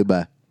love you,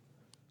 goodbye.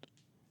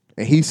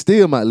 And he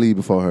still might leave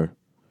before her.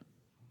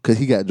 Cause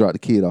he got to drop the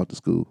kid off to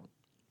school.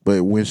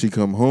 But when she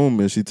come home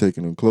and she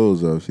taking them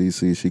clothes off, he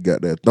see she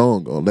got that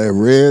thong on, that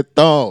red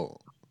thong.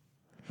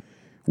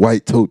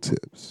 White toe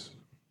tips.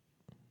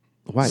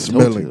 White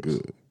Smelling toe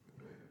tips.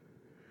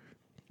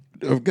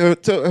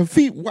 good. Her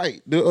feet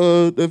white.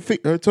 Her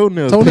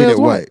toenails Toenails painted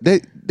white.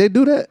 They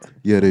do that?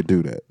 Yeah, they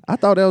do that. I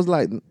thought that was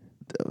like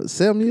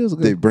 7 years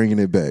ago. They bringing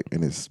it back,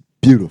 and it's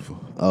beautiful.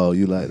 Oh,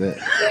 you like that?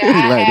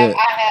 Yeah, You like that?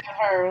 I have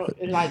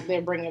heard like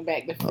they're bringing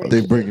back the fridge.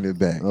 They bringing it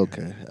back.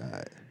 Okay, all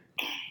right.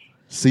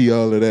 See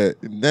all of that.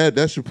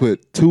 That should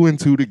put 2 and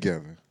 2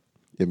 together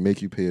and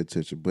make you pay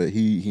attention. But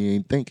he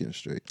ain't thinking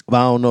straight. But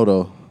I don't know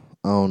though.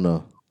 I don't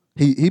know.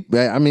 He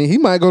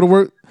might go to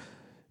work.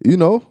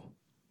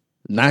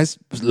 Nice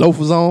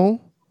loafers on,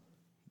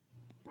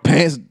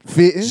 pants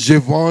fitting,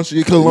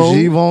 Givenchy cologne,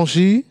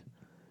 Givenchy.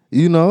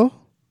 Little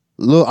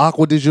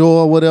Aqua de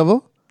Jour or whatever.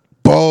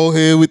 bald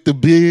head with the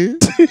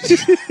beard.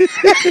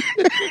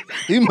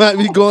 He might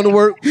be going to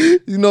work,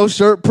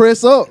 shirt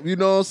press up, you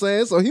know what I'm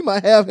saying? So he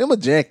might have him a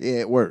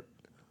jacket at work.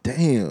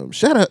 Damn!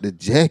 Shout out to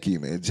Jackie,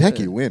 man.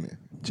 Jackie winning.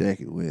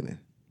 Jackie winning.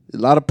 A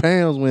lot of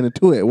Pams winning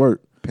too at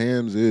work.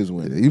 Pam's is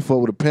winning. You fuck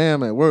with a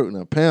Pam at work,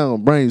 now Pam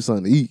gonna bring you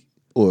something to eat.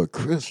 Or a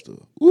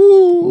Crystal.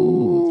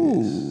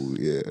 Ooh,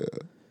 yeah.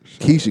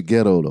 Keisha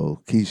ghetto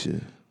though.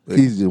 Keisha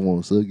just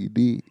want to suck your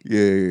dick. Yeah,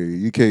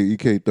 you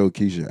can't throw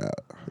Keisha out.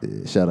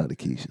 Yeah, shout out to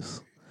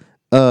Keisha's.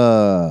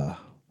 But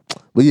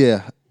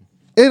yeah,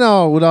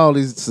 with all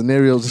these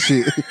scenarios and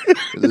shit,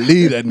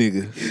 leave that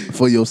nigga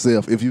for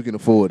yourself if you can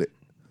afford it.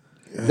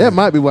 That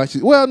might be why she.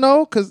 Well,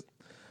 no, because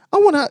I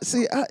want to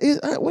see.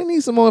 We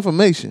need some more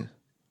information.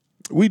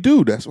 We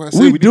do. That's why I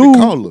said we need to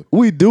call her.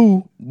 We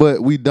do,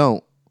 but we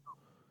don't.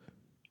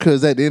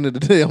 Because at the end of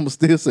the day, I'm gonna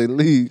still say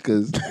leave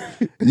because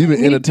you've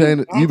been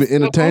entertaining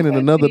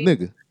another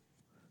nigga.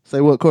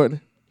 Say what,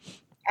 Courtney?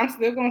 I'm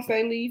still gonna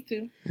say leave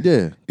too.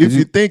 Yeah. If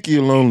you think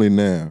you're lonely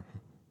now,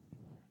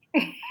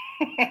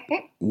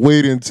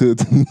 wait until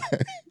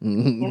tonight.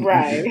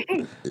 Right.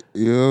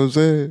 You know what I'm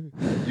saying?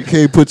 You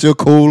can't put your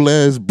cold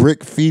ass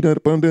brick feet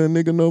up under a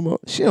nigga no more.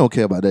 She don't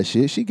care about that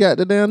shit. She got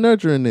the damn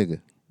nurturing nigga.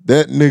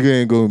 That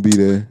nigga ain't gonna be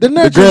there. The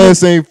The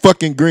grass ain't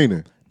fucking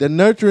greener. The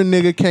nurturing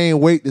nigga can't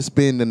wait to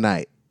spend the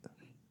night.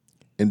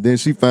 And then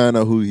she find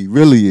out who he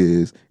really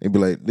is and be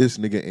like, this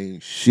nigga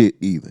ain't shit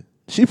either.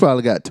 She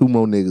probably got 2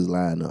 more niggas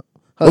lined up.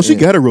 She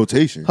got a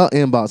rotation. Her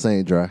inbox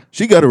ain't dry.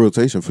 She got a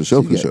rotation for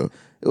sure,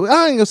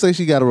 I ain't gonna say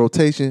she got a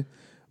rotation,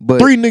 but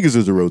 3 niggas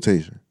is a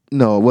rotation.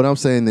 no, what I'm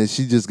saying is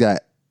she just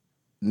got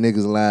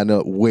niggas lined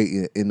up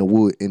waiting in the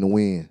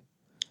wind.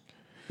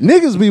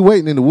 Niggas be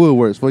waiting in the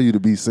woodworks for you to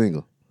be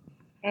single.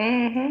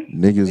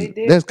 Mm-hmm.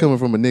 Niggas, That's coming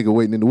from a nigga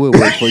waiting in the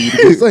woodworks for you to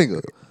be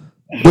single.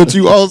 but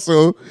you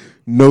also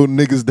know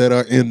niggas that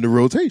are in the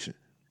rotation.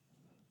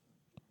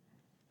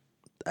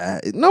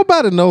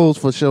 Nobody knows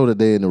for sure that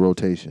they're in the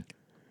rotation.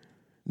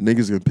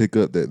 Niggas can pick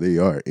up that they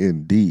are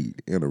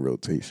indeed in a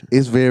rotation.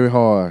 It's very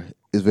hard.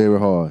 It's very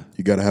hard.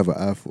 You gotta have an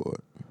eye for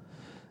it.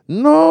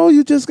 No,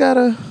 you just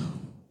gotta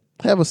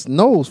have a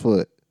nose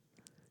for it.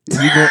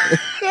 If you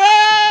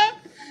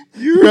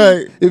You're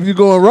right. if you're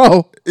going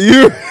raw,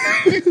 You're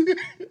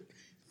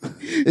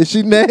if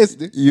she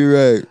nasty, you're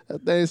right.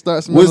 that thing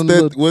starts smelling.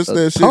 What's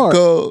that shit tart.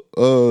 called?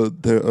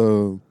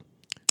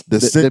 The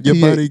scent your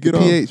body get the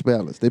off. pH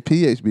balance. The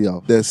pH be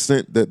off. That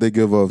scent that they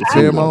give off.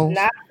 Pheromones?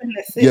 Not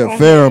finna sit Yeah, on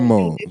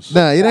pheromones.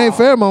 Nah, it ain't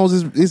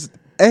pheromones. It's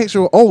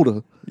actual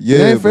odor. Yeah,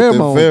 it ain't but the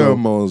pheromones. though.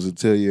 pheromones will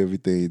tell you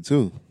everything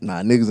too.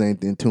 Nah, niggas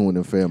ain't in tune with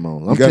them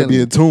pheromones. You gotta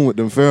be in tune with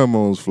them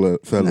pheromones,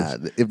 fellas.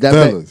 Nah, if that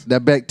fellas.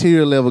 that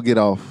bacterial level get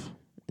off,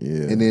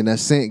 Yeah. and then that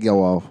scent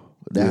go off,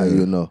 that's how Yeah.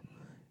 you know.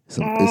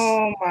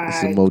 Oh my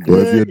it's some more Or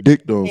if dead. your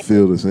dick don't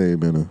feel the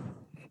same in her.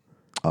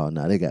 Oh,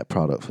 nah, they got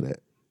product for that.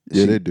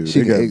 Yeah, they do. They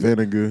can got ex-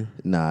 vinegar.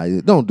 Nah,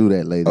 don't do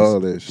that, ladies.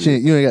 All that shit. She,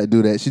 you ain't got to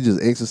do that. She just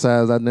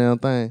exercise that damn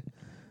thing.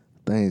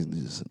 Things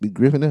just be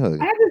gripping and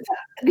hugging. I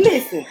just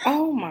listen.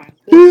 Oh my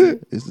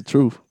goodness. It's the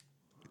truth.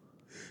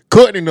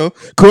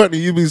 Courtney,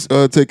 you be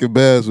taking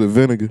baths with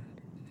vinegar.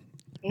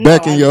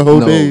 Back in your whole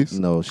No, days.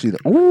 no, she.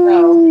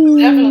 No,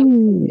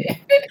 definitely.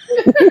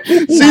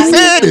 She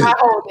said My it.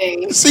 whole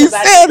days. She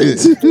said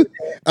it.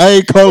 I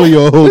ain't calling you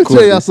a whole Let me tell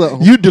Courtney. y'all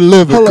something. You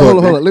delivered, Hold on,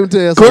 Courtney. hold on. Let me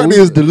tell you something. Courtney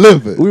is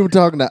delivered. We were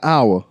talking an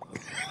hour.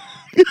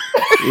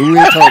 We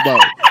ain't talking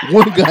about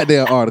one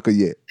goddamn article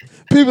yet.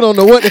 People don't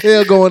know what the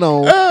hell going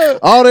on.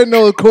 All they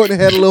know is Courtney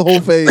had a little whole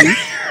phase.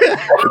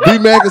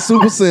 B-Mac is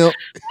super simp.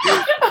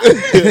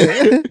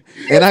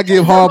 And I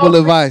give horrible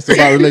advice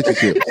about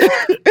relationships.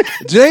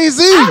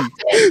 Jay-Z.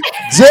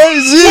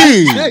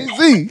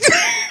 Jay-Z.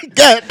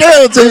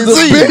 Goddamn, He's a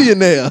Jay-Z.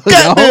 billionaire. y'all.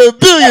 Goddamn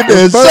billionaire.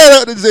 The first- Shout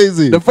out to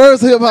Jay-Z. The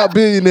first hip-hop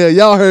billionaire.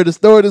 Y'all heard the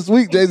story this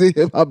week. Jay-Z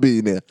hip-hop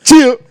billionaire.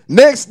 Chill.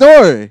 Next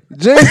story.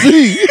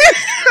 Jay-Z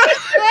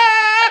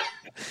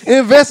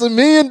invests $1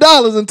 million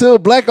into a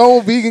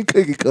black-owned vegan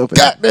cookie company.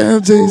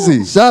 Goddamn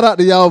Jay-Z. Shout out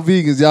to y'all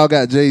vegans. Y'all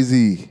got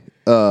Jay-Z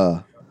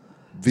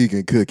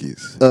Vegan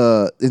cookies.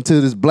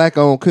 into this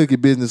black-owned cookie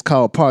business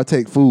called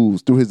Partake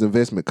Foods through his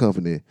investment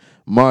company,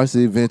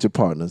 Marcy Venture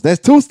Partners. That's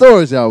 2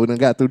 stories, y'all. We done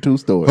got through 2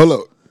 stories. Hold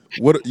up.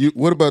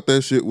 What about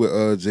that shit with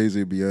Jay-Z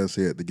and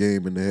Beyonce at the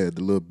game and they had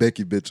the little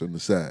Becky bitch on the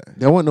side?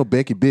 There wasn't no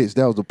Becky bitch.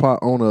 That was the part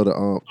owner of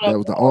the that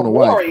was the owner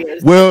wife.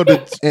 Warriors. Well,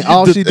 And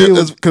all she did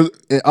was because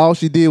and all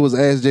she did was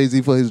ask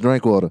Jay-Z for his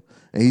drink order,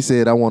 and he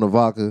said, "I want a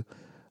vodka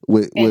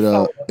with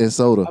soda. and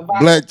soda."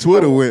 Black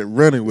Twitter went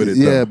running with it.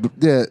 Yeah,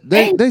 though.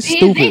 they did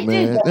stupid,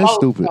 man. the They're most,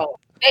 stupid. though.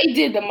 They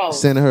did the most.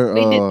 Sending her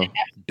They did the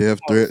Death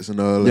threats and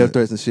all that. death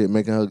threats and shit,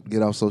 making her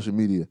get off social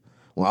media.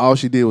 When all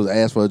she did was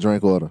ask for a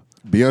drink order.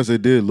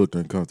 Beyonce did look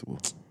uncomfortable.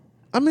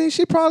 I mean,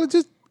 she probably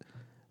just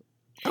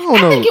I don't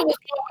I know. think it was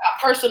more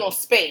about personal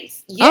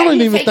space. Yeah, I don't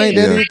you even take think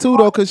it- that is too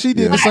though, because she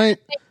did Yeah. the same.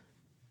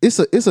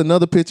 It's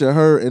another picture of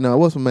her and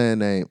what's my man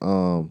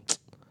name?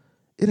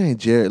 It ain't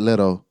Jared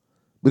Leto,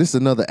 but it's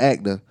another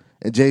actor.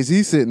 And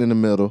Jay-Z sitting in the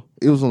middle.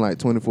 It was in like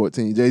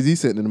 2014. Jay-Z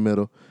sitting in the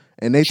middle,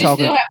 and they She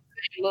talking still have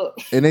the same look.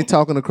 and they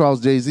talking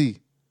across Jay-Z.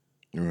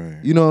 Right.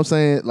 You know what I'm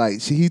saying?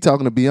 Like he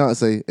talking to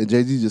Beyonce and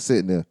Jay-Z just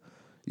sitting there.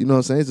 You know what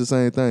I'm saying? It's the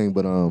same thing,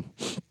 but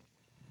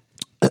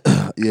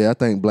yeah, I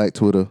think Black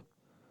Twitter,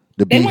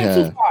 the They went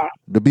too Beehive, far.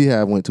 the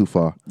Beehive went too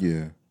far.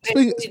 Yeah.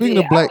 Speaking Yeah,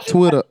 of Black I was just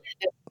Twitter,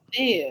 like,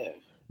 yeah.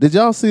 did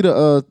y'all see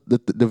the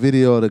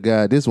video of the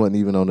guy? This wasn't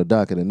even on the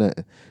docket or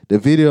nothing. The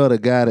video of the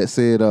guy that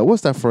said,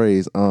 "What's that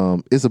phrase?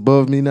 It's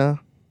above me now."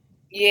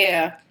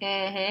 Yeah.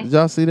 Mm-hmm. Did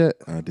y'all see that?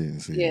 I didn't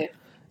see Yeah. it.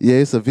 Yeah,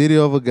 it's a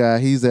video of a guy.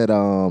 He's at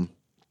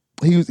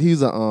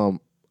he's a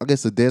I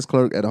guess a desk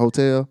clerk at a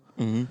hotel,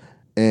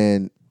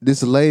 and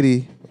this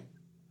lady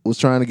was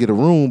trying to get a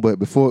room, but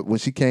before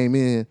she came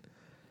in,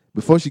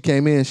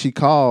 she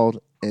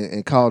called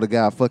and called the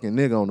guy a fucking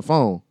nigga on the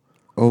phone.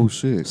 Oh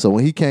shit. So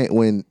when he got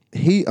in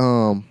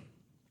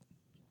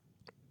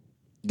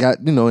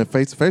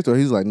face to face with her,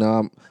 he's like,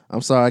 "No,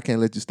 I'm sorry, I can't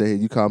let you stay here.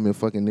 You called me a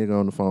fucking nigga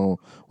on the phone,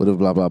 whatever,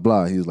 blah blah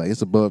blah." He was like,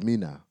 "It's above me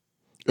now.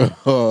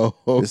 Oh,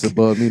 okay. It's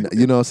above me now."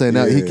 You know what I'm saying?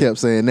 Now he Yeah. kept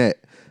saying that.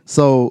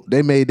 So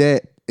they made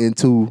that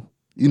into,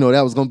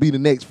 that was gonna be the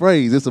next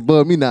phrase. It's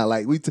above me now.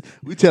 Like we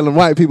telling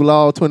white people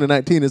all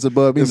 2019, it's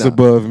above me It's now.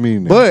 above me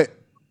now. But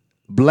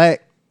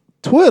Black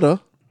Twitter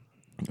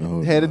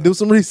Oh, had to do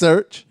some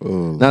research.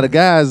 Oh, Now the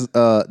guys,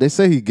 they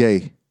say he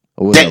gay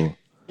or whatever.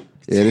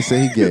 Yeah, they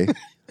say he gay.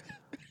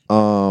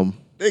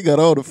 they got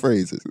all the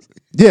phrases.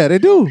 Yeah, they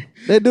do.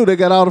 They do. They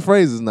got all the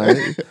phrases now.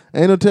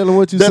 Ain't no telling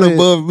what you That said.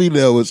 above me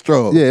now was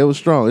strong. Yeah, it was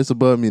strong. It's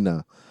above me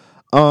now.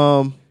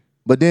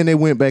 But then they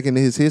went back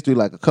into his history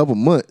like a couple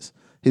months,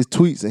 his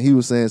tweets, and he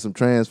was saying some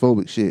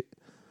transphobic shit.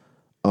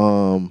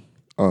 Oh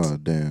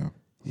damn.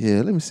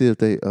 Yeah, let me see if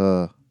they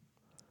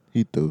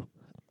He threw.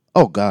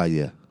 oh God,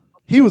 yeah.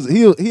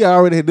 he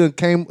already had done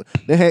came.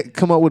 They had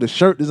come up with a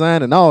shirt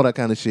design and all that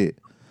kind of shit.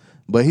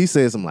 But he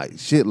said some like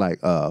shit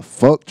like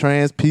fuck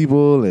trans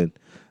people and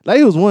like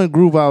it was one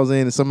group I was in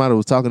and somebody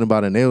was talking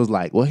about it and they was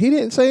like, well, he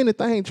didn't say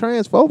anything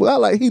transphobic. I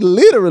like he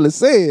literally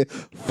said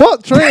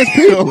fuck trans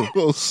people.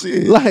 Oh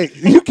shit! Like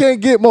you can't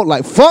get more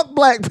like fuck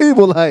black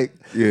people. Like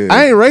Yeah.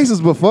 I ain't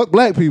racist, but fuck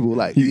black people.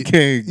 Like You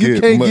can't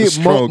get much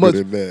stronger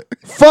than that.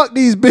 Fuck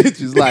these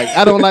bitches. Like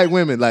I don't like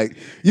women. Like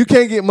you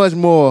can't get much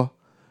more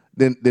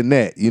than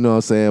that. You know what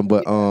I'm saying?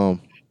 But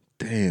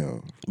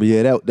Damn. But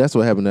yeah, that's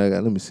what happened.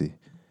 Let me see.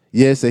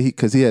 Yeah, so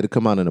because he had to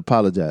come out and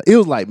apologize. It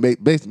was like,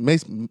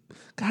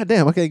 God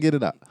damn, I can't get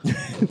it out.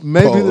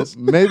 Pause.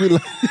 maybe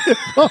like,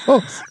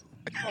 pause.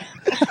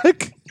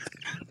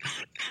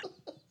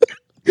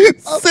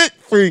 Sick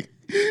freak.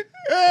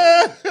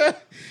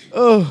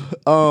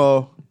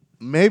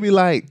 Maybe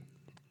like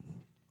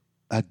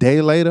a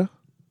day later,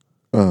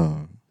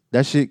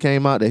 that shit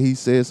came out that he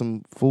said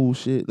some fool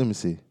shit. Let me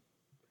see.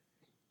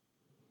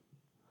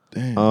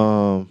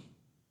 Damn.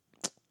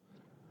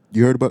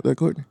 You heard about that,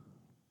 Courtney?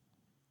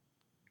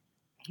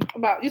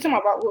 You talking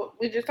about what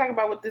we just talking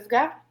about with this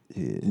guy?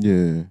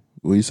 Yeah.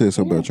 Well, you said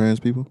something about trans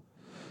people?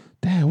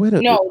 Damn, where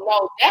the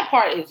No, that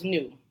part is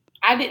new.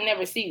 I didn't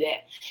never see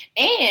that.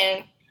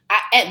 And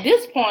at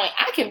this point,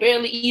 I can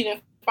barely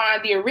even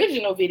find the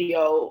original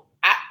video.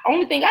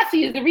 Only thing I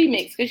see is the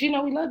remix because you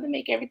know we love to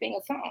make everything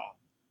a song.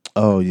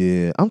 Oh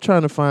yeah, I'm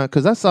trying to find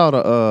because I saw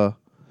the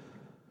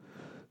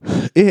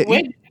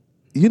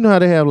you know how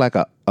they have like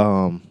a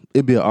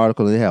it'd be an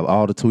article and they have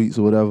all the tweets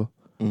or whatever.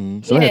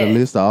 Mm-hmm. So I had a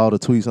list of all the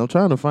tweets. I'm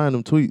trying to find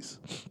them tweets.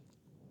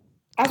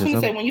 I was going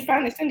to say when you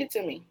find it, send it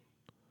to me.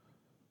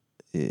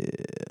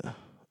 Yeah.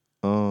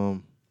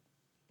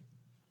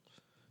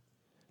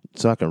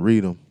 So I can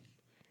read them.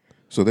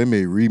 So they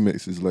made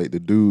remixes like the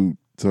dude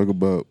talk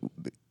about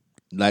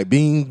like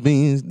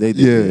beans. They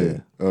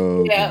did. Yeah.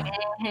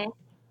 Mm-hmm.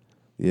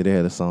 Yeah, they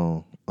had a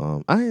song.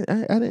 I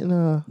didn't.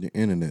 The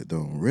internet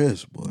don't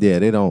rest, boy. Yeah,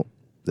 they don't.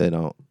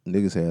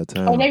 Niggas have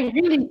time. Oh, they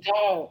really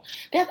don't.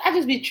 I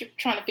just be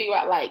trying to figure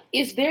out, like,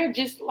 is there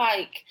just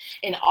like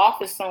an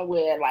office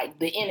somewhere, like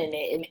the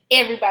internet, and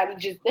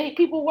everybody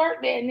people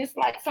work there, and it's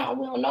like something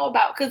we don't know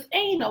about? Because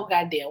ain't no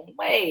goddamn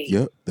way.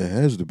 Yep, there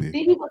has to be.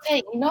 These people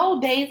take no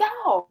days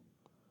off.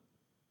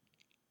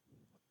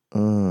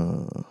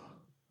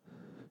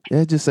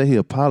 Yeah, just say he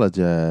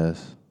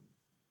apologized.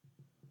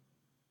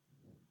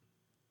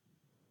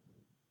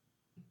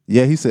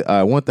 Yeah, he said.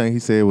 One thing he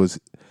said was.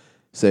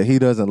 Said he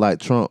doesn't like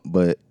Trump,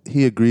 but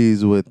he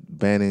agrees with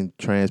banning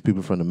trans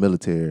people from the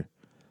military.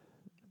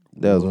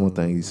 That was one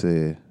thing he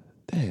said.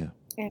 Damn.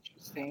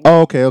 Interesting.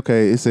 Oh,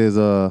 okay. It says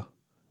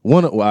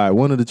one of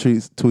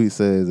the tweets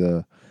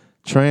says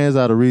trans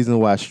are the reason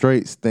why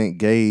straights think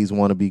gays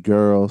want to be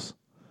girls.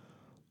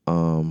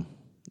 So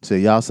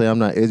y'all say I'm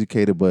not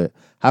educated, but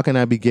how can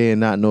I be gay and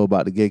not know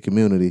about the gay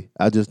community?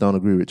 I just don't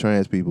agree with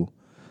trans people.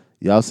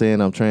 Y'all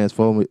saying I'm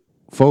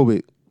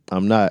transphobic.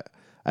 I'm not.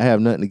 I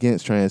have nothing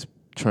against trans.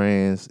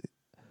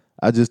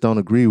 I just don't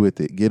agree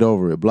with it. Get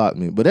over it. Block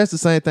me. But that's the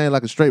same thing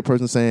like a straight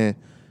person saying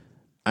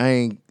I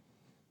ain't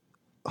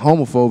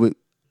homophobic.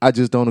 I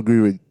just don't agree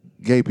with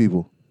gay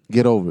people.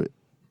 Get over it.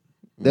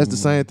 That's the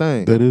same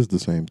thing. That is the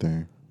same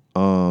thing.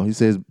 He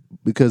says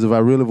because if I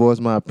really voice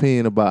my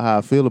opinion about how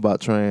I feel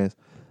about trans,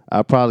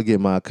 I'll probably get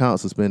my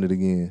account suspended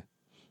again.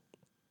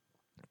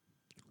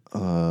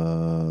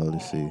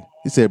 Let's see.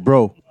 He said,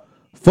 bro,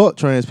 fuck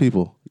trans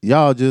people.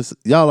 Y'all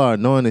are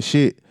annoying as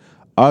shit.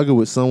 Argue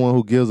with someone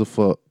who gives a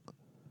fuck.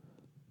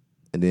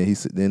 And then he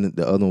said, then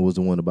the other one was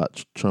the one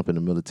about Trump in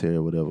the military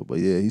or whatever. But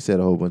yeah, he said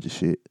a whole bunch of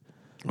shit.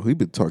 Oh, he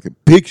been talking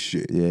big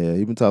shit. Yeah,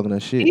 he been talking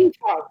that shit. He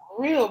talk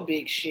real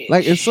big shit.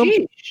 Like if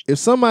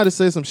somebody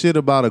says some shit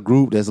about a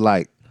group that's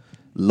like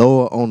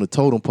lower on the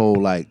totem pole,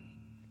 like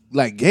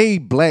gay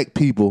black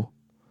people,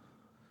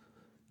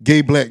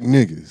 gay black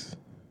niggas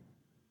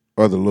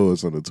are the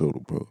lowest on the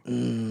totem pole.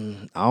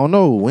 I don't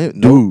know.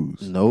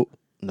 Dudes.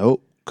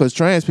 Nope. Because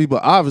trans people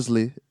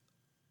obviously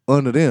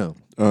under them.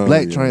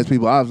 Black trans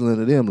people obviously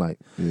under them. Like,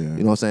 you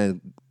know what I'm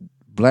saying?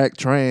 Black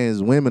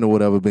trans women or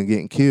whatever been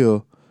getting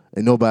killed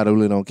and nobody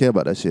really don't care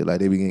about that shit. Like,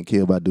 they be getting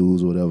killed by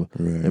dudes or whatever.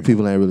 Right. And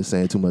people ain't really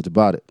saying too much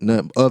about it.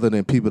 Nothing other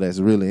than people that's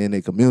really in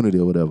their community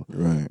or whatever.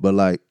 Right. But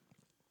like,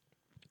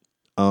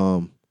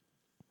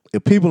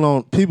 if people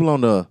on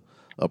the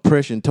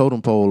oppression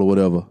totem pole or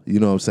whatever, you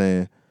know what I'm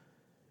saying?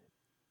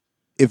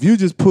 If you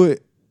just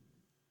put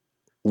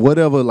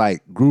whatever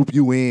like group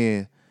you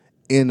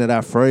into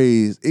that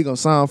phrase, it gonna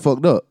sound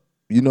fucked up.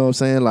 You know what I'm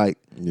saying? Like,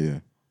 yeah.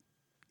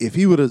 If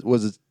he was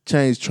to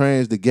change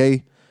trans to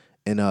gay,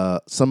 and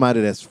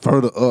somebody that's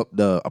further up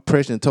the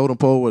oppression totem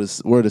pole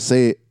were to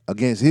say it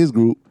against his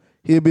group,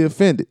 he'd be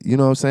offended. You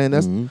know what I'm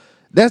saying?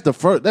 That's the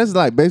first. That's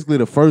like basically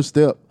the first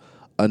step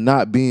of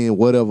not being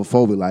whatever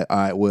phobic. Like, all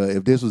right, well,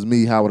 if this was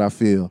me, how would I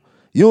feel?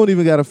 You don't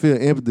even gotta feel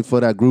empathy for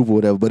that group or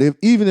whatever. But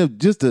even if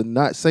just to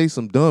not say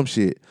some dumb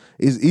shit,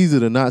 it's easy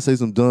to not say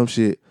some dumb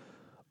shit.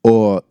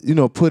 Or,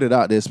 put it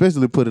out there,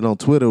 especially put it on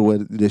Twitter where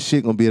the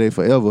shit gonna be there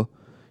forever.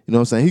 You know You know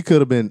what I'm saying? He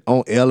could have been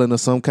on Ellen or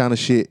some kind of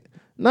shit.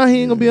 Nah,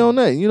 he ain't gonna be on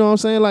that. You know what I'm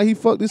saying? Like he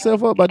fucked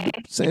himself up by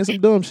saying some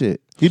dumb shit.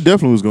 He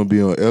definitely was gonna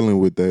be on Ellen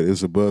with that.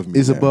 It's above me.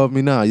 It's now. above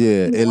me now,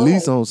 yeah. At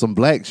least on some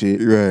black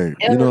shit. Right.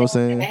 You know what I'm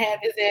saying? I have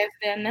his ass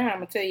there now. I'm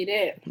gonna tell you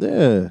that.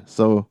 Yeah.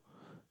 So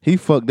he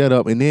fucked that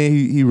up, and then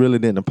he really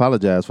didn't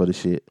apologize for the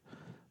shit.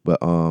 But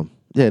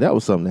yeah, that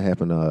was something that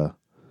happened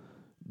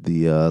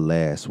the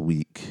last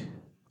week.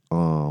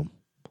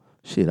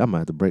 Shit, I might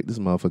have to break this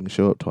motherfucking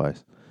show up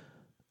twice.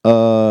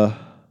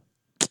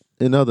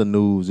 In other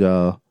news,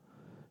 y'all,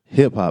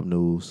 hip hop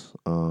news.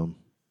 Well,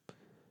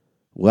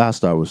 I'll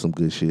start with some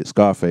good shit.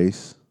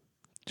 Scarface.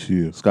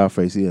 Chill.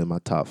 Scarface, he in my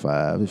top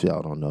 5, if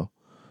y'all don't know.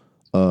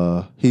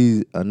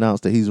 He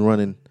announced that he's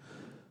running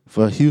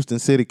for Houston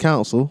City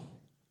Council.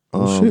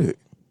 Shit.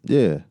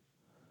 Yeah.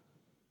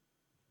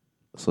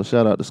 So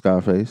shout out to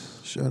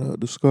Scarface. Shout out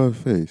to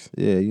Scarface.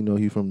 Yeah, you know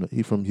he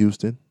from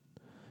Houston.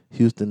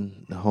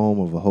 Houston, the home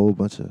of a whole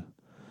bunch of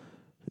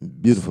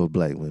beautiful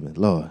black women.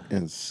 Lord.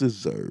 And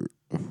Scissor.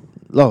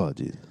 Lord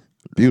Jesus.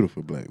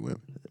 Beautiful black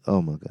women.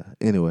 Oh my God.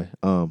 Anyway,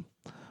 but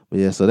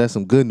yeah, so that's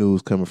some good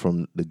news coming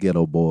from the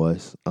Ghetto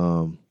Boys.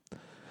 And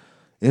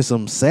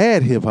some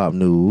sad hip hop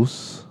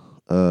news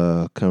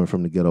coming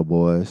from the Ghetto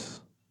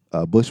Boys.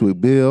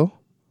 Bushwick Bill.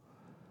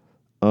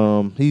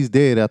 He's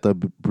dead after a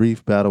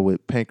brief battle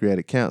with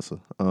pancreatic cancer.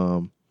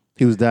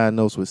 He was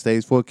diagnosed with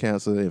stage 4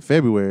 cancer in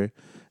February,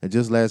 and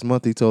just last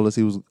month he told us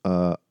he was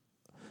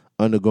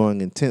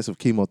undergoing intensive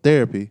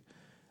chemotherapy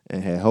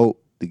and had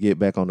hope to get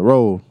back on the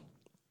road.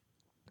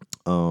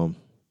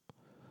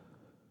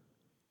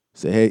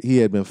 Said he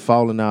had been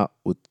falling out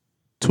with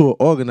tour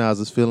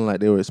organizers, feeling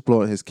like they were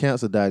exploiting his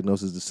cancer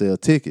diagnosis to sell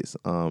tickets.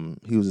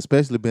 He was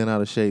especially been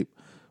out of shape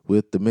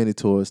with the mini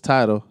tour's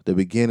title, The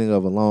Beginning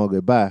of a Long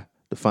Goodbye,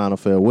 The Final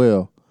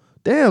Farewell.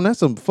 Damn, that's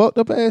some fucked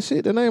up ass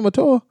shit to name a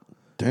tour.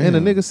 Damn.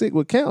 And a nigga sick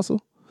with cancer.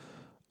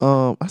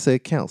 I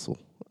said council.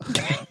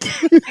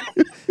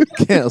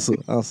 Cancel.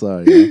 I'm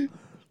sorry.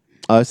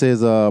 It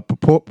says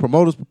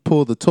promoters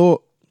pulled the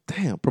tour.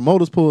 Damn,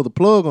 promoters pulled the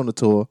plug on the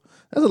tour.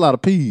 That's a lot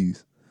of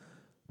P's.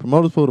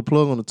 Promoters pulled the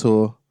plug on the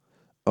tour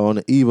on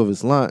the eve of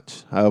its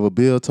launch. However,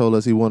 Bill told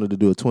us he wanted to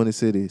do a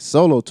 20-city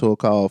solo tour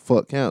called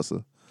Fuck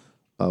Cancer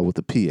with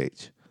a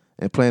PH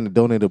and planned to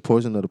donate a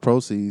portion of the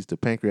proceeds to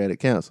pancreatic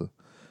cancer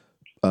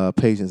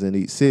patients in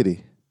each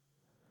city.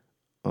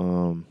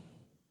 Yeah,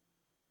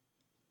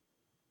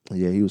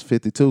 he was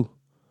 52.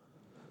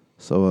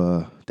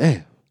 So,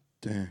 damn.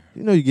 You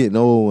know you're getting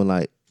old when,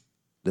 like,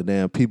 the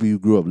damn people you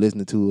grew up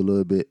listening to a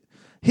little bit.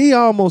 He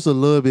almost a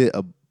little bit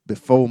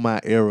before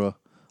my era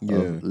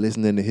of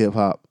listening to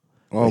hip-hop.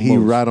 He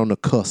right on the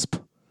cusp.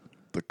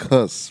 The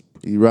cusp.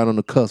 He right on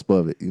the cusp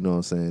of it, you know what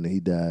I'm saying? And he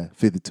died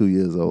 52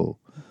 years old.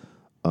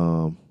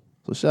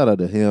 So shout out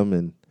to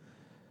him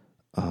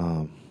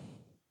and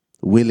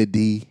Willie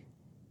D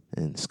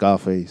and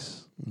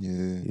Scarface. Yeah.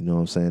 You know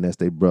what I'm saying? That's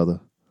their brother.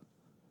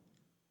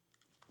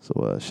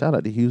 So shout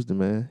out to Houston,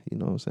 man. You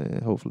know what I'm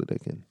saying? Hopefully they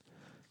can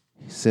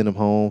send him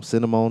home,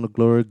 send him on the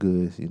glory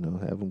goods, you know,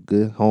 have him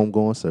good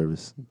homegoing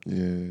service.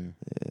 Yeah.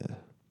 Yeah.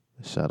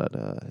 Shout out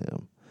to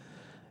him.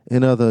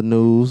 In other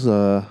news,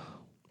 have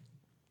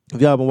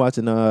y'all been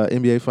watching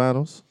NBA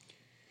Finals?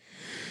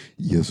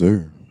 Yes,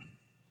 sir.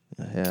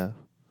 I have.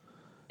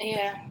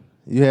 Yeah.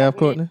 You have,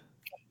 Courtney?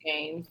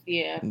 Games,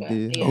 yeah. You But,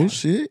 did? yeah. Oh,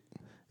 shit.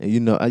 And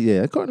you know,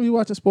 yeah, Courtney be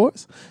watching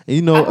sports. And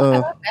you know, I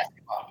love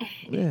basketball.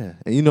 yeah.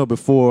 And you know,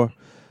 before,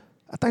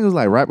 I think it was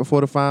like right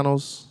before the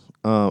finals,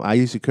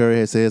 Aisha Curry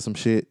had said some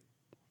shit,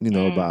 you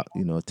know, about,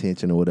 you know,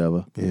 attention or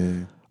whatever.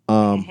 Yeah.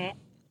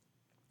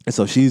 And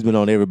so she's been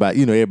on everybody,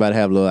 you know, everybody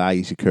have a little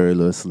Aisha Curry,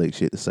 little slick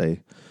shit to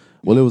say.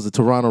 Well, it was a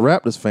Toronto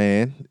Raptors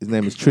fan. His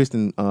name is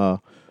Tristan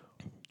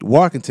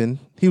Warkington.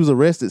 He was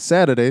arrested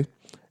Saturday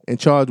and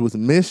charged with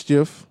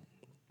mischief,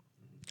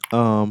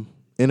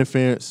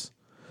 interference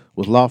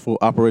with lawful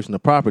operation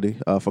of property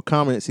for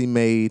comments he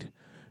made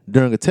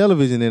during a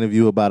television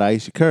interview about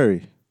Aisha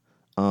Curry.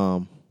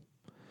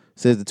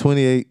 Says the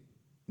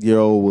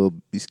 28-year-old will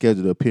be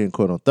scheduled to appear in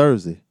court on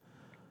Thursday.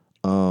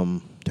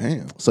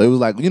 Damn. So it was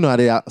like, you know how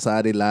they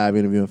outside, they live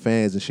interviewing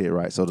fans and shit,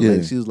 right? So the Yeah.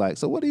 lady, she was like,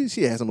 so what is,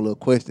 she asked him a little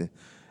question.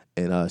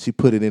 And she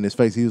put it in his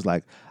face. He was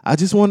like, I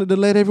just wanted to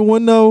let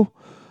everyone know,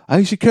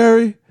 Aisha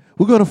Curry,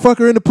 we're going to fuck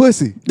her in the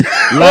pussy.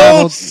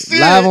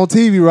 live on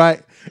TV,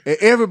 right? And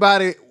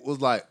everybody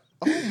was like,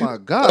 oh my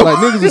God. Like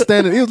niggas was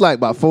standing, it was like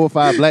about 4 or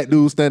 5 black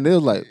dudes standing there. It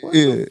was like, what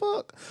the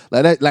fuck?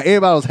 Like that, like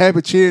everybody was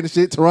happy cheering and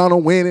shit, Toronto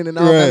winning and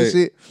all that Right.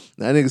 shit.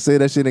 That nigga say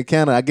that shit in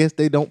Canada. I guess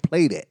they don't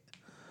play that.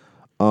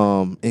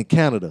 In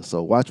Canada.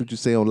 So watch what you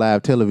say on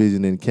live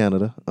television in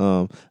Canada.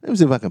 Let me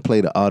see if I can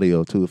play the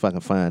audio too, if I can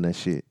find that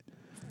shit.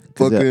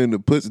 Fuck her in the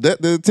pussy.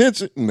 That the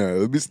attention? No,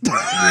 let me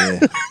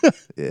stop.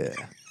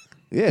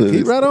 Yeah,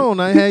 keep right on.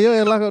 I had your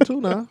ass locked up too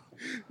now.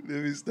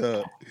 Let me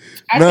stop.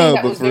 I Nah, think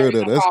that but was for real very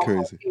though, that's uncalled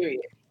for, crazy.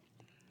 period.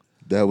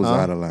 That was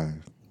out of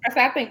line.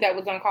 I think that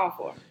was uncalled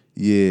for.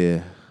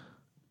 Yeah.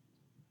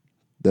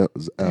 That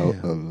was out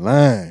of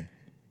line.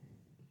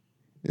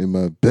 In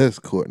my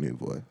best Courtney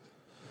voice.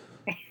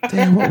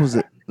 Damn, what was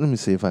it? let me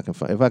see if I can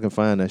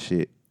find that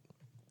shit.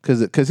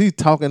 Cause he's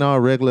talking all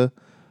regular.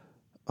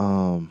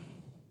 Yeah,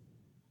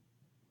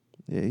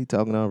 he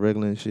talking all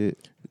regular and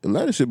shit. A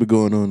lot of shit be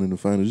going on in the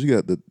finals. You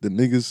got the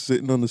niggas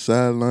sitting on the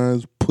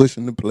sidelines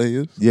pushing the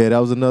players. Yeah, that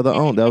was another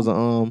That was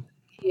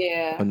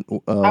Yeah. I was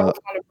going to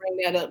bring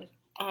that up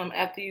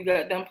after you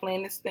got done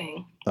playing this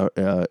thing.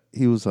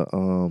 He was a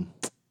owner,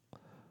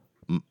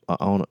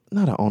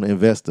 not an owner,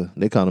 investor.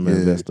 They call him an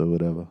investor or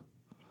whatever.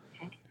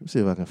 Let me see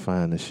if I can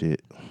find this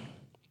shit.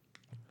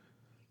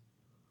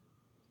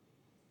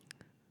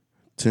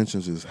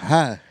 Tensions is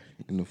high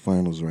in the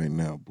finals right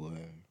now,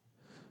 boy.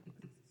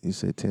 You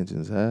say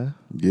tensions high?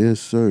 Yes,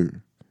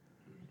 sir.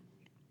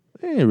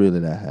 They ain't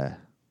really that high.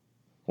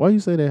 Why you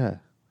say they high?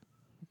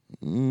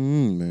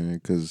 Man,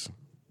 because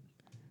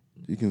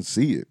you can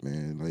see it,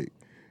 man. Like,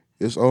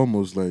 it's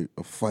almost like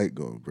a fight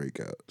gonna break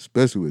out,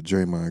 especially with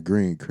Draymond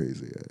Green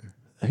crazy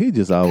ass. He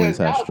just always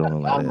has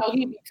strong like I that. know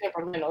he be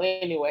temperamental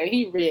anyway.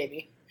 He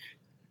ready.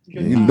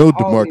 You know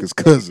DeMarcus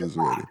Cousins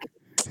ready.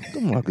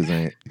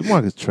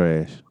 DeMarcus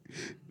trash.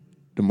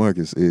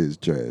 DeMarcus is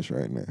trash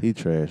right now. He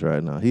trash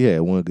right now. He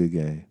had one good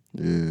game.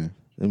 Yeah.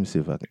 Let me see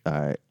if I can.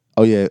 All right.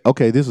 Oh yeah.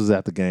 Okay. This was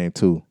after game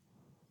 2.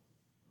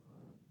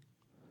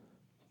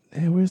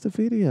 Hey, where's the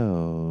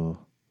video?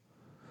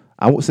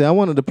 I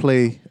wanted to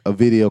play a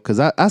video because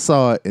I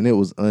saw it and it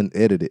was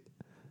unedited.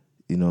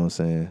 You know what I'm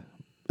saying?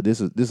 But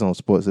this is on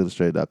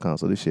SportsIllustrated.com,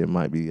 so this shit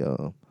might be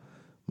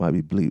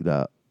bleeped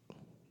out.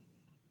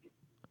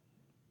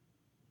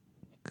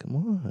 Come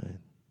on.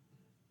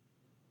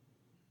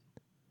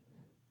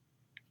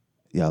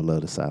 Y'all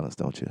love the silence,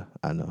 don't you?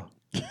 I know.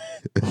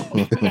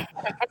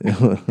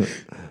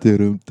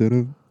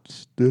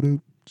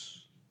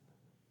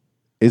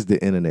 It's the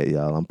internet,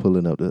 y'all. I'm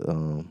pulling up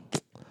the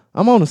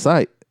I'm on the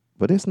site,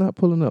 but it's not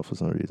pulling up for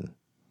some reason.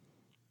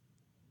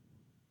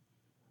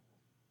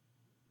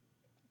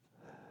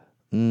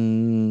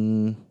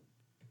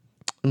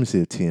 Let me see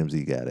if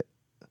TMZ got it.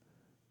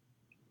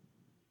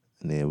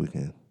 And then we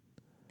can.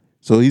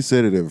 So he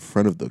said it in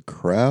front of the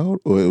crowd,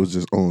 or it was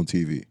just on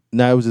TV?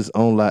 No, it was just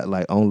on live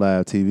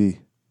TV.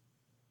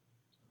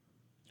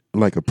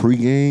 Like a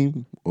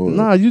pregame? Or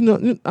Nah, I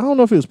don't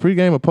know if it was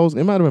pregame or post.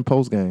 It might have been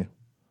postgame.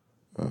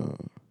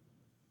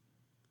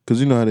 Because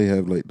you know how they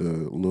have like the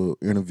little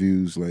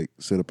interviews like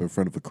set up in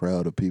front of a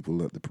crowd of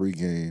people at the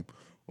pregame,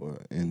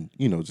 and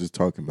just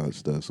talking about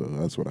stuff. So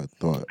that's what I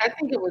thought. I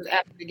think it was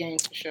after the game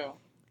for sure.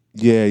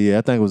 Yeah,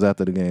 I think it was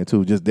after the game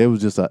too. There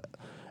was just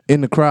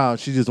in the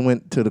crowd. She just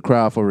went to the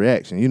crowd for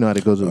reaction. You know how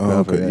they go to the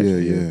crowd for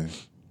reaction.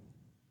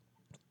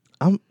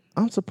 Yeah.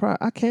 I'm surprised.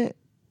 I can't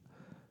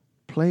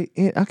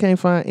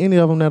find any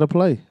of them that'll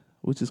play,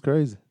 which is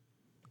crazy.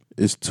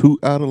 It's too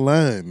out of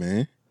line,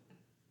 man.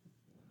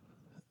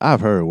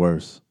 I've heard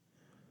worse.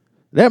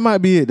 That might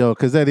be it though,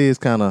 because that is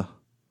kind of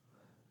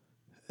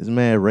it's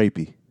mad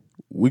rapey.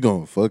 We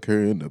gonna fuck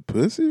her in the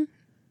pussy?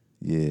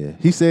 Yeah,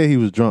 he said he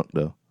was drunk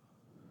though.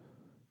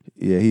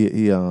 Yeah,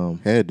 he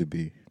had to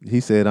be. He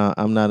said,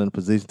 "I'm not in a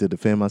position to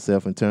defend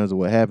myself in terms of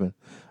what happened.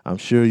 I'm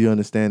sure you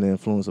understand the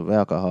influence of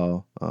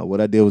alcohol.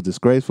 What I did was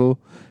disgraceful.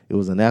 It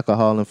was an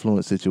alcohol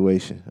influence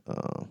situation.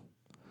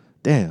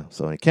 Damn.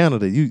 So in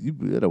Canada, you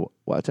better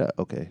watch out.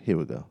 Okay, here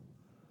we go.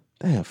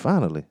 Damn.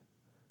 Finally,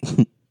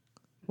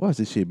 watch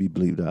this shit be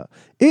bleeped out.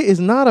 It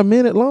is not a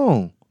minute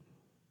long.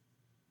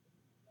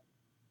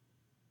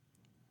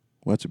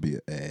 Watch it be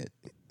an ad.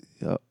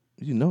 Yup,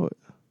 you know it.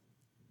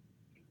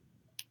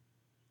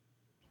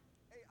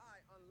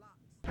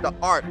 The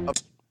art of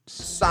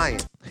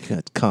science.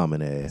 Got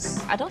common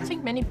ass. I don't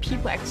think many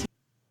people actually.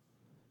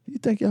 You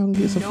think y'all can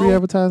get some free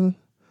advertising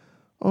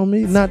on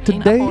me? Not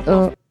today.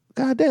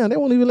 Goddamn, they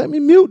won't even let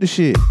me mute the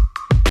shit.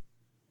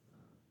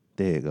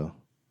 There you go.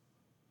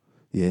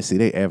 Yeah, see,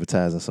 they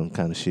advertising some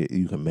kind of shit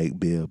you can make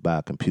bill by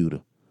a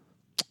computer.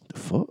 The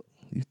fuck?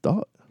 You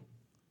thought?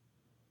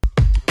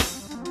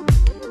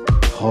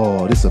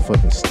 Oh, this is a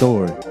fucking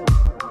story.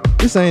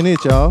 This ain't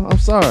it, y'all. I'm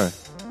sorry. I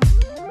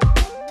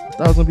thought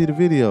it was gonna be the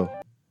video.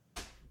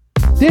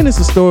 Then it's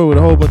a story with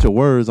a whole bunch of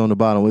words on the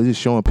bottom where it's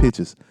just showing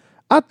pictures.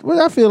 I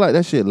feel like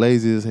that shit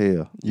lazy as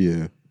hell.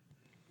 Yeah.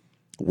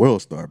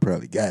 World Star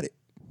probably got it.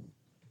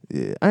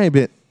 Yeah, I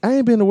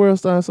ain't been to World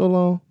Star in so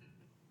long.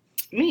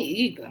 Me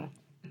either.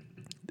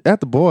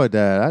 After Boy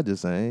died,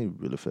 I ain't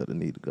really felt the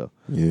need to go.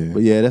 Yeah.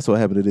 But yeah, that's what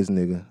happened to this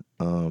nigga.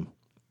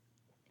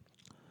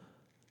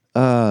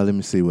 Let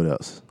me see what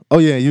else. Oh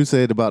yeah, you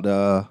said about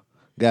the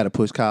guy that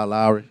pushed Kyle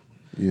Lowry.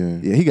 Yeah.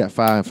 Yeah, he got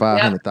fined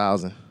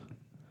 $500,000.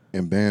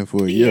 And banned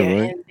for a year,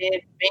 right? And then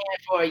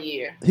banned for a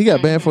year. He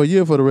got banned for a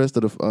year for the rest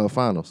of the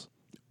finals.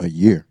 A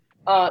year?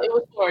 It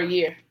was for a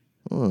year.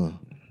 Uh.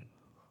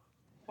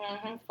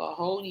 For a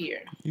whole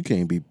year. You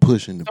can't be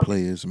pushing the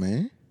players,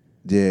 man.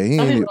 Yeah, he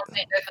Some ain't. people don't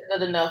think that's a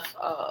good enough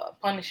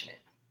punishment.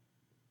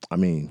 I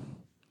mean,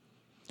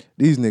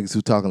 these niggas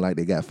who talking like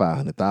they got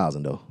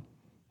 $500,000 though.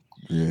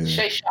 Yeah.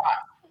 Shay Sharp.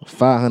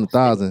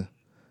 $500,000.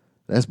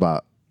 That's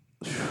about.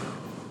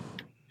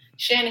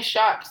 Shannon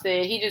Sharp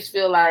said he just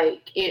feel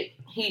like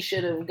he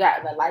should have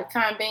gotten a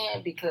lifetime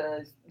ban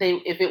because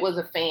if it was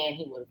a fan,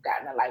 he would have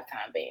gotten a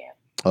lifetime ban.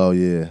 Oh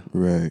yeah,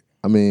 Right.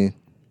 I mean,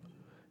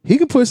 he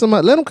could push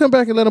somebody. Let him come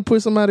back and let him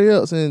push somebody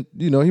else, and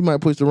he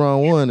might push the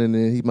wrong one, and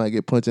then he might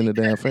get punched in the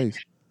damn face.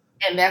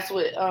 And that's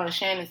what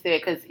Shannon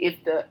said, because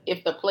if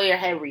the player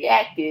had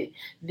reacted,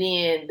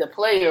 then the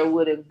player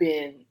would have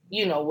been,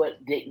 what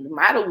they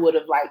might have would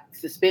have like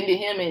suspended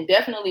him and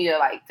definitely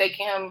like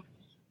taken him,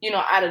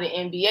 out of the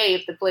NBA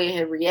if the player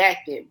had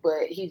reacted.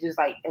 But he just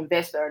like,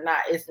 investor or not,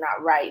 it's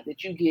not right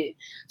that you get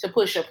to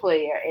push a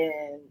player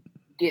and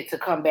get to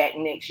come back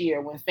next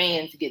year when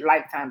fans get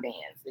lifetime bans.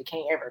 They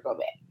can't ever go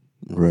back.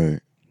 Right.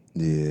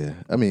 Yeah,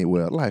 I mean,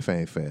 well, life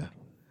ain't fair.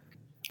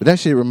 But that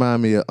shit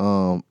remind me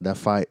of that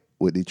fight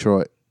with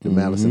Detroit, the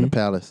Malice in the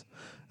Palace.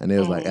 And it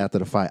was like after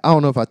the fight. I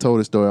don't know if I told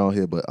this story on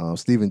here, but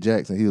Steven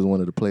Jackson, he was one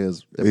of the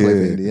players that played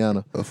for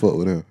Indiana. I fuck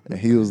with him. And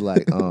he was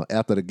like,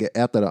 after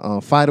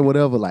the fight or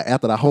whatever, like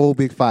after the whole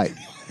big fight,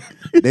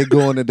 they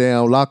go in the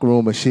damn locker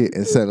room and shit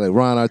and said like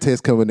Ron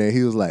Artest coming there.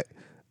 He was like,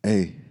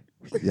 "Hey,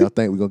 y'all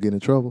think we gonna get in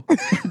trouble?"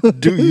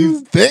 Do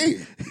you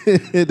think?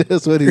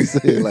 That's what he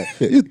said. Like,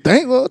 you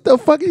think? What the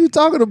fuck are you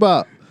talking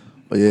about?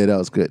 But yeah, that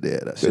was good. Yeah,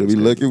 that shit Better was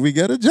be good. lucky we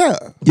got a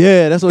job.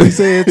 Yeah, that's what he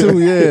said too.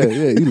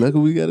 Yeah, you lucky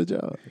we got a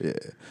job. Yeah,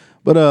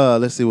 but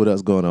let's see what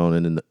else going on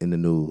in the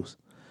news.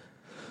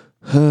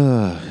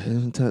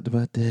 Haven't talked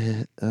about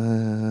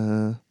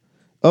that.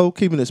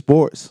 Keeping it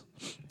sports.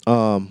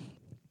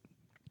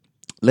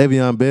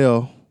 Le'Veon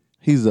Bell,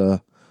 he's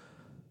a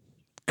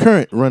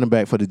current running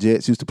back for the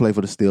Jets. Used to play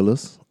for the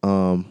Steelers.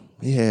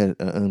 He had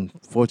an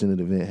unfortunate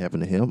event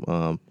happen to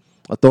him.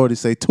 Authorities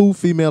say 2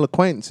 female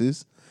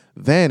acquaintances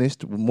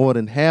vanished with more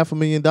than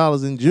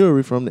 $500,000 in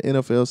jewelry from the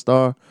NFL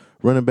star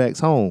running back's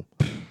home.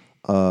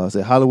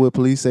 Said Hollywood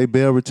police say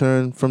Bell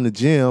returned from the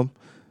gym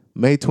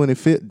May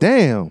 25th.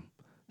 Damn.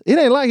 It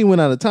ain't like he went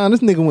out of town. This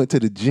nigga went to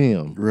the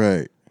gym.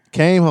 Right.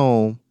 Came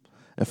home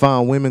and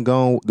found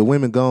the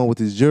women gone with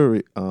his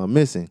jewelry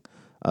missing.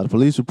 The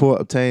police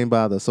report obtained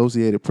by the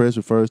Associated Press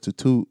refers to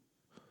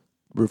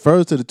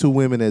the 2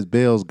 women as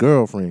Bell's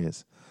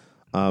girlfriends.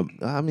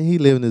 He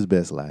living his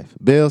best life.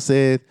 Bell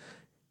said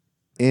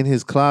in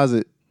his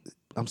closet,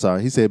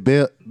 he said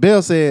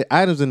Bell said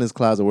items in his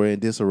closet were in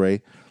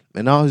disarray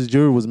and all his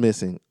jewelry was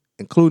missing,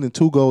 including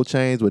 2 gold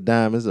chains with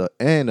diamonds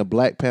and a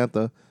Black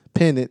Panther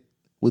pendant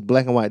with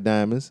black and white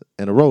diamonds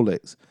and a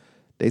Rolex.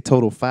 They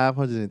total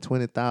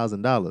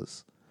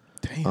 $520,000.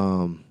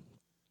 Damn.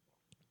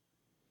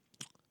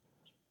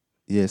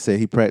 Said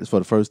he practiced for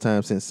the first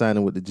time since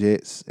signing with the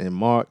Jets in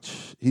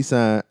March. He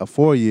signed a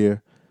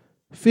 4-year,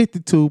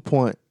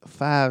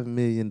 $52.5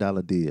 million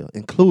deal,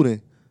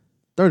 including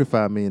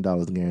 $35 million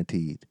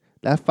guaranteed.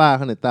 That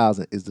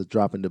 $500,000 is the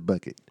drop in the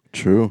bucket.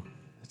 True.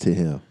 To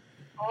him.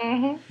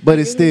 But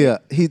it's still,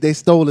 they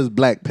stole his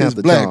Black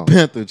Panther charm. Black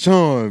Panther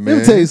charm, man.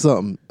 Let me tell you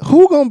something.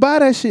 Who gonna buy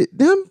that shit?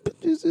 Them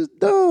bitches is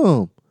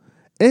dumb.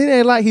 It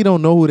ain't like he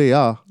don't know who they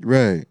are.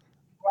 Right.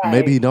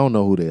 Maybe he don't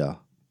know who they are.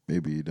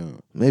 Maybe you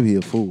don't. Maybe he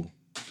a fool.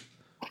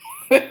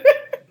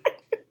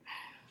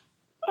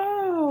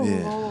 Oh,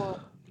 Yeah. Lord.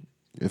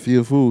 If he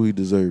a fool, he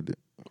deserved it.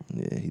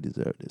 Yeah, he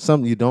deserved it.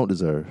 Something you don't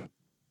deserve.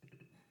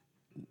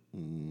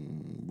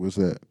 What's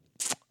that?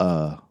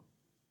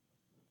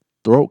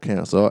 Throat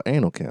cancer or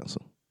anal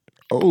cancer.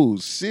 Oh,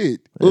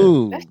 shit.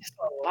 Ooh. That's just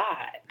a lot.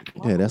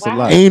 Yeah, that's a Wow.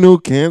 lot. Anal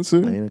cancer?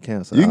 Anal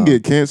cancer. You can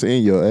get cancer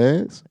in your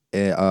ass?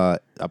 And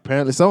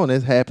apparently so, and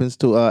this happened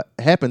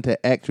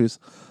to actress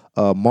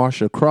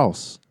Marsha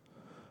Cross.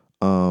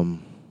 And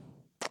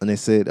they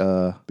said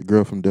The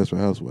girl from Desperate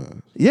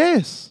Housewives.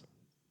 yes.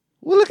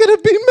 Well, look at her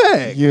be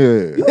mad.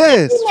 Yeah.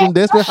 Yes, from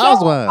Desperate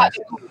Housewives.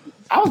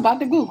 I was about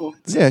to Google.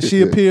 Yeah,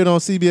 she appeared on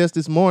CBS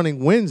This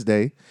Morning,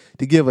 Wednesday,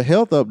 to give a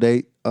health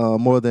update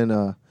more than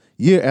a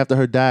year after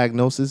her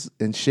diagnosis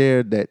and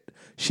shared that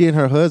she and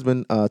her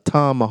husband,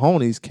 Tom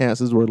Mahoney's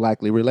cancers were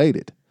likely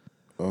related.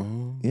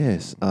 Oh.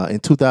 Yes. In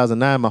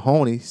 2009,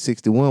 Mahoney,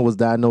 61, was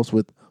diagnosed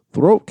with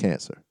throat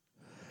cancer.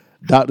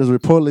 Doctors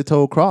reportedly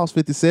told Cross,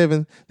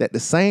 57, that the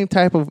same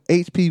type of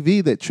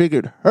HPV that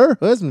triggered her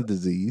husband's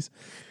disease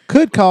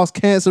could cause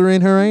cancer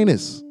in her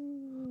anus.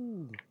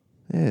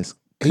 Yes.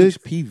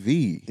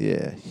 HPV.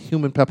 Yeah,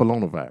 human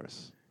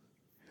papillomavirus.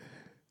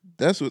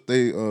 That's what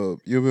they, you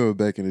remember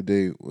back in the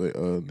day where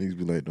niggas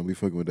be like, don't be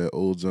fucking with that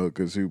old junk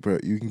because you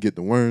can get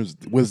the worms.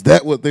 Was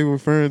that what they were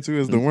referring to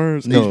as the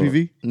worms? No,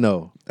 HPV?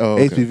 No. Oh,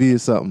 okay. HPV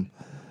is something.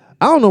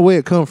 I don't know where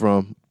it come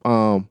from.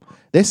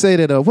 They say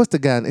that, what's the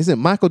guy? Is it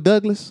Michael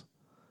Douglas?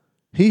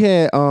 He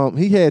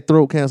had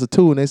throat cancer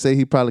too, and they say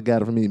he probably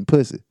got it from eating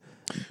pussy.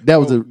 That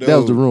was the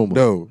rumor.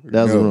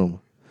 That was the rumor.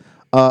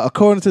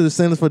 According to the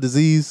Centers for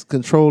Disease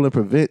Control and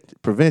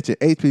Prevention,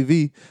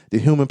 HPV, the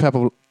human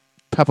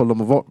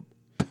papillomavirus.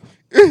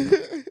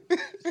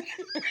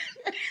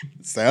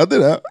 Sound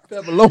it out.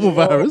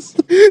 Papillomavirus.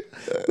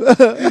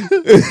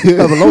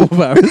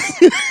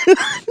 Papillomavirus.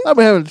 I've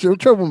been having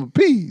trouble with my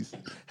peas.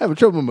 Having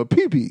trouble with my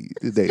pee-pee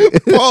today.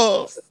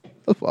 Pause.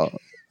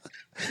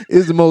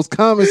 Is the most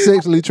common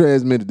sexually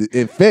transmitted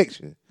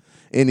infection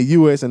in the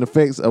U.S. and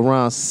affects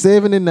around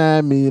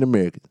 79 million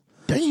Americans.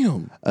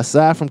 Damn.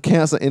 Aside from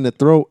cancer in the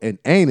throat and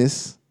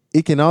anus,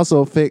 it can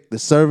also affect the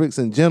cervix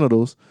and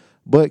genitals,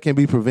 but can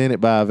be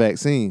prevented by a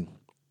vaccine.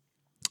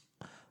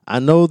 I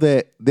know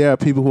that there are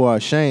people who are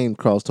ashamed,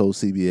 Cross told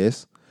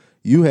CBS.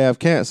 You have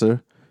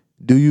cancer.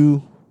 Do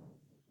you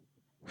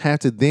have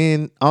to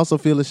then also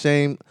feel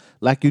ashamed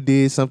like you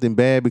did something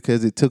bad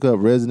because it took up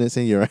residence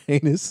in your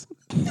anus?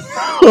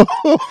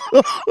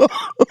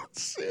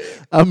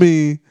 I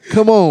mean,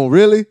 come on,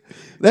 really?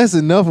 That's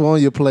enough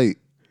on your plate.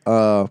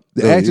 The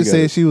actress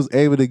said she was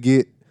able to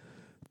get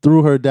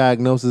through her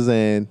diagnosis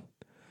and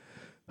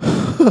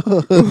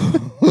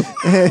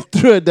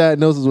through her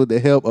diagnosis with the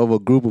help of a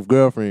group of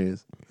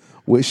girlfriends,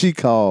 what she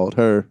called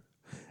her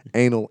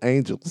anal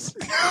angels.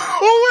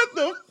 What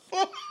the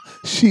fuck?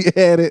 She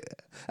added,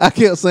 I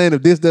kept saying,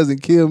 if this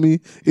doesn't kill me,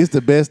 it's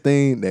the best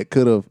thing that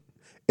could have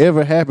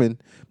ever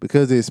happened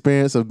because the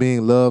experience of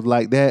being loved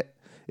like that,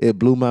 it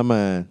blew my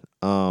mind.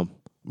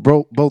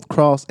 Both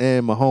Cross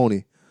and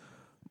Mahoney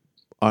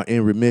are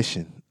in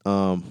remission.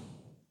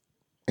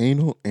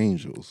 Anal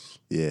angels.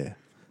 Yeah.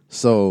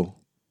 So.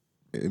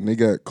 And they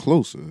got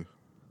closer.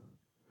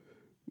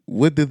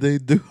 What did they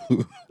do?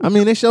 I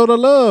mean, they showed her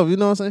love. You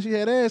know what I'm saying? She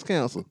had ass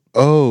cancer.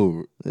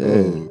 Oh.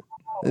 Yeah.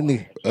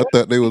 I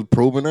thought they was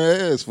probing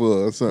her ass for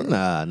her or something.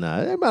 Nah.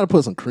 They might have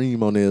put some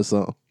cream on there or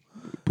something.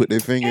 Put their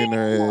finger in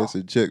her ass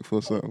and check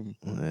for something.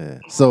 Yeah.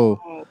 So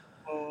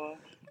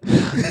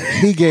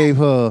he gave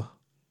her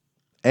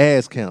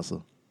ass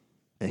cancer,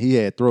 and he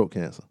had throat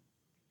cancer.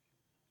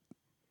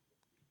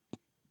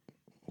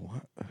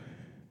 What?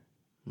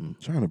 I'm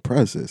trying to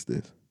process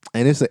this.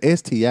 And it's a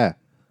STI.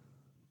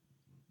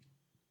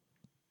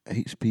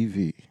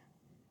 HPV.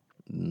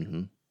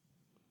 Mm-hmm.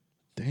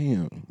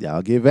 Damn.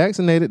 Y'all get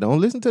vaccinated. Don't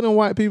listen to them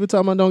white people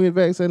talking about don't get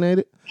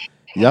vaccinated.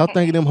 Y'all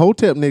thinking them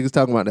Hotep niggas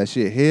talking about that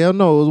shit. Hell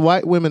no, it was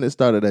white women that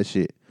started that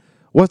shit.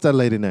 What's that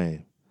lady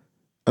name?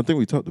 I think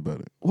we talked about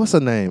it. What's her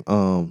name?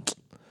 Cause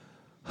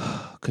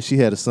she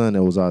had a son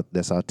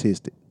that's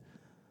autistic.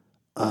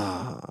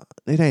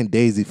 It ain't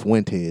Daisy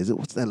Fuentes.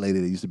 What's that lady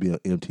that used to be on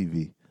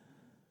MTV?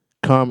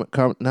 Carmen.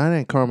 No, it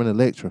ain't Carmen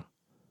Electra.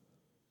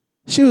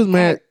 She was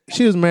married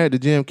to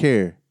Jim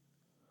Carrey.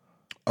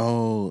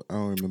 Oh, I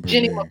don't remember.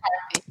 Jenny her name.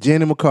 McCarthy.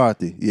 Jenny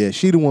McCarthy. Yeah,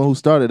 she the one who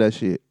started that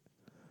shit.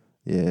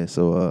 Yeah,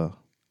 so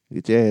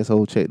get your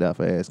asshole checked out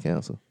for ass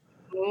cancer.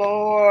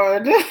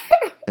 Lord.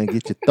 And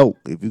get your throat.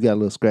 If you got a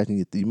little scratch in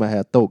your you might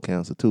have throat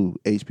cancer too.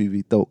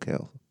 HPV throat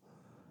cancer.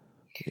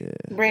 Yeah.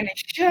 Brandon,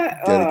 shut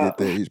Gotta up.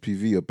 get that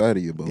HPV up out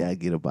of you, bro. Gotta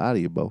get up out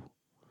of you, bro.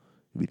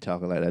 You be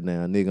talking like that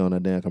damn nigga on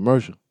that damn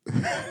commercial.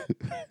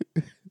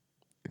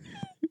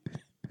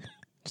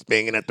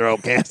 Speaking of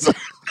throat cancer.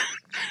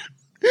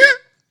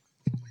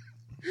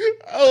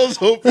 I was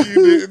hoping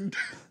you didn't.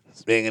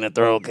 Speaking of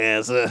throat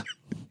cancer.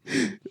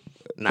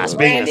 Not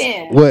Brandon.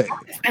 speaking of what?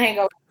 Hang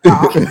up.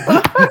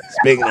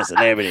 Speaking of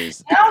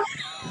celebrities. No,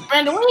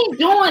 Brandon, we ain't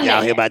doing Y'all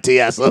that. hear about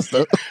T.I.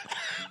 sister?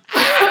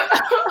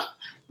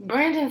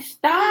 Brandon,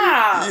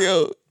 stop.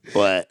 Yo,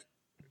 What?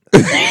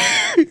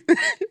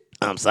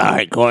 I'm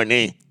sorry,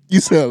 Courtney. you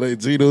sound like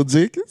Gino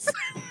Jenkins.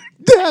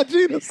 Yeah,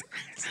 Gino.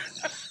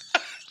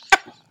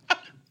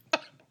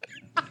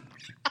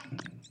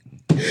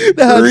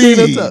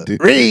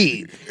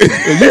 Reed.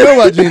 You know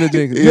about Gino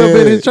Jenkins. You ever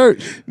been in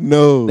church?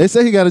 No. They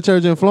say he got a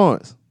church in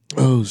Florence.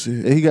 Oh,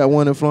 shit. He got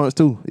one in Florence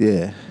too.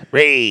 Yeah.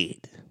 Reed.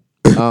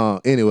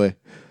 Anyway.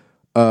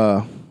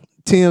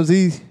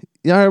 TMZ.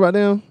 Y'all heard about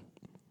them?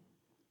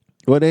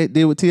 What they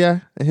did with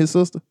T.I. and his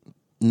sister?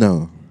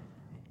 No.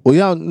 Well,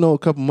 y'all know a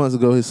couple months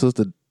ago his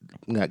sister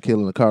got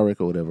killed in a car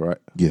wreck or whatever, right?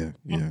 Yeah.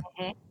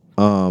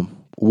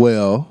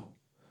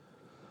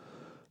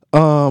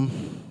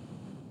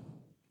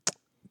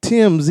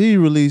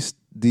 TMZ released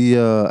the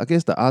I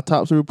guess the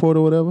autopsy report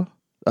or whatever,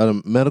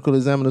 the medical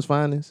examiner's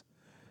findings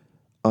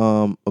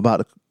about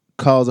the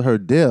cause of her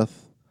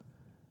death,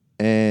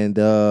 and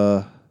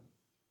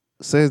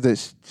says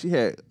that she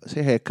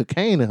had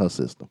cocaine in her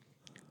system.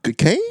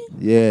 Cocaine?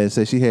 Yeah, it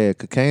says she had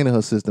cocaine in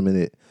her system, and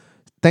it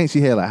thinks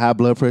she had like high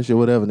blood pressure or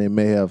whatever, and they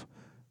may have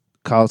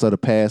caused her to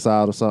pass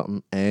out or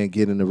something and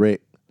get in the wreck.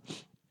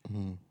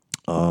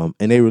 And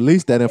they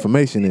released that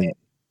information, and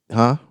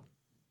I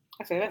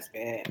said that's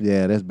bad.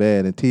 yeah, that's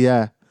bad. And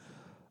T.I.,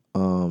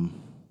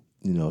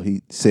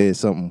 he said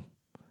something,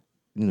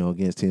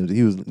 against TMZ.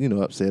 He was,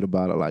 upset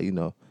about it. Like,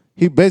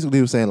 he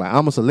basically was saying, like,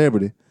 I'm a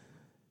celebrity.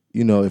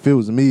 If it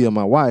was me or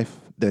my wife,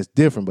 that's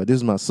different. But this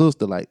is my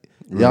sister. Like,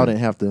 y'all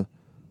didn't have to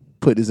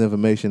put this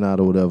information out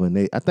or whatever.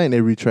 And I think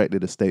they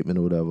retracted the statement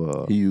or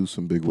whatever. He used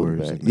some big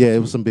words. Yeah, it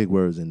was some big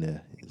words in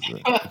there. He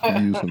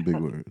used some big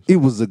words. It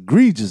was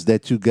egregious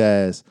that you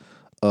guys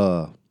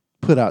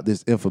put out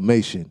this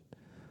information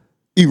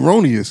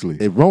erroneously.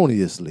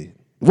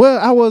 Well,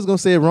 I was gonna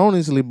say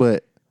erroneously,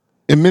 but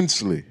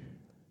immensely.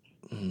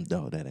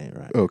 No, that ain't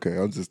right. Okay,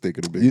 I'm just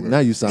thinking of big words. Now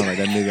you sound like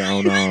that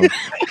nigga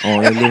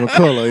on that living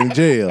color in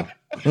jail.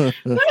 I'm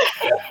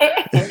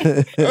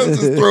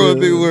just throwing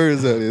big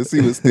words out there,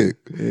 see what stick.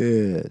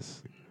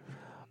 Yes.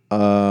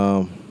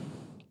 I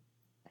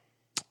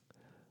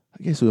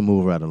guess we'll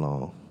move right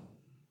along.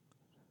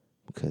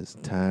 because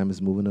time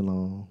is moving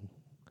along.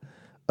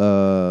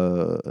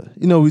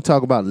 We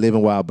talk about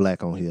living while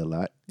black on here a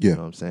lot. Yeah. You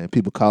know what I'm saying?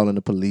 People calling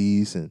the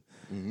police and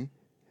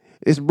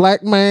this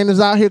black man is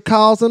out here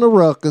causing a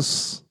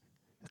ruckus.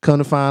 Come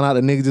to find out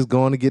the nigga just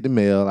going to get the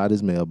mail out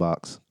his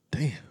mailbox.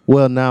 Damn.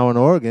 Well, now in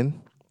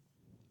Oregon,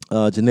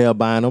 Janelle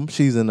Bynum,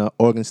 she's an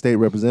Oregon State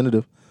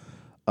representative.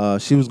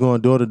 She was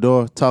going door to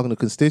door talking to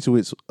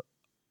constituents.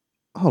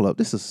 Hold up,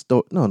 this is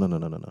story. No.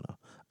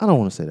 I don't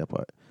want to say that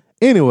part.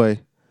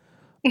 Anyway,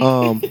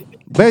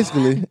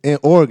 basically in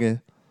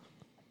Oregon,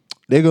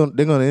 they're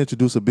gonna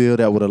introduce a bill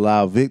that would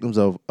allow victims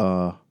of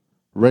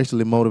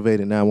racially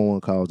motivated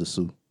 911 calls to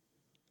sue.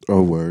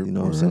 Oh, word. You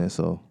know what I'm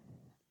saying?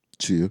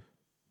 Chill.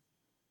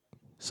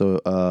 So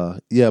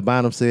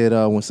Bynum said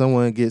when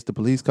someone gets the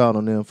police call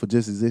on them for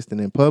just existing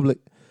in public,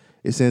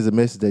 it sends a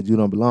message that you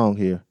don't belong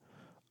here.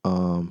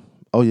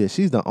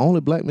 She's the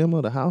only black member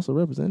of the House of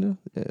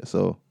Representatives.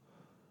 So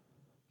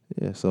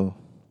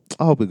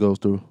I hope it goes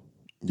through.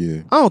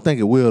 Yeah. I don't think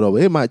it will though.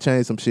 It might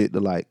change some shit to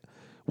like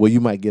where you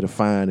might get a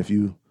fine if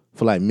you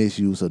for like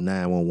misuse of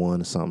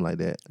 911 or something like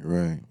that.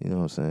 Right. You know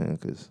what I'm saying?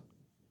 Because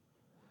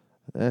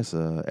that's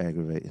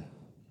aggravating.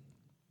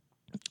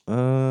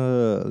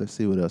 Let's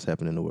see what else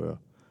happened in the world.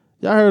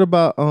 Y'all heard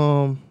about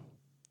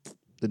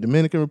the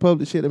Dominican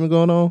Republic shit that been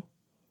going on?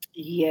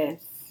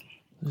 Yes.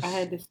 I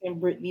had to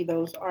send Brittany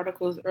those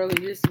articles early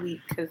this week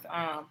because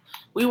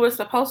we were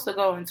supposed to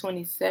go in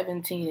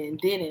 2017 and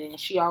didn't, and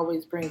she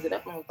always brings it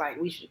up and was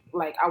like, "We should,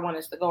 like, I want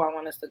us to go,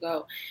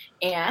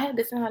 and I had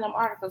to send her them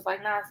articles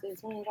like, "Nah,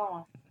 sis, we ain't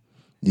going."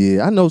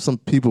 Yeah, I know some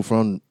people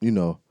from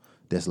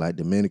that's like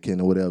Dominican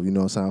or whatever. You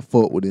know what I'm saying? I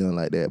fuck with them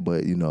like that,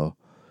 but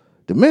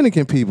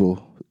Dominican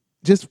people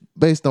just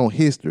based on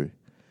history,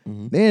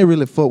 they ain't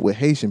really fuck with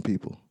Haitian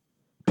people.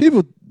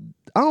 People,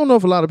 I don't know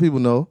if a lot of people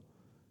know.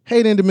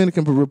 Haiti and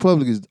Dominican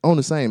Republic is on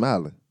the same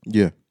island.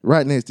 Yeah.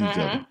 Right next to each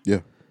other.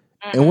 Yeah.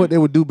 And what they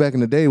would do back in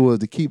the day was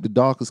to keep the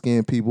darker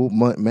skinned people,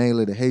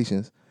 mainly the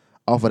Haitians,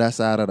 off of that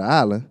side of the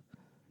island,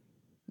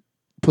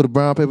 put a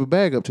brown paper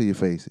bag up to your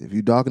face. If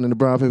you darker than the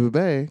brown paper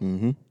bag,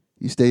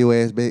 you stay your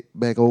ass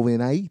back over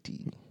in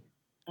Haiti.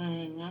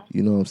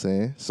 You know what I'm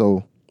saying?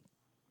 So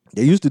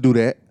they used to do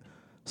that.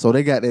 So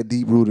they got that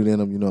deep rooted in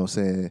them, you know what I'm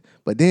saying?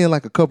 But then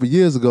like a couple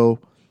years ago,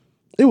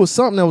 it was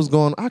something that was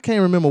going on. I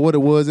can't remember what it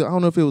was. I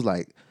don't know if it was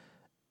like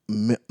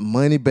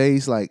money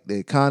based, like the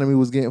economy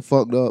was getting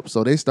fucked up.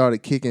 So they started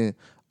kicking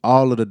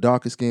all of the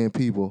darker skinned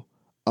people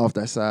off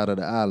that side of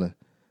the island.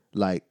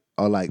 Like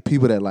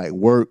people that like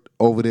worked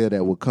over there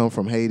that would come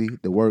from Haiti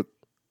to work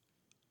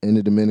in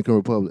the Dominican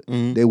Republic.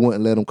 They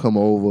wouldn't let them come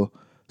over.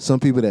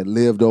 Some people that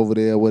lived over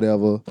there,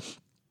 whatever,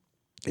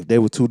 if they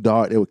were too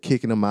dark, they were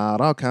kicking them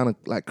out. All kind of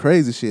like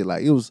crazy shit.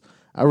 Like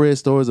I read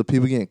stories of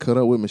people getting cut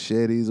up with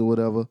machetes or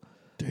whatever.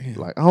 Damn.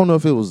 Like, I don't know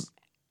if it was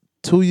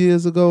 2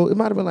 years ago. It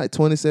might have been like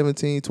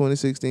 2017,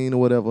 2016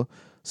 or whatever.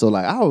 So,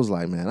 like, I was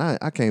like, man,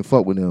 I can't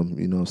fuck with them,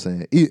 you know what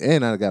I'm saying?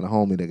 And I got a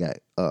homie that got,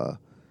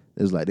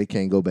 it was like they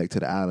can't go back to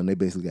the island. They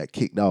basically got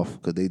kicked off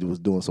because they was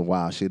doing some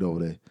wild shit over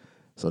there.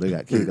 So they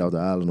got kicked off the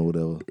island or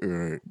whatever.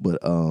 Right.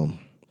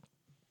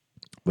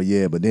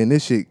 But then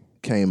this shit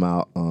came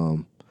out.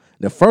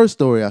 The first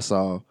story I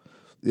saw,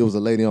 it was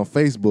a lady on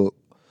Facebook.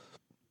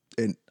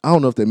 And I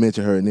don't know if they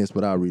mentioned her in this,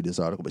 but I'll read this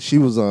article. But she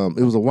was,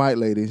 it was a white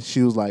lady.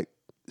 She was like,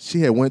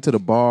 she had went to the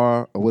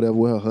bar or whatever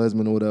with her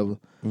husband or whatever.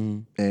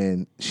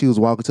 And she was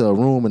walking to her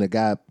room and a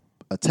guy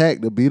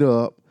attacked her, beat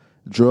her up,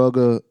 drug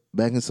her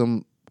back in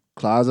some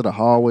closet or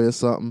hallway or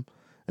something,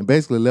 and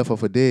basically left her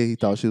for dead. He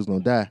thought she was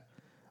going to die.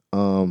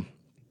 But,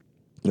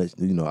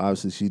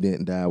 obviously she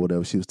didn't die or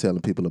whatever. She was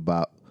telling people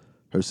about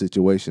her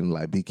situation,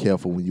 like be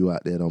careful when you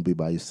out there, don't be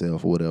by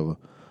yourself or whatever.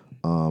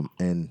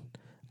 And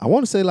I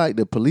want to say like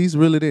the police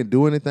really didn't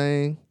do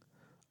anything.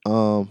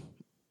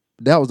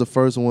 That was the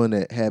first one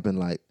that happened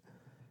like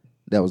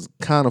that was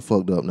kind of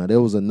fucked up. Now there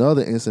was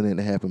another incident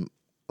that happened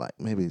like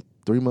maybe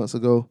 3 months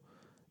ago.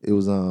 It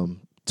was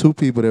two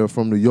people that were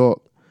from New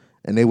York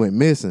and they went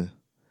missing.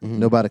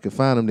 Nobody could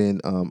find them.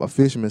 Then a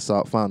fisherman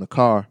found a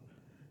car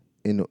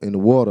in the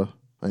water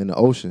in the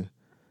ocean,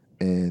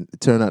 and it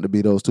turned out to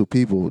be those two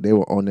people. They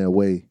were on their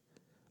way.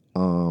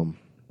 They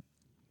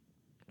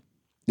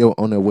were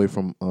on their way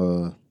from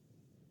on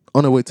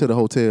their way to the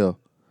hotel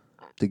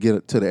to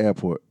get to the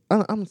airport.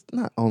 I'm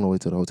not on the way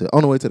to the hotel.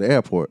 On the way to the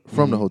airport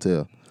from the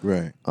hotel.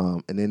 Right.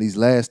 And then these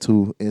last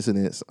two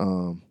incidents,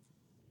 people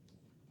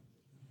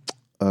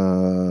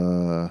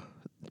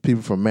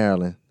from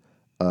Maryland,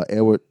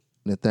 Edward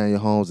Nathaniel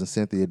Holmes and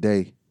Cynthia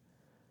Day.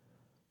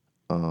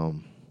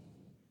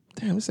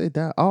 Damn, they say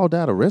all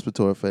died of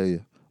respiratory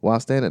failure while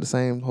staying at the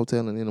same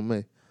hotel in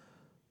NMA.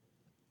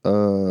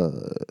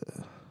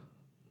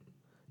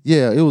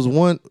 Yeah, it was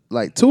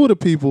two of the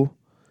people,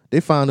 they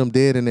found them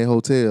dead in their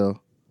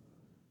hotel,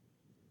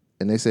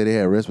 and they said they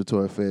had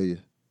respiratory failure.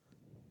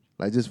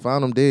 Like, just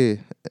found them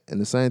dead,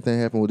 and the same thing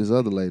happened with this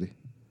other lady.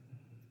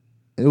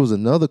 And it was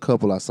another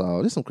couple I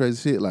saw. This some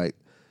crazy shit. Like,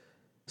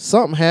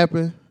 something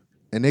happened,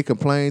 and they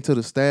complained to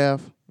the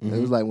staff. It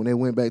was like when they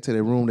went back to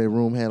their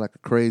room had like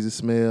a crazy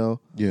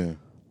smell. Yeah.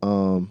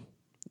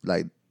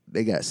 like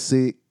they got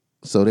sick,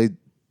 so they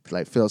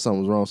like felt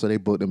something was wrong, so they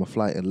booked them a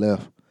flight and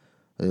left.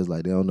 It was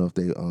like they don't know if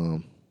they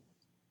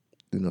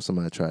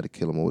somebody tried to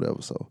kill them or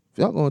whatever. So if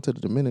y'all going to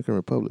the Dominican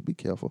Republic, be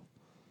careful.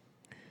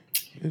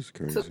 It's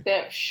crazy. Took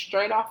that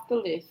straight off the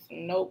list.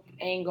 Nope,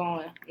 ain't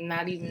going.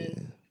 Not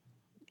even.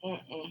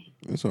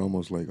 It's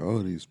almost like all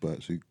these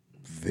spots you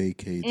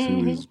vacate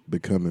to is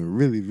becoming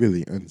really,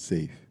 really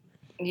unsafe.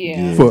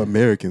 Yeah. For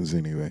Americans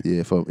anyway.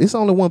 Yeah, it's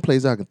only one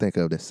place I can think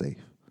of that's safe.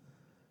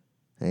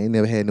 I ain't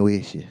never had no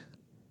issue.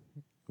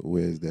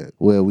 Where's that?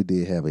 Well, we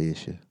did have an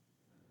issue,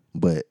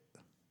 but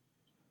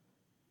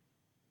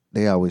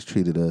they always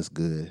treated us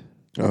good.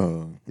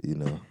 Oh. You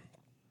know,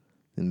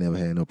 they never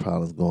had no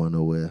problems going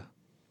nowhere.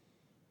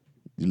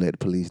 You let the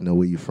police know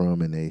where you're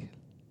from, and they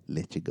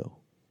let you go.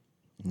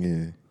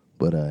 Yeah.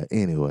 But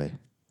anyway,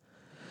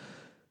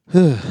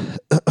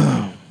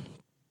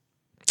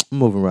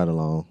 moving right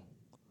along.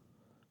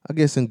 I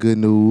guess in good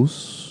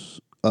news,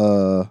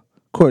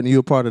 Courtney, you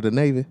a part of the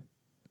Navy?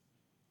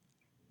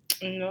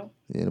 No.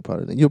 Yeah, you're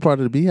a part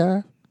of the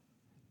Beehive?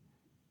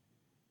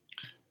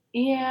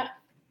 Yeah.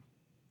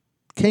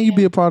 Can you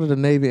be a part of the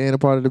Navy and a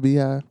part of the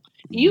Beehive?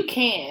 You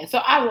can. So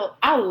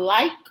I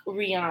like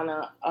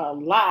Rihanna a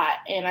lot,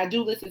 and I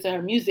do listen to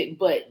her music,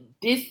 but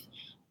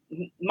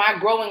my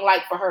growing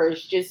like for her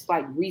is just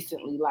like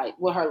recently, like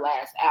with her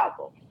last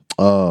album.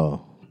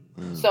 Oh.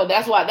 So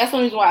that's the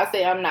only reason why I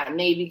say I'm not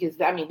Navy, because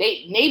I mean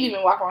Navy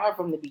been rocking on her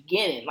from the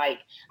beginning. Like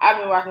I've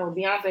been rocking with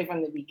Beyonce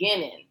from the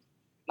beginning.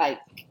 Like,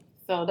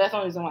 so that's the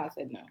only reason why I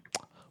said no.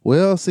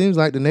 Well, seems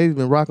like the Navy's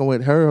been rocking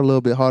with her a little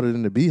bit harder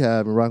than the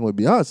Beehive and rocking with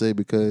Beyonce,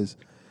 because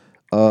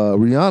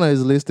Rihanna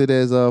is listed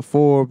as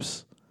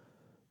Forbes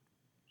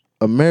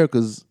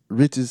America's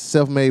richest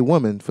self-made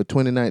woman for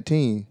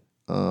 2019.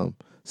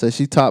 So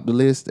she topped the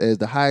list as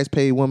the highest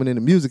paid woman in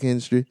the music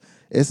industry.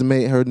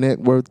 Estimate her net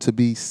worth to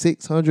be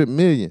 $600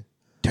 million.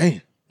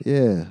 Damn.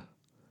 Yeah.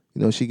 You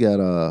know, she got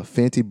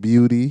Fenty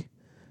Beauty.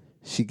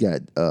 She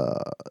got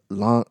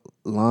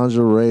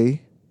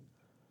lingerie.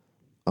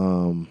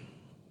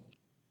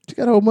 She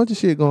got a whole bunch of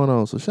shit going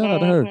on. So shout out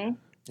to her.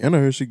 And I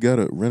heard she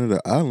rented an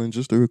island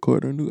just to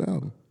record her new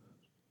album.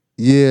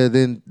 Yeah,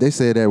 then they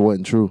said that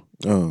wasn't true.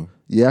 Oh.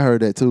 Yeah, I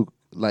heard that too.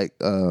 Like,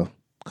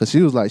 cause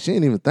she was like, she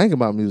ain't even thinking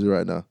about music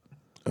right now.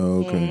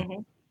 Oh,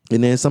 okay.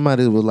 And then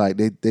somebody was like,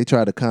 they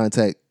tried to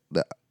contact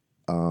the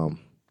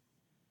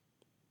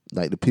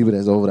like the people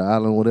that's over the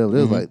island or whatever.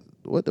 They was like,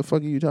 what the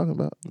fuck are you talking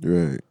about?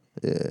 Right.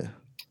 Yeah.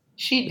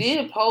 She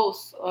did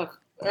post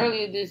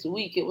earlier this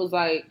week. It was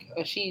like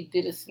she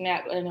did a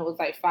snap, and it was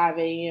like 5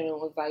 a.m. It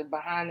was like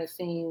behind the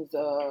scenes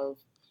of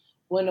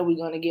when are we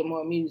going to get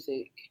more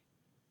music,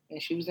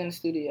 and she was in the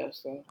studio.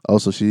 So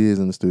Also, she is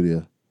in the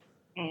studio.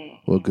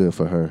 Well, good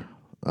for her.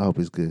 I hope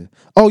it's good.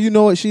 Oh, you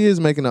know what? She is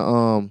making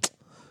a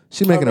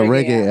she making a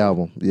reggae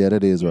album. Yeah,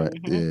 that is right.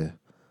 Yeah.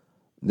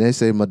 They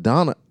say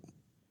Madonna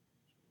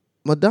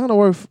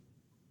worth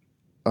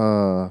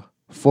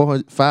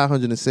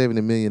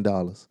 $570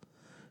 million.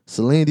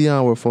 Celine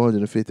Dion worth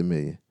 $450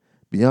 million.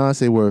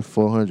 Beyonce worth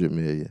 $400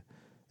 million.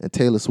 And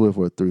Taylor Swift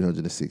worth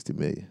 $360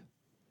 million.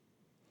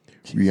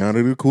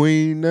 Rihanna the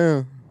queen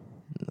now.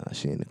 Nah,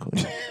 she ain't the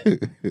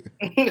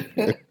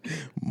queen.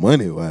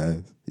 Money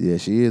wise. Yeah,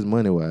 she is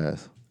money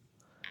wise.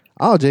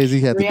 All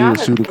Jay-Z had to do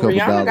is shoot a couple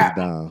dollars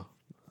down.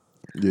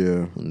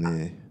 Yeah.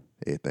 Yeah.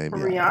 Everything be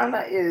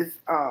Rihanna is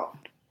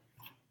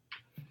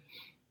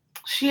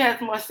she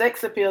has more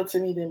sex appeal to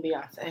me than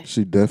Beyonce.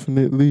 She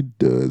definitely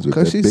does.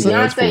 Because she's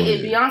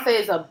Beyonce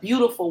is a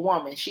beautiful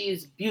woman. She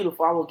is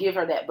beautiful. I will give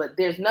her that. But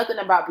there's nothing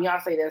about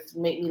Beyonce that's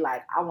make me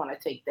like, I want to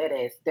take that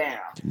ass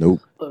down.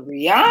 Nope. But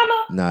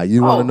Rihanna? Nah,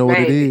 you want to know what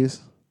it is?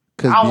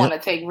 I want to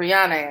take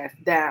Rihanna ass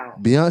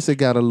down. Beyonce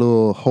got a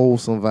little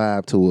wholesome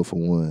vibe to it for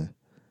one.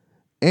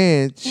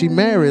 And she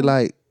married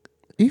like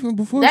even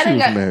before she was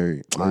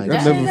married. Like,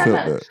 I never felt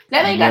that.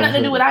 That ain't got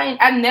nothing to do with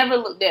I never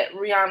looked at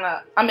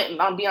Rihanna,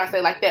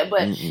 Beyonce like that.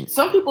 But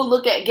some people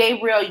look at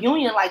Gabrielle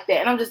Union like that.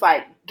 And I'm just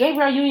like,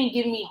 Gabrielle Union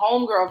give me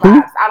homegirl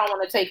vibes. I don't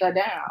want to take her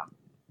down.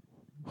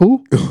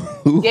 Who?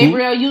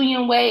 Gabrielle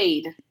Union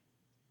Wade.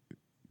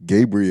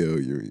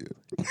 Gabrielle Union.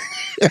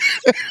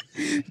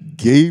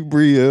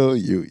 Gabrielle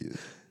Union.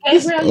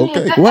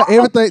 Okay. Well,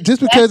 everything just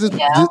because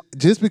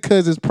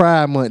it's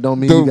Pride Month don't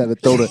mean you got to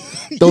throw the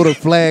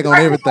flag on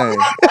everything.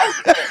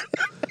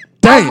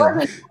 Damn.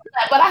 But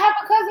I have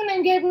a cousin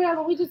named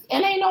Gabrielle, and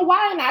and ain't no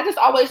why. And I just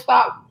always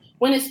thought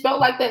when it's spelled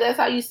like that, that's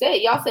how you say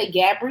it. Y'all say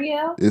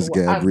Gabrielle. It's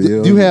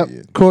Gabrielle. You have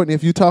Courtney.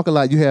 If you talk a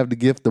lot, you have the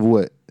gift of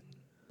what?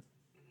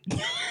 Yeah.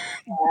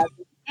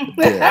 You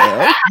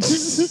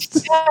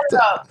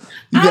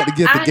got the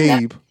gift of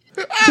Gabe.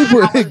 She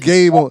put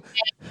Gabe on.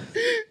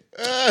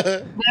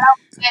 That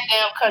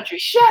damn country.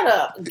 Shut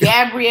up,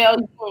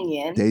 Gabrielle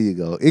Union. There you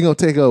go. It's gonna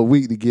take her a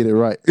week to get it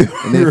right,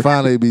 and then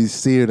finally be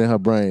seared in her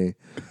brain.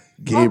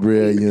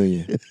 Gabrielle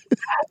Union. I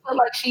feel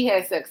like she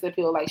has sex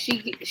appeal. Like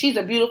she's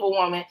a beautiful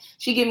woman.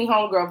 She give me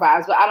homegirl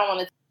vibes, but I don't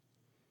want to.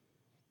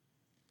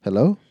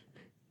 Hello.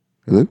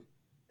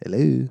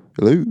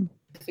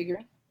 Figure.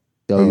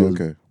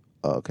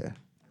 Okay.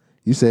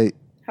 You say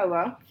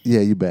Hello?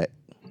 Yeah, you back.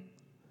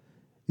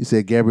 You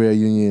said Gabrielle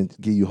Union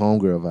give you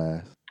homegirl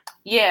vibes.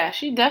 Yeah,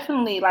 she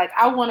definitely, like,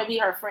 I want to be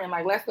her friend.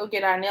 Like, let's go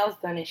get our nails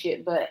done and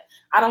shit, but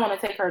I don't want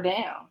to take her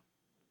down.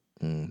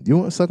 You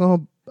want to suck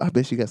on her? I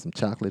bet she got some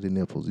chocolate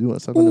nipples. You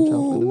want to suck on them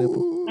chocolate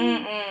nipples?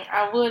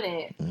 I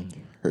wouldn't.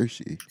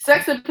 Hershey.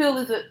 Sex appeal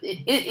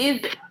it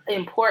is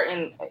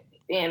important,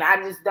 and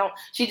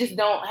she just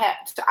don't have,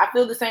 I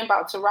feel the same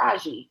about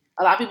Taraji.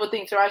 A lot of people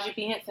think Taraji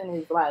P. Henson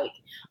is like,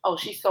 oh,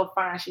 she's so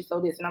fine, she's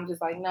so this, and I'm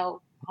just like, no,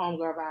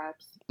 homegirl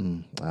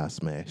vibes. I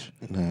smash.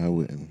 Nah, I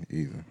wouldn't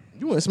either.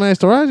 You want to smash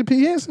Taraji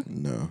P. Henson?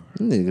 No.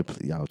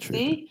 Nigga, y'all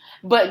tripping. See?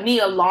 But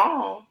Nia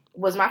Long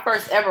was my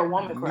first ever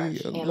woman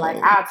crush, and like,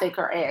 I'll take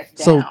her ass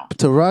down. So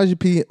Taraji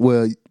P.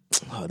 Well,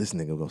 this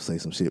nigga gonna say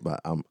some shit about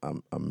I'm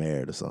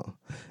married or something.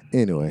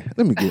 Anyway,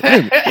 let me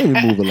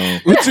move along.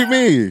 What you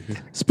mean?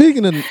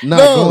 Speaking of not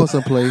going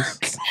someplace.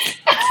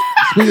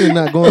 Speaking of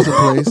not going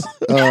someplace,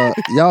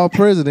 y'all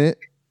president,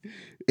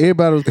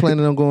 everybody was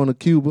planning on going to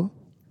Cuba.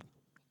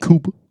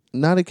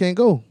 Now they can't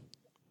go.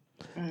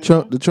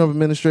 The Trump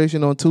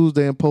administration on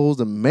Tuesday imposed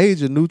a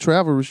major new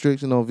travel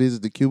restriction on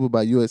visits to Cuba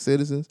by U.S.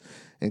 citizens,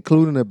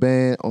 including a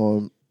ban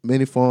on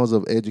many forms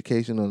of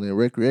educational and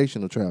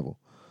recreational travel.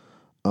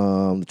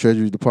 The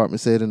Treasury Department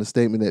said in a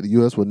statement that the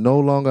U.S. would no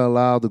longer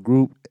allow the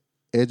group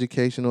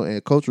educational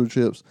and cultural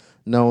trips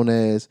known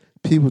as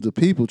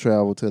people-to-people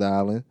travel to the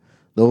island.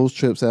 Those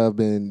trips have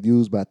been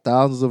used by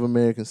thousands of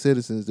American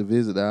citizens to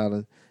visit the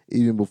island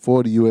even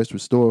before the U.S.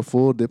 restored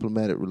full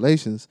diplomatic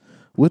relations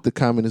with the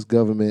communist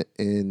government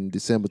in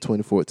December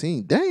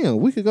 2014. Damn,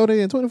 we could go there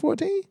in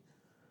 2014?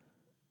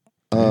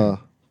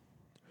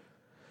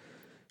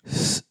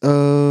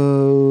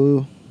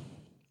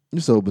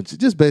 So, but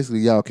just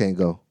basically y'all can't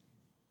go.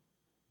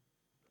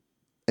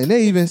 And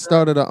they even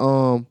started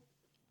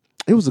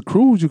it was a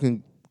cruise you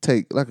can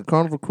take, like a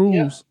Carnival cruise.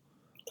 Yep.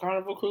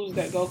 Carnival cruise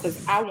that go,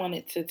 because I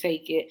wanted to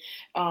take it,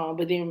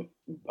 but then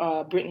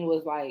Brittany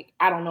was like,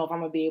 I don't know if I'm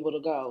gonna be able to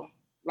go,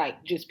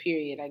 like, just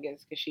period, I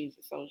guess, because she's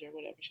a soldier or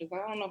whatever. She was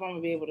like, I don't know if I'm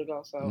gonna be able to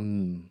go, so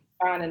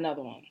find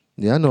another one.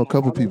 Yeah, I know a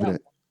couple people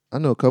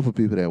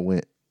that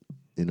went.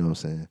 You know what I'm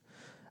saying?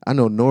 I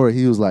know Nora.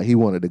 He was like, he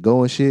wanted to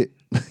go and shit.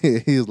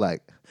 He was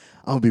like,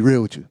 I'm gonna be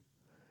real with you.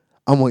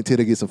 I'm waiting till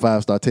they get some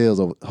 5-star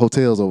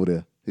hotels over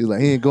there. He's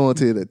like, he ain't going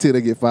till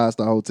they get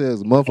 5-star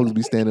hotels. Motherfuckers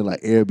be standing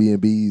like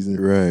Airbnbs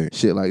and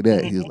shit like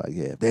that. He was like,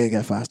 yeah, if they ain't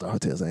got 5-star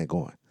hotels, I ain't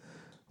going.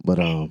 But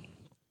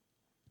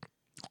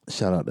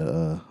shout out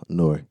to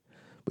Nori.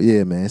 But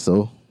yeah, man,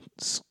 so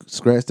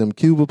scratch them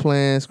Cuba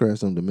plans, scratch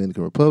them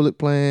Dominican Republic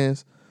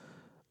plans.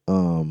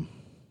 It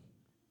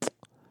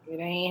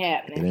ain't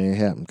happening. It ain't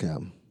happening,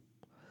 Calvin.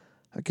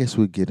 I guess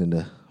we'll get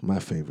into my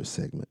favorite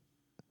segment.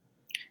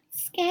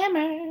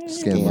 Scammer.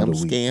 Scam of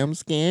the week.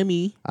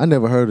 Scammy. I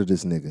never heard of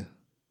this nigga.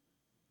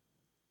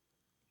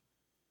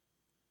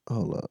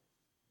 Hold up.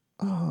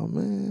 Oh,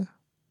 man.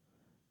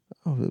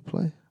 I'll hit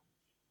play.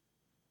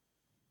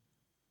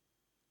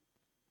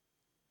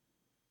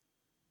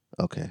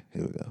 Okay,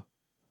 here we go.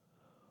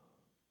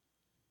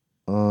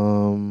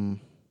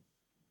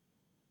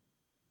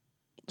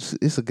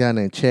 It's a guy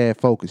named Chad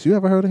Focus. You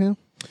ever heard of him?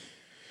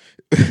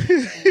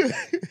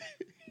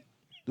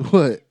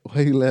 What?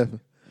 Why you laughing?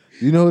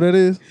 You know who that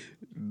is?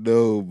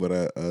 No, but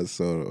I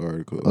saw the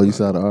article. Oh, you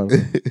saw the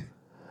article?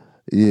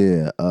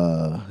 Yeah.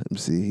 Let me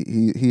see.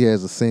 He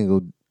has a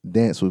single,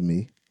 "Dance with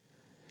Me."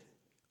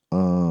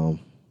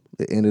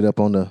 It ended up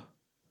on the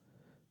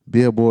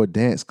Billboard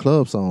Dance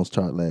Club Songs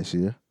chart last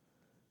year.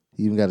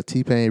 He even got a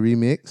T-Pain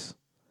remix.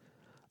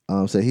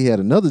 So he had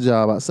another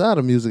job outside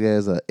of music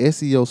as a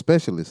SEO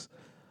specialist.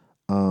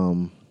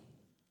 But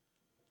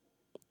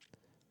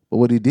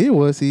what he did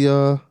was he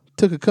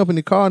took a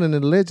company card and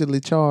allegedly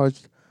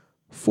charged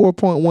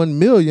 $4.1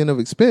 million of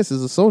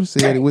expenses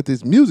associated with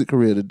his music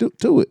career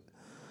to it.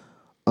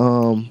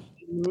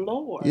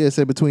 Lord. Yeah, it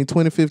said between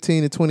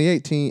 2015 and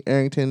 2018,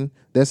 Arrington,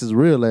 that's his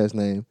real last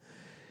name,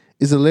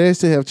 is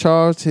alleged to have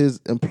charged his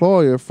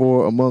employer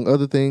for, among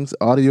other things,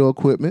 audio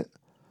equipment,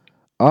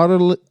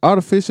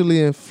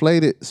 artificially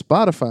inflated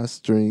Spotify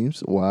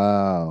streams,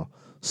 wow,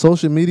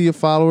 social media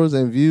followers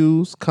and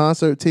views,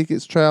 concert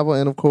tickets, travel,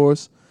 and of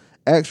course,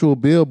 actual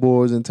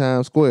billboards in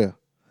Times Square.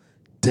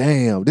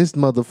 Damn, this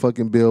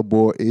motherfucking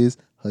billboard is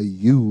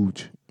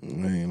huge. I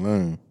ain't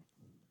lying.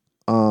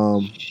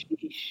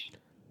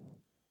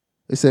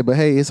 They said, but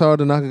hey, it's hard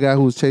to knock a guy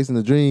who was chasing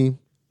a dream.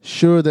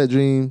 Sure, that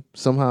dream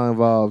somehow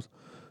involves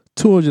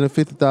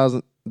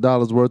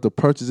 $250,000 worth of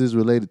purchases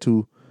related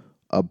to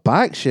a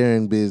bike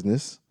sharing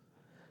business.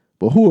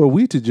 But who are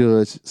we to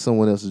judge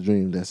someone else's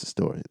dream? That's the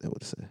story, that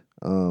would say.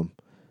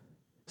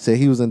 Said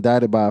he was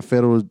indicted by a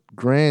federal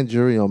grand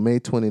jury on May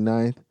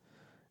 29th.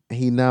 And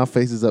he now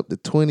faces up to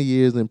 20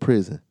 years in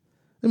prison.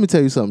 Let me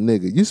tell you something,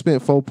 nigga. You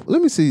spent let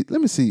me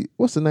see.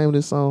 What's the name of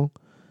this song?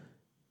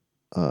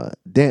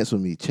 Dance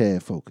With Me,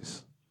 Chad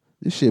Focus.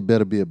 This shit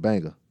better be a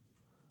banger.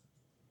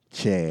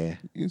 Chad.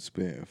 You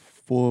spent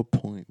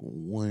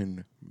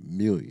 $4.1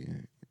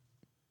 million.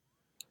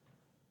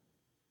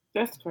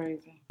 That's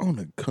crazy. On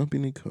a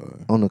company car.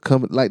 On the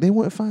company, like they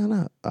wouldn't find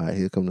out. All right,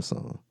 here come the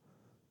song.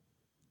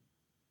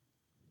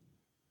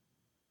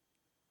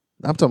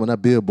 I'm talking about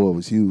that billboard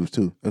was huge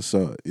too. I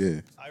saw it,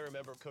 yeah. I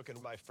remember cooking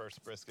my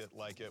first brisket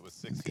like it was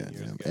 16 years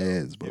Goddamn ago.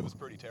 ads, bro. It was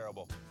pretty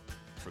terrible.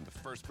 From the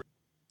first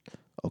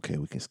Okay,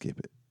 we can skip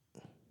it.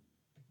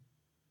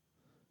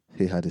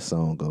 Hear how this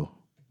song go.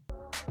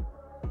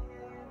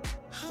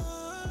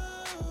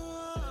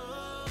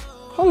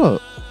 Hold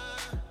up.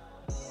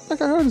 I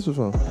think I heard this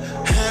before.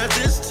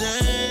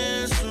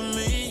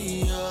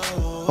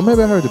 Or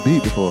maybe I heard the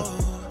beat before.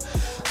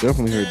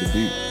 Definitely heard the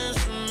beat.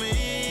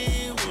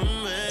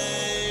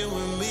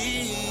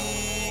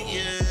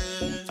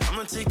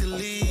 I'ma take the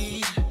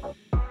lead.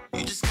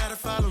 You just gotta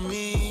follow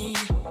me.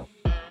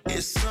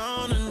 It's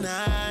on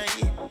tonight.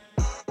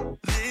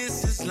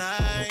 This is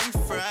like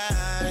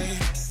Friday.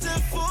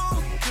 Step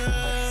forward,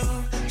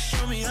 girl.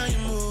 Show me how you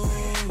move.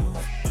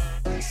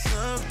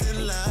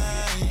 Something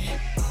like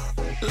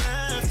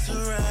left to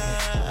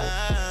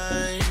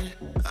right.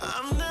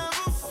 I've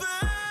never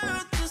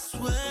felt this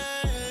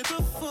way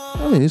before.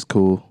 I mean, it's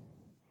cool.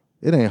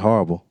 It ain't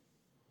horrible.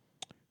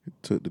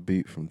 Took the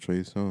beat from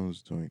Trey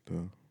Songz joint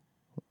though.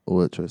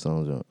 What Trey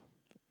Songz joint?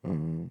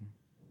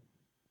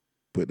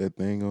 Put that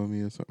thing on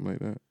me or something like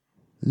that.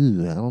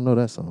 Ew, I don't know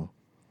that song.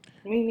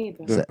 Me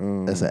neither.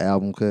 That's an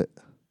album cut.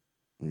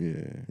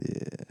 Yeah.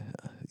 Yeah,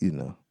 you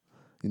know,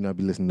 I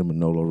be listening to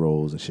Manolo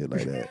Rose and shit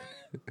like that.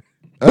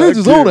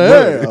 Bitches on the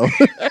air.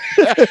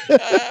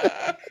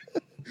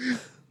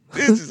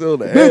 Bitches on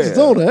the Bitches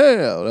on the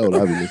air. That's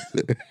what I be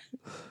listening to.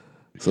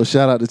 So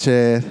shout out to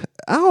Chad.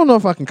 I don't know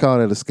if I can call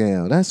that a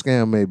scam. That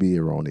scam may be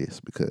erroneous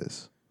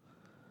because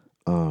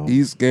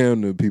he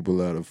scammed the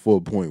people out of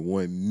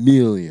 4.1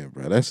 million,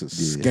 bro. That's a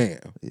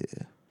scam.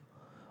 Yeah.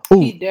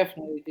 He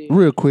definitely did.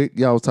 Real quick,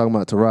 y'all was talking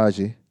about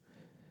Taraji.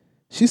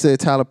 She said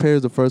Tyler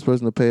Perry's the first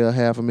person to pay her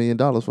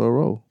 $500,000 for a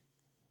role.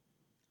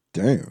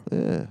 Damn.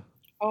 Yeah.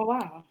 Oh,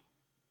 wow.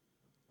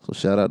 So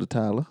shout out to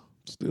Tyler.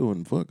 Still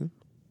wasn't fucking.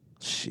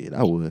 Shit,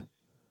 I would.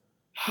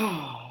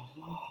 Oh,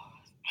 Lord.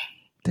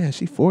 Damn,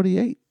 she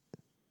 48.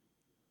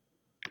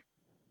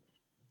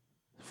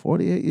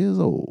 48 years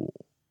old.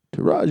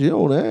 Taraji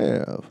on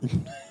the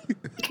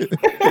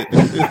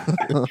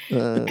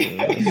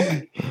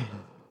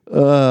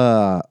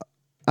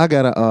I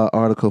got an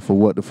article for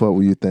What the Fuck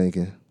Were You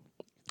Thinking?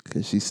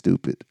 Because she's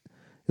stupid.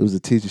 It was a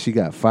teacher. She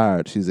got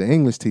fired. She's an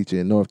English teacher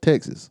in North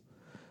Texas.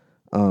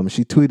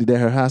 She tweeted that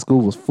her high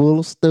school was full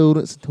of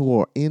students who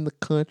are in the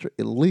country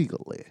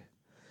illegally.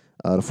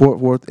 The Fort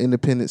Worth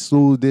Independent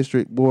School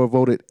District Board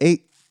voted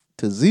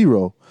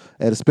 8-0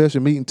 at a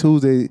special meeting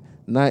Tuesday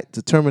night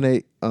to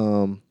terminate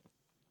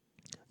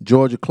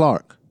Georgia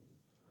Clark.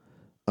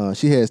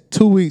 She has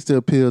 2 weeks to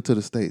appeal to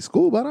the state.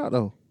 School about out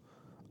though.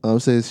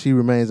 Says she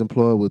remains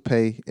employed with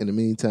pay in the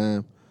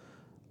meantime.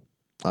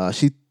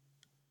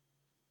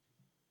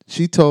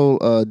 She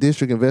told a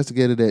district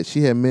investigator that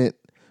she had meant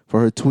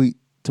for her tweet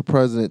to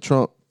President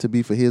Trump to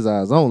be for his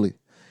eyes only,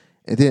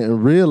 and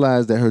didn't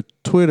realize that her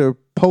Twitter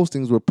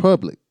postings were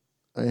public.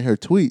 In her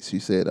tweets, she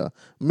said,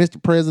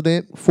 Mr.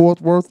 President,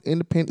 Fort Worth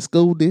Independent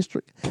School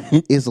District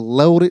is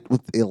loaded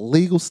with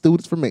illegal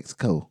students from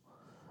Mexico.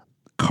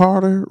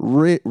 Carter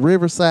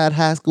Riverside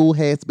High School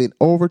has been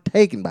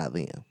overtaken by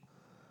them.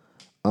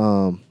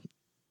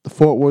 The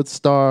Fort Worth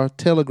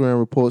Star-Telegram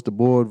reports the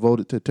board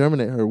voted to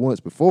terminate her once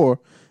before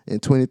in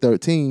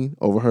 2013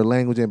 over her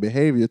language and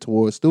behavior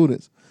towards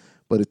students,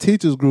 but a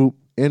teachers group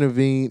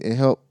intervened and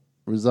helped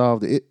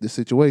resolve the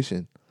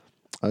situation.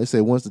 They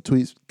said once the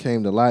tweets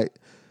came to light,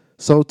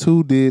 so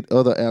too did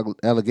other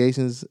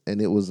allegations,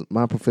 and it was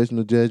my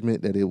professional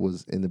judgment that it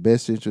was in the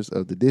best interest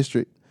of the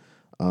district,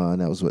 and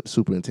that was what the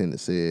superintendent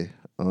said.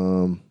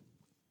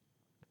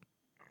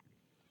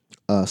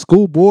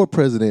 School board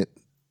president,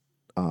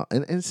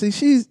 and see,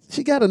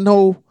 she got to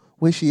know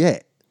where she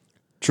at.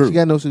 True. She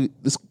got to know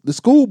the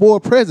school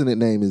board president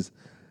name is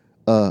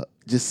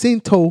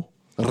Jacinto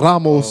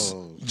Ramos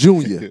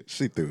Jr.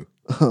 She threw.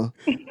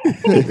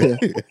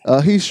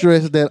 He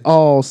stressed that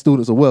all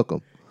students are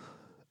welcome.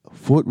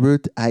 Fort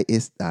Worth I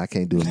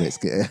can't do a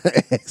Mexican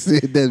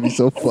accent. That'd be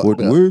so fucked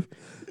Fort up. Worth?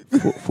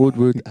 Fort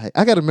Worth.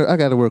 I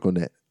gotta work on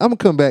that. I'm gonna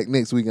come back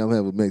next week. I'm gonna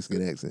have a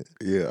Mexican accent.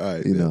 Yeah, all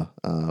right. You know,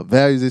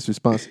 values its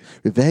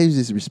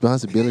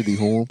responsibility,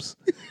 Holmes,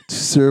 to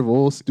serve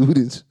all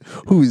students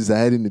who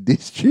reside in the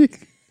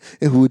district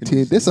and who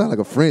attend. That sounds like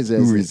a French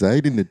accent. Who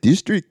reside in the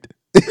district?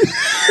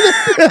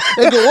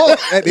 They go up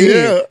at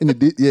the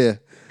end.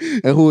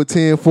 And who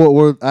attend Fort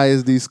Worth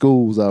ISD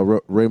schools,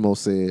 Ramos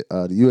said.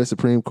 The U.S.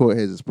 Supreme Court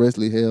has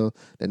expressly held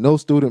that no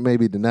student may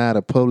be denied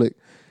a public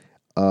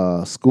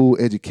school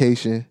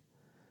education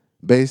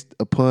based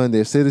upon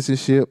their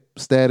citizenship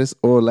status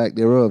or lack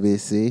thereof, it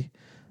say.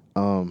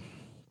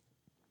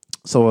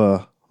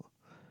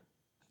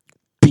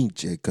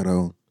 Pinche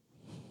cabrón.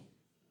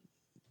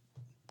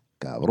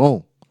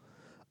 Cabrón.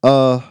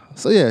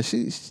 So yeah,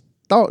 she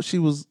thought she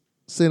was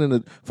sending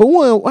a. For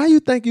one, why you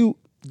think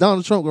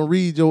Donald Trump gonna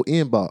read your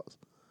inbox?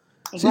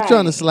 She's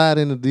trying to slide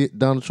into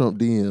Donald Trump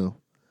DM.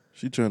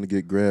 She trying to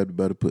get grabbed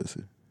by the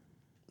pussy.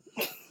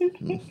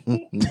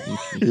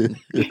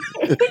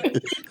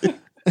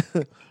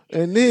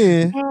 And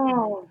then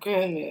Oh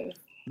goodness.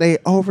 they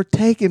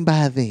overtaken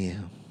by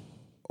them.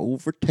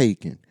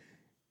 Overtaken.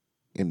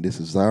 And this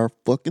is our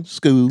fucking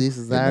school. This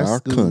is in our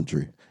school.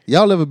 country.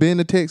 Y'all ever been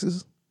to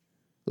Texas?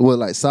 Well,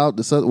 like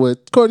the south, where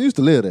Courtney used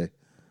to live there.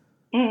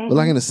 But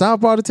like in the south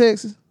part of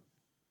Texas,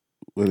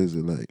 What is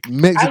it like? I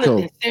Mexico.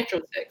 lived in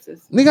Central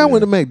Texas. Nigga, I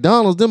went to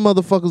McDonald's. Them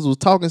motherfuckers was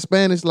talking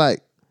Spanish.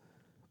 Like,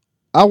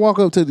 I walk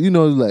up to,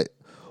 like,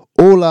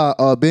 hola,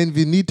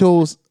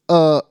 bienvenidos,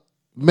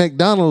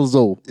 McDonald's.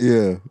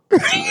 Yeah.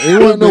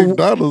 It wasn't no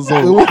McDonald's.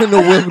 It wasn't no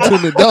welcome to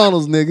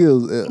McDonald's, nigga. It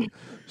was,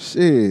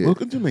 shit.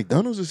 Welcome to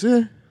McDonald's is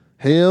here.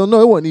 Hell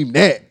no, it wasn't even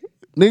that.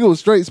 Nigga was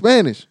straight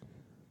Spanish.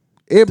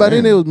 Everybody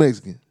in there was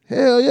Mexican.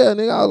 Hell yeah,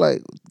 nigga. I was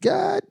like,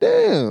 God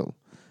damn.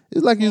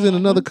 It's like you was in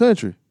another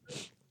country.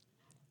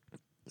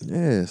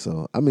 Yeah,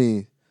 so, I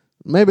mean,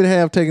 maybe they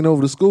have taken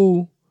over the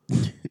school.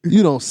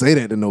 You don't say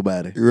that to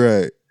nobody.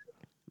 Right.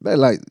 They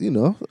like,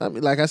 I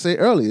mean, like I said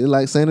earlier, it's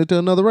like saying it to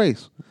another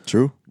race.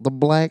 True. The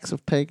blacks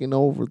have taken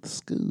over the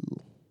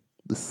school.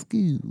 The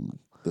school.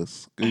 The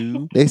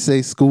school. They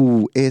say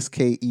school,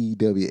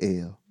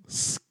 SKEWL.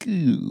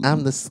 School.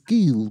 I'm the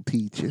school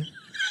teacher.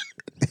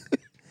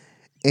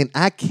 And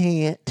I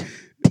can't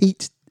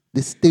teach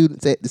the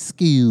students at the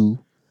school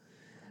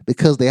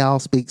because they all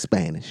speak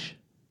Spanish.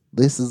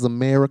 This is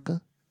America.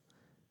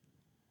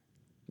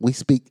 We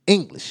speak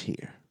English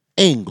here.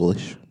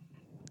 English.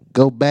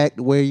 Go back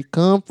to where you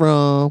come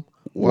from.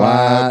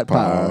 White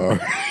power.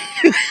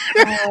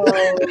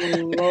 Oh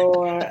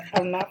Lord,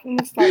 I'm not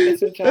gonna start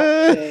this with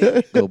y'all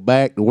today. Go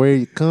back to where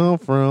you come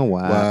from.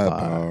 White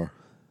power.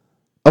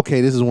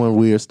 Okay, this is one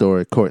weird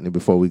story, Courtney,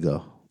 before we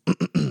go.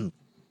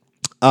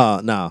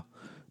 Now,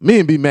 me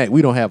and B Mac,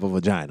 we don't have a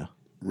vagina.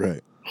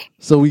 Right.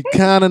 So we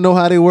kind of know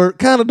how they work,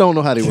 kind of don't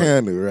know how they work.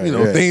 Kinda, right,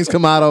 right. Things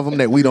come out of them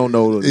that we don't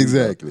know.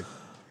 Exactly.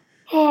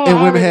 Oh, And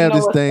I women already have know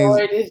these what things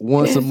story this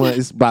once a is. month.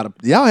 It's about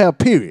y'all have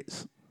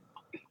periods.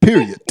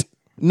 Period.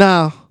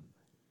 Now,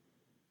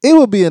 it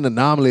would be an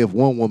anomaly if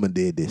one woman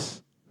did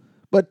this.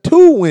 But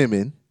two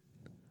women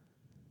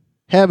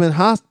have been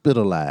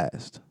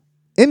hospitalized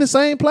in the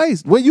same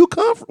place. Where you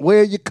come from.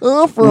 Where you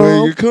come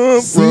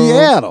from.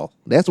 Seattle.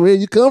 That's where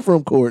you come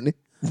from, Courtney.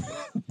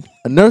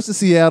 A nurse in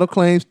Seattle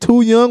claims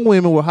two young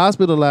women were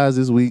hospitalized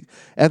this week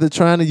after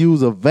trying to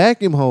use a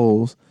vacuum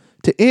hose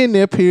to end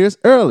their periods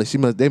early.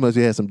 They must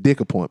have had some dick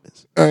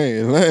appointments. I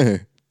ain't lying.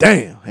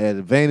 Damn, had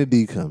a Vanna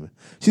D coming.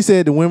 She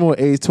said the women were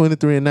aged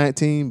 23 and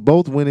 19.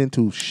 Both went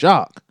into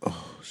shock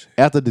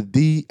after the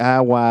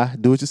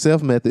DIY,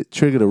 do-it-yourself method,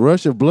 triggered a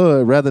rush of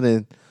blood rather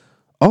than,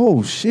 I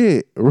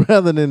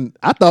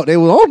thought they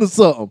were on to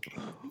something.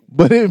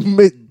 But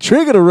it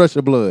triggered a rush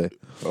of blood.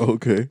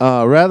 Okay.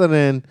 Rather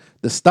than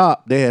the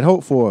stop they had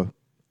hoped for.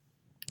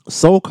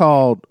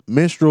 So-called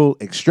menstrual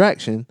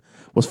extraction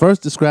was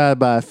first described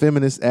by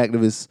feminist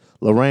activists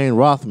Lorraine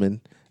Rothman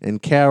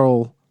and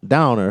Carol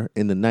Downer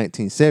in the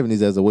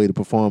 1970s as a way to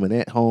perform an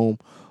at-home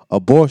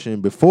abortion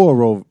before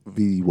Roe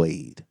v.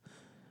 Wade.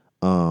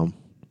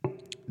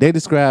 They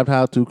described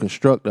how to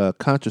construct a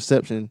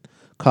contraception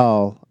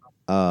called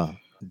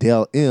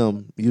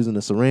Del-M using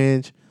a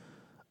syringe,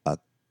 a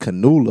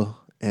cannula,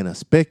 and a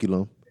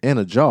speculum, and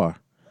a jar.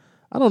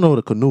 I don't know what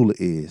a cannula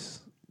is.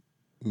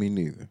 Me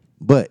neither.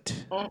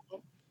 But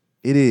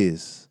it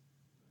is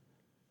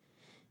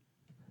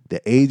the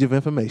age of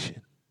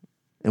information.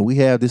 And we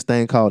have this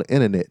thing called the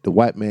internet. The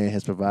white man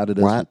has provided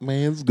us. White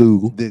man's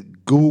Google. The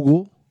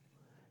Google.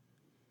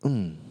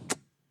 And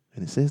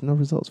it says no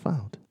results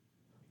found.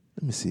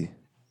 Let me see.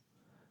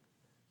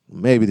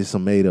 Maybe there's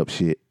some made up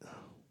shit.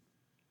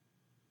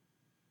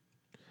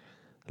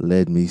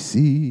 Let me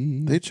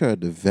see. They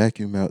tried to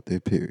vacuum out their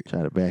period.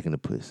 Try to back in the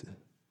pussy.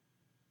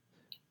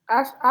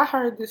 I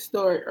heard this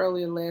story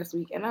earlier last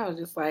week, and I was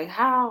just like,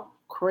 how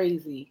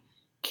crazy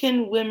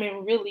can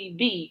women really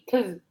be?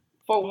 Because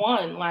for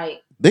one,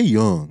 like, they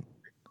young.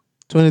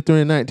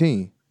 23 and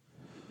 19.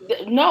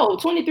 No,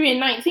 23 and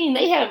 19,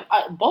 they have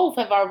both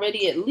have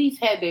already at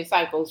least had their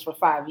cycles for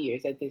 5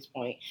 years at this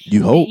point.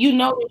 You hope. You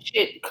know this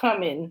shit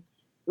coming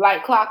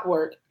like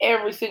clockwork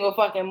every single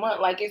fucking month.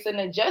 Like it's an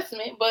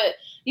adjustment, but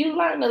you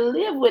learn to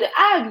live with it.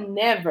 I've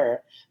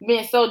never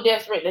been so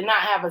desperate to not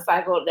have a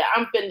cycle that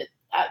I'm finna,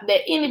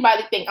 that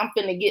anybody think I'm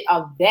finna get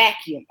a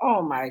vacuum.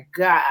 Oh my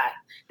God.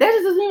 That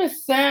just doesn't even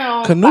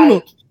sound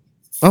like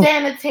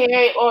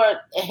sanitary or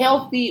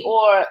healthy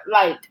or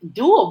like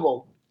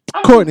doable.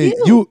 Courtney,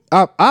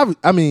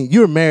 I mean,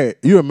 you're married.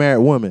 You're a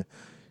married woman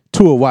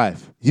to a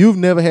wife. You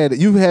haven't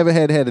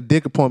had a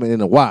dick appointment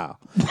in a while.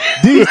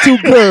 These two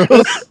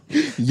girls,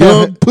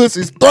 young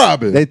pussies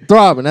throbbing. They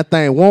throbbing. That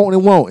thing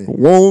wanting.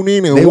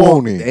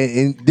 Wanting.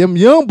 And them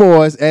young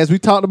boys, as we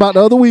talked about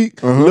the other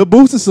week, Lil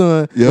Boost's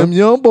son, them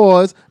young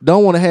boys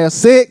don't want to have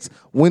sex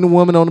when the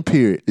woman on the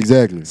period.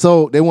 Exactly.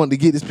 So they wanted to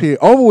get this period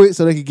over with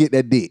so they could get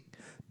that dick.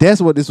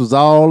 That's what this was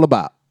all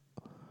about.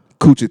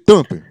 Coochie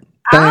thumping.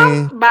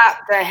 I'm thing. about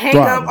to hang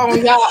up throbbing.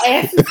 on y'all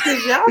asses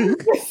because y'all been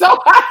so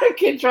out of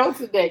control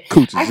today.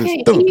 Cooch is I just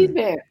can't thumping.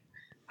 even.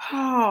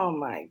 Oh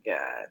my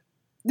God.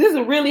 This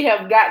really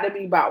have got to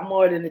be about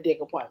more than a dick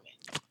appointment.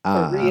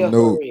 For real,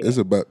 No, for real. it's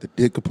about the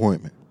dick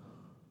appointment.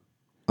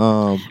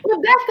 If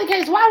that's the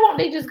case, why won't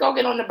they just go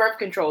get on the birth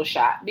control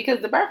shot? Because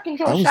the birth I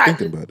control was shot,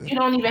 thinking about that. you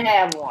don't even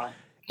have one.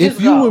 If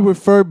Just you go. would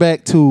refer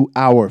back to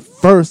our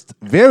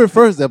very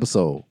first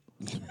episode,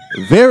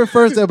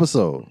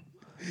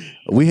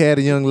 we had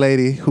a young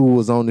lady who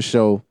was on the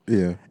show.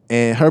 Yeah.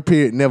 And her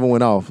period never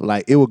went off.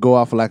 Like, it would go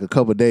off for like a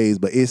couple of days,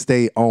 but it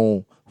stayed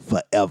on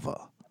forever.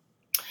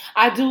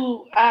 I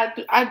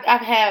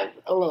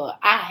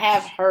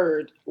have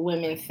heard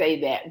women say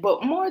that,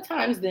 but more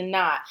times than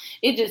not,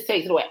 it just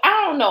takes it away.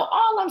 I don't know.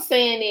 All I'm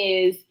saying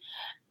is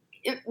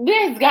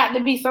there's got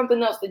to be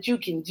something else that you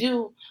can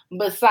do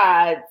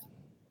besides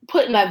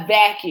putting a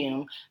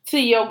vacuum to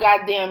your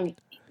goddamn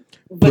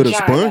Put a vagina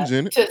sponge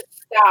in it. to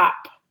stop.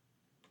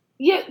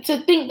 Yeah,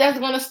 to think that's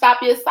gonna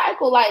stop your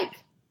cycle, like.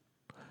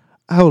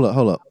 Hold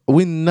up.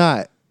 We're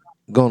not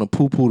gonna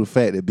poo-poo the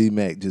fact that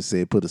B-Mac just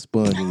said put a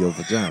sponge in your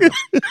vagina.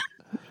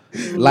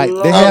 Like,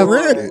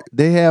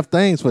 they have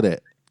things for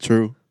that.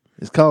 True.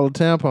 It's called a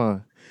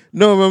tampon.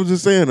 No, I'm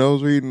just saying. I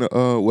was reading. I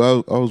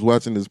was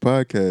watching this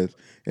podcast,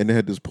 and they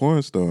had this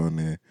porn star on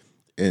there,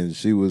 and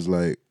she was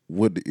like,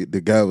 "What?"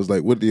 The guy was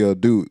like, "What do y'all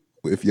do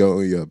if y'all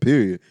on your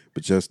period,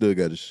 but y'all still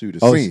got to shoot a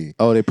scene?"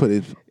 They put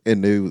it,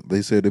 and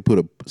they said they put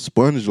a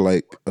sponge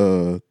like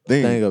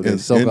thing up there,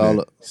 and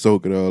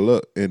soak it all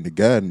up, and the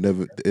guy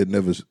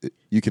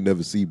you can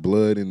never see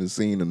blood in the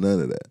scene or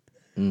none of that.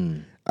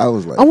 I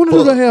was like, I wonder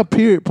if they have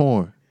period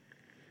porn.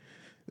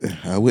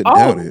 I wouldn't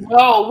doubt it.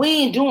 Oh, we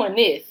ain't doing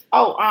this.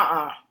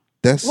 Oh,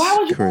 That's why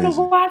would you crazy. want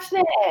to watch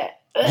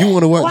that? You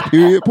want to watch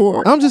period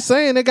porn? I'm just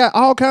saying they got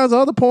all kinds of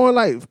other porn,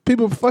 like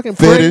people fucking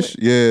fetish,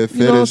 pregnant.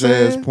 fetish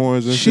ass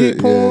porns and shit.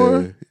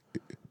 Porn.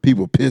 Yeah.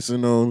 People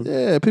pissing on.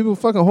 Yeah, people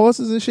fucking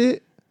horses and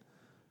shit.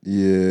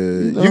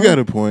 Yeah, know? you got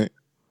a point.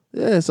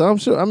 Yeah, so I'm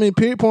sure. I mean,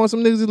 period porn.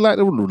 Some niggas just like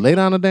to lay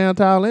down the damn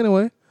towel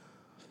anyway.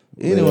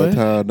 Lay that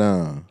towel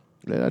down.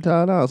 Lay that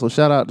towel down. So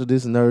shout out to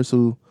this nurse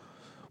who.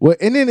 Well,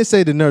 and then they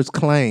say the nurse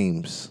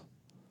claims.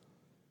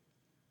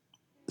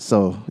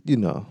 So,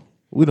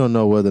 we don't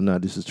know whether or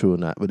not this is true or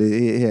not, but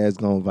it has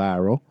gone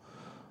viral.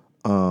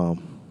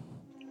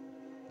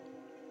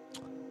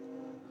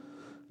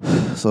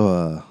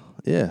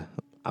 Yeah.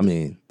 I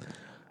mean,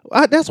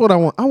 that's what I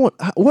want.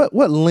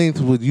 What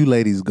length would you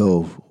ladies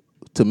go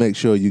to make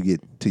sure you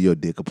get to your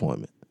dick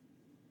appointment?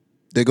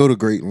 They go to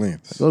great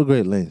lengths. Go to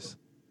great lengths.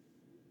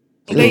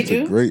 They go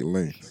do? to great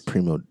lengths.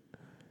 Primo.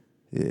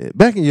 Yeah.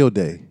 Back in your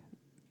day,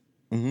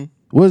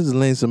 what is the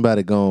length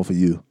somebody gone for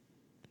you?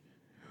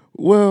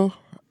 Well,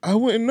 I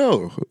wouldn't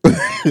know.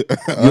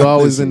 You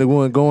always been the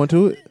one going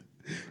to it?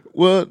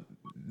 Well,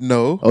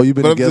 no. Oh, you've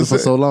been But I'm together just for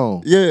saying- so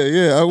long.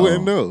 Yeah, I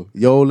wouldn't know.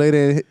 Your old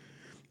lady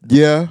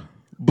Yeah,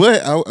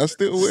 but I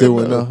still wouldn't still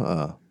wouldn't know.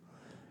 know.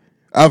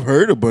 I've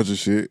heard a bunch of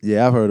shit.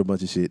 Yeah, I've heard a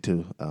bunch of shit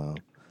too.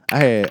 I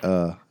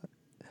had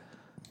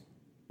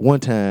one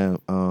time.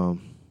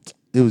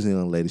 It was a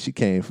young lady. She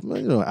came from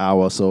an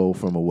hour or so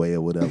from away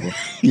or whatever.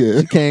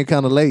 Yeah. She came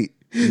kind of late.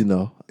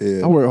 Yeah.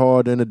 I work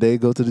hard during the day,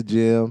 go to the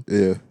gym.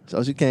 Yeah.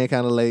 So she came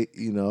kind of late.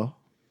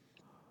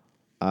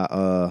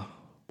 I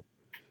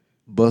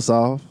bust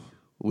off,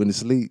 went to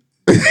sleep.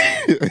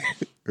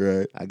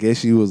 Right. I guess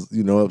she was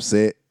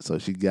upset, so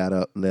she got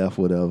up, left,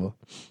 whatever.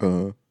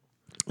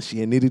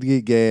 She needed to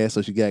get gas,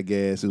 so she got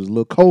gas. It was a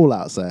little cold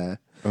outside.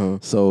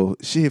 So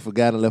she had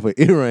forgotten to left her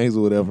earrings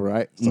or whatever,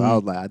 right? So I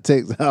was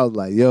like, I was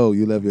like, yo,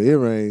 you left your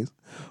earrings,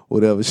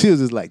 whatever. She was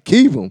just like,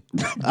 keep them.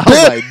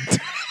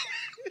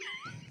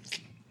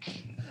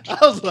 I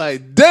was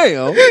like,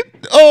 damn.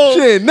 Oh,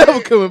 she ain't never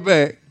coming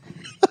back.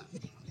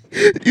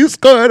 You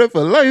scarred her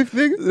for life,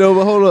 nigga. No,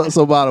 but hold up.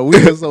 So about a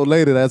week or so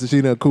later, after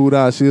she done cooled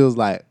down, she was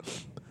like,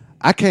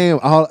 she came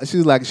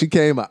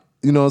out,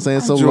 you know what I'm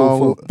saying? So Drove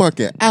long. for a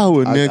fucking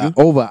hour, nigga.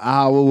 Over an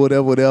hour,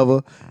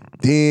 whatever.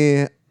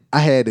 Then I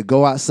had to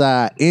go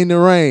outside in the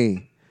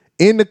rain,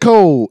 in the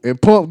cold,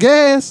 and pump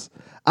gas.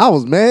 I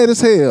was mad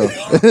as hell.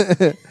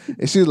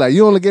 And she was like,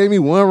 you only gave me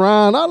one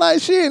round. I was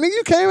like, shit, nigga,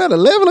 you came at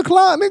 11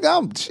 o'clock,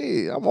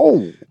 nigga. I'm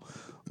old.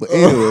 But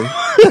anyway.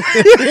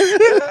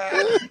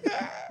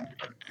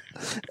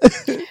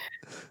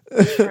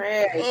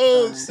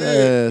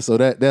 Yeah, so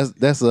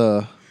that's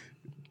yeah.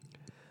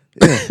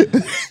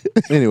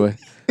 Anyway,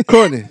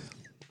 Courtney,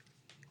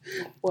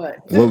 What?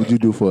 what would you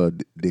do for a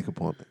dick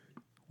appointment?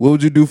 What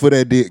would you do for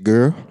that dick,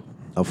 girl?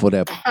 Or for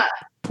that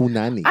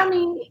punani? I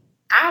mean,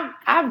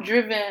 I've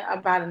driven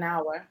about an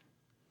hour.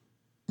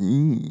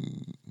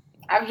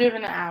 I've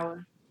driven an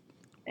hour,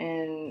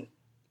 and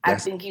I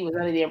think he was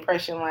under the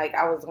impression like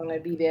I was gonna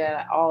be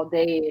there all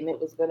day and it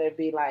was gonna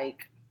be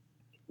like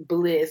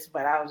bliss,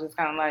 but I was just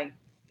kind of like,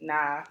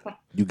 nah.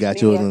 You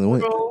got yours in the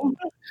wind.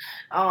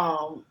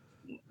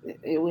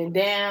 It went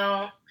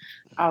down.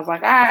 I was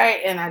like, all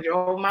right, and I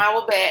drove my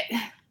hour back.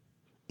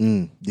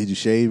 Did you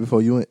shave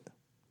before you went?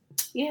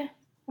 Yeah,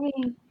 I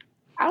mean,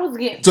 I was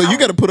getting. So you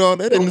got to put all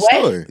that in the wet.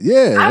 story.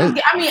 Yeah.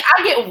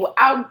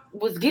 I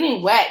was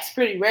getting waxed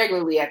pretty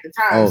regularly at the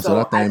time. Oh, so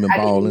that thing been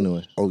ball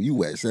anyway. Oh, you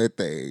wax that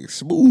thing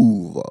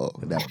smooth.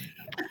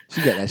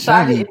 She got that So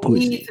I shiny didn't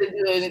pussy. need to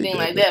do anything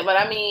like that. But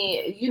I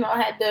mean, you know,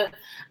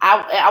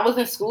 I was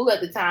in school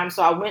at the time,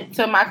 so I went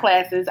to my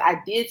classes.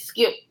 I did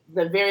skip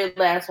the very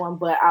last one,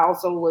 but I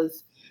also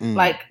was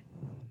like,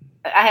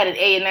 I had an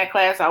A in that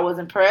class. So I was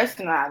impressed,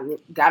 and I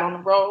got on the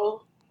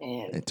roll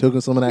and took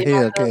her some of that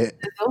Hellcat.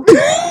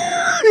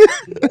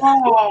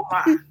 Oh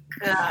my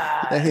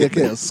god! That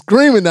Hellcat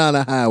screaming down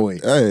the highway.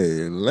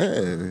 Hey,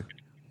 lad.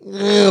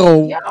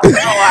 Y'all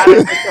out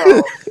of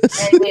control.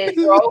 And then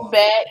drove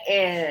back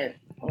and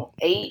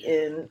ate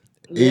and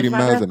 80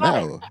 miles an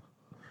hour.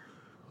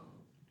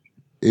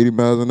 80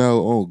 miles an hour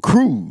on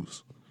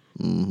cruise.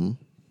 Mm-hmm.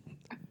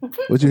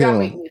 What you had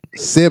on?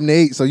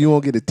 78, so you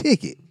won't get a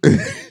ticket.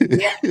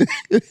 Yeah.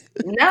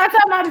 9 times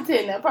out of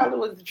 10, that probably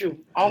was the truth.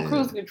 On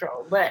cruise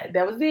control. But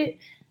that was it.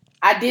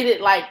 I did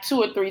it like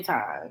 2 or 3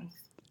 times.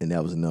 And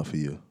that was enough for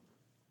you.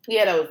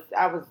 Yeah,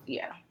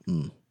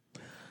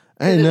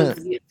 Ain't it was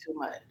getting too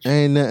much.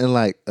 Ain't nothing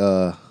like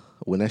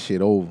when that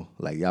shit over,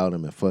 like y'all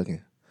done been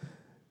fucking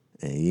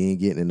and you ain't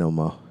getting it no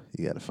more.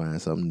 You gotta find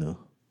something new.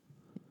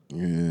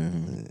 Yeah.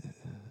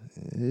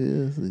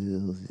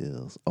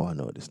 Yes. Oh, I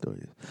know what this story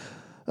is.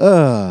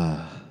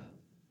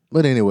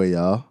 But anyway,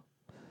 y'all.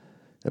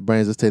 That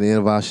brings us to the end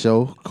of our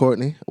show.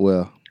 Courtney,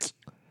 well,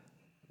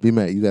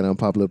 B-Mac, you got an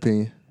unpopular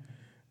opinion?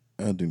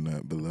 I do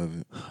not,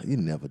 beloved. You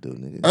never do,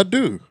 nigga. I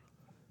do.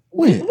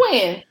 When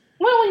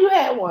you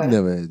had one?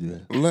 Never had you.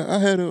 I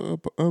had an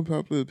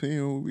unpopular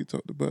opinion when we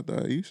talked about the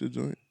Aisha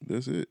joint.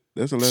 That's it.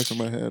 That's the last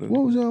time I had it.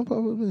 What was your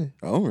unpopular opinion?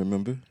 I don't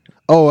remember.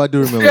 Oh, I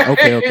do remember.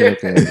 Okay. I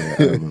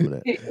remember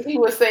that. He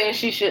was saying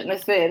she shouldn't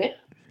have said it.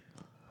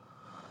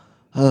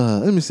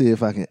 Let me see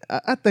if I can.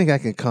 I think I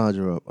can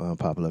conjure up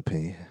unpopular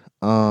opinion.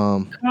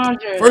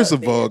 First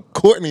of all,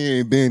 Courtney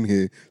ain't been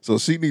here, so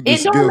she need to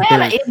It don't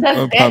matter.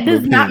 That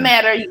does not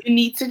matter. You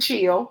need to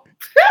chill.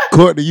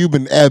 Courtney, you've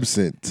been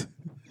absent.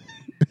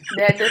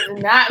 That does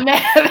not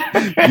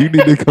matter. You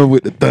need to come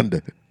with the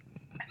thunder.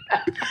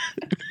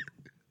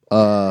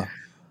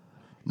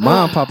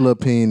 My unpopular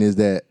opinion is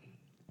that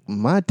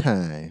my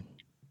time,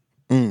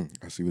 I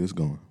see where it's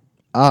going.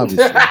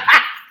 obviously,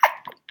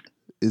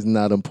 is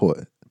not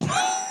important.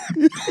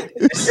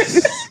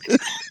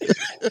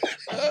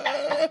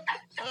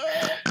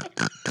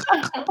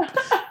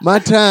 My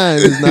time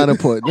is not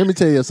important. Let me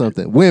tell you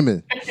something.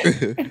 Women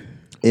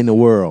in the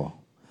world,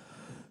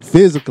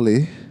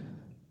 physically,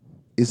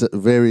 it's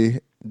very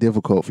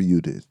difficult for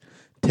you to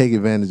take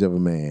advantage of a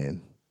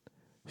man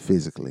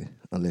physically,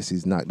 unless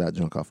he's knocked out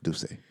drunk off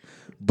Douce.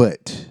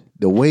 But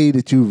the way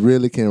that you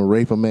really can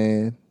rape a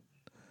man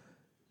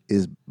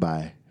is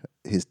by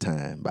his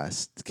time, by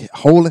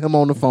holding him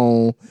on the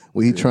phone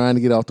when he's trying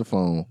to get off the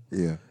phone.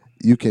 Yeah.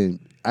 You can,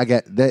 I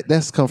got that.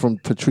 That's come from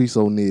Patrice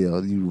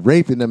O'Neal. You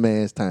raping the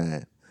man's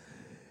time.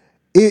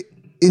 It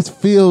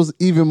feels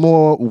even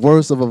more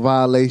worse of a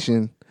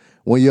violation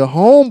when your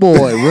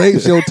homeboy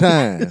rapes your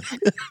time.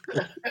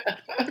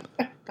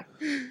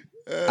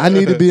 I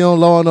need to be on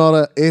Law and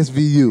Order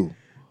SVU,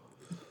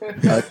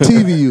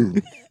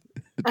 TVU,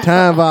 the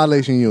time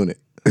violation unit,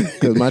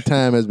 because my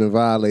time has been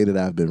violated.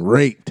 I've been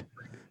raped.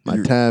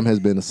 My time has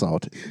been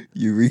assaulted.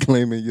 You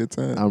reclaiming your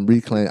time? I'm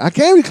reclaiming. I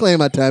can't reclaim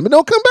my time. It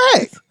don't come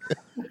back.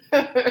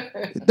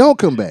 It don't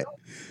come back.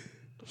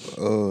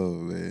 Oh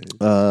man.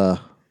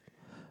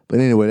 But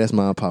anyway, that's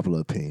my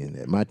unpopular opinion.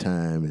 That my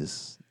time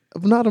is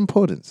of not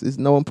importance. It's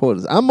no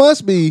importance. I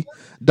must be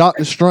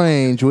Doctor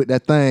Strange with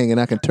that thing,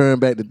 and I can turn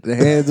back the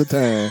hands of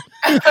time.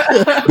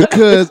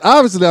 Because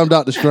obviously I'm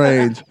Doctor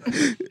Strange.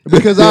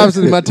 Because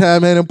obviously my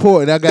time ain't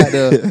important. I got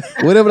the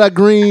whatever that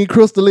green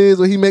crystal is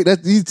where he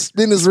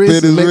spin his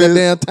wrist and make that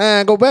damn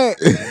time go back.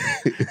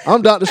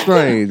 I'm Doctor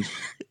Strange.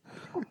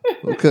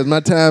 Because my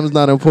time is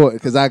not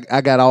important. Because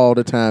I got all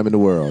the time in the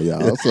world,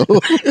 y'all. So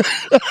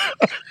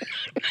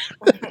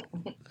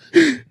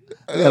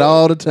I got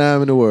all the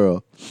time in the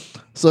world.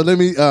 So let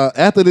me,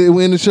 after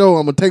we end the show,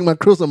 I'm going to take my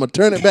crystal, I'm going to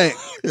turn it back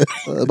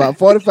about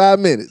 45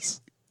 minutes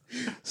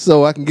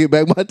so I can get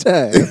back my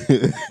time.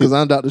 Because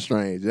I'm Doctor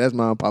Strange. That's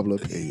my unpopular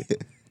opinion.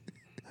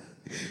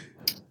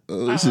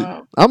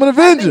 I'm an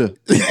Avenger.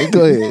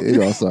 Go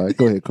ahead. I'm sorry.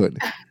 Go ahead, Courtney.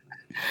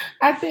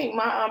 I think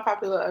my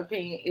unpopular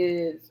opinion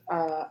is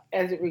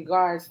as it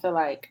regards to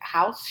like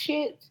house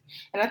shit.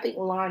 And I think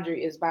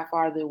laundry is by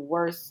far the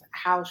worst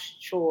house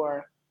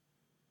chore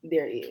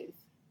there is.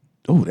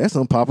 Oh, that's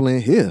unpopular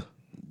in here.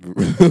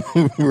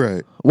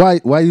 Right.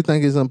 Why you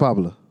think it's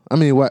unpopular? I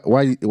mean,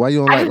 why you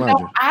don't like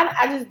laundry?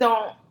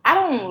 I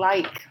don't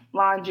like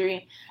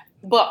laundry,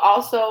 but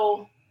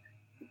also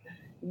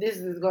this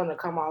is gonna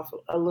come off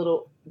a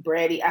little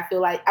bratty. I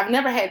feel like I've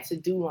never had to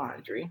do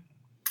laundry.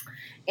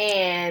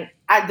 And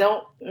I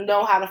don't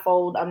know how to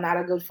fold. I'm not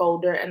a good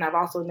folder, and I've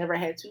also never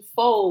had to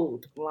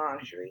fold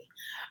laundry.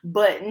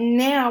 But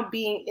now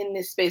being in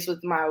this space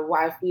with my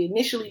wife, we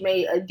initially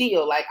made a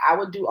deal. Like I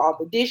would do all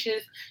the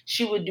dishes,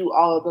 she would do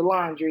all of the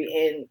laundry,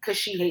 and because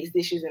she hates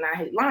dishes and I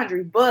hate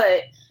laundry,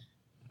 but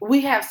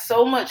we have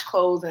so much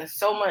clothes and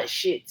so much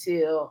shit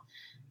till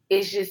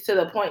it's just to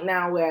the point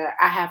now where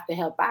I have to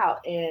help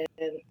out, and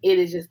it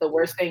is just the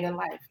worst thing in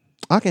life.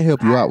 I can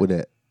help you out with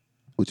that.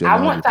 With your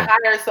I want to laundry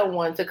hire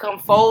someone to come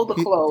fold the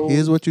clothes.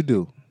 Here's what you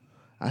do.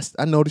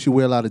 I notice you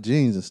wear a lot of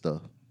jeans and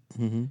stuff.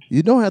 Mm-hmm.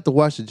 You don't have to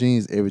wash the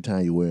jeans every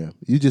time you wear them.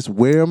 You just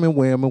wear them and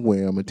wear them and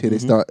wear them until they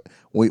start.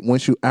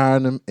 Once you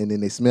iron them, and then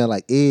they smell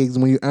like eggs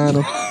when you iron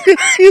them.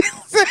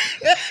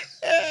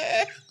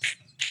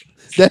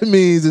 That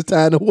means it's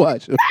time to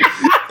wash them.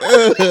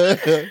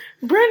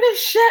 Brenda,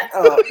 shut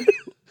up.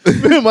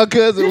 Me and my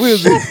cousin,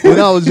 when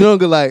I was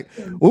younger, like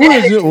when I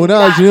was young, when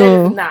I was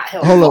young,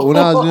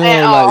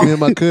 like me and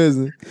my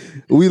cousin,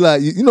 we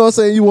like, you know what I'm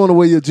saying, you want to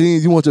wear your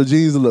jeans, you want your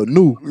jeans to look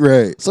new,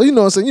 Right. So you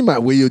know what I'm saying, you might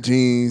wear your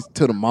jeans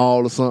to the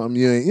mall or something,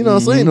 you know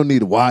what I'm saying, you don't need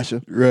to wash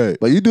them, Right.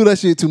 but you do that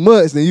shit too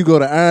much, then you go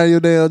to iron your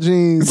damn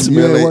jeans,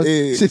 Smell you ain't like wash-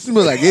 egg. shit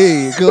smell like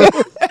egg.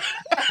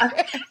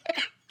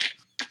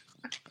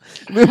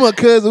 Me and my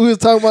cousin, we was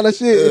talking about that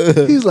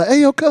shit. He was like,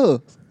 "Hey, yo, cuz,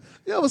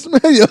 you ever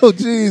smell your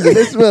jeans and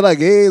they smell like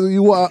eggs when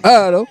you walk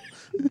out them?"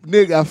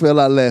 Nigga, I fell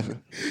out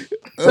laughing.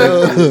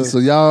 So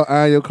y'all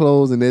iron your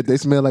clothes and they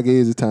smell like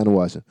eggs. It's time to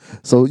wash them.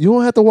 So you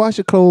don't have to wash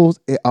your clothes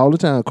all the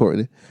time,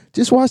 Courtney.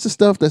 Just wash the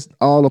stuff that's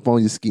all up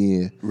on your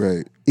skin.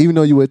 Right. Even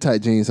though you wear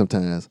tight jeans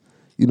sometimes.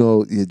 You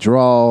know, your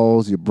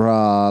drawers, your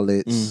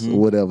bralettes, or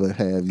whatever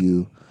have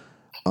you.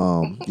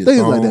 Your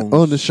Things like that. thongs.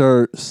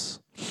 Undershirts.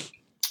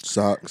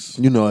 Socks.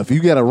 You know, if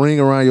you got a ring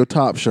around your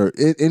top shirt,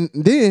 and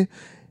then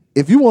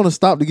if you want to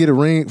stop to getting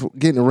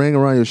a ring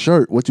around your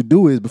shirt, what you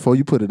do is before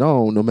you put it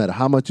on, no matter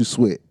how much you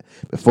sweat,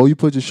 before you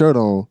put your shirt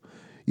on,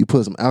 you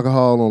put some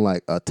alcohol on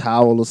like a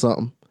towel or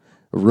something,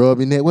 rub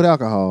your neck with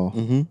alcohol.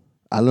 Mm-hmm.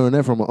 I learned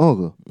that from my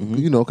uncle.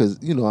 You know, because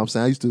you know what I'm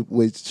saying, I used to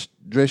wear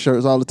dress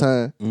shirts all the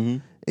time,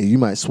 and you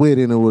might sweat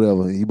in it or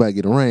whatever, and you might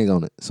get a ring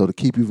on it. So to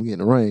keep you from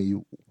getting a ring,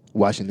 you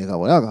wash your neck out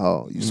with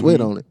alcohol. You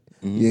sweat on it,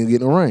 you ain't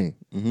getting a ring.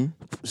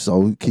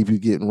 So keep you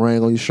getting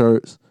ring on your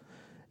shirts.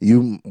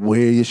 You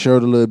wear your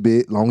shirt a little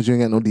bit, long as you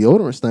ain't got no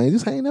deodorant stain,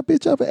 just hang that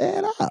bitch up and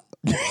add out.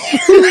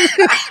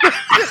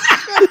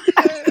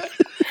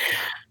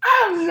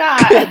 I'm not.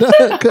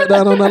 Cut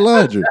down on that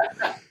laundry.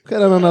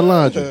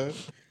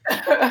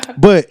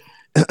 But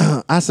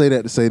I say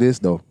that to say this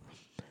though.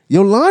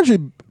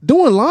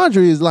 Doing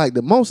laundry is like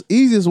the most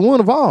easiest one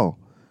of all.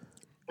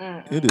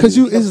 It Because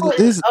is.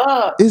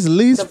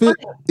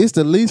 it's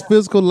the least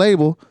physical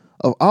labor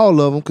of all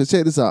of them. Because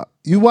check this out.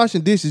 You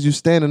washing dishes, you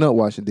standing up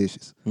washing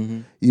dishes.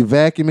 You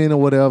vacuuming or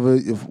whatever,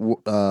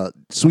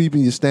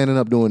 sweeping, you're standing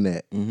up doing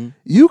that.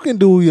 You can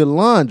do your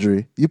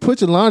laundry. You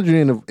put your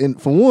laundry in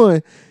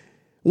for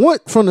one,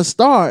 from the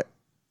start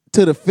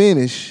to the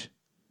finish,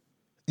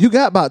 you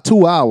got about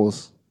 2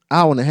 hours,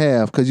 hour and a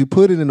half, because you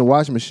put it in the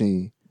washing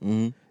machine.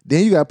 Then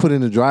you got to put it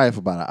in the dryer for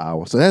about an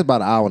hour. So that's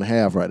about an hour and a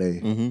half right there.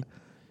 And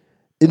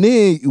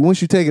then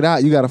once you take it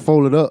out, you got to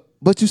fold it up.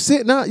 But you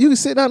can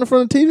sit down in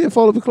front of the TV and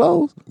fold up your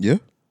clothes. Yeah.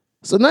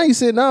 So now you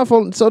sit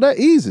down, so that's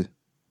easy.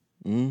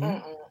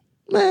 Man,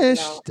 I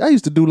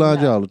used to do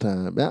laundry all the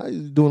time. Man, I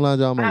used to do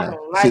laundry all my I life.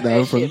 don't like Sit down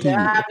in that front shit, of the but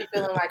TV. I be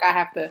feeling like I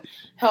have to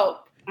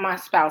help my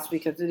spouse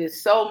because it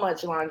is so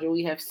much laundry.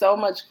 We have so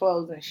much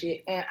clothes and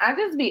shit, and I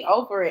just be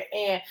over it.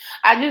 And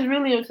I just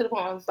really am to the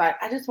point where it's like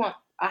I just want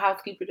a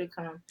housekeeper to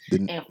come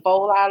and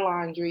fold our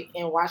laundry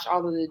and wash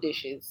all of the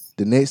dishes.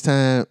 The next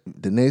time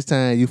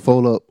you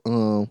fold up,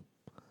 I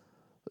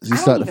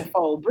don't even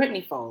fold.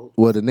 Brittany folds.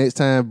 Well, the next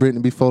time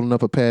Brittany be folding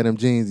up a pair of them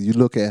jeans, you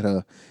look at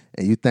her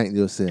and you think to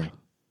yourself,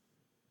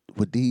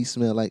 would these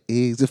smell like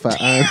eggs if I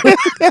iron them?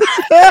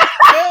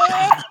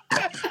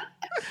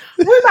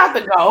 We about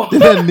to go.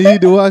 Did I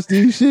need to watch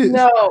these shit?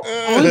 No,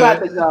 we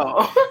about to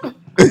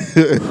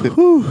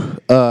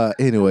go.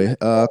 Anyway,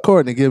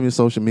 Courtney, give me your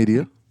social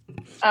media.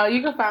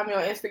 You can find me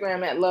on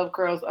Instagram at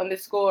lovecurls_.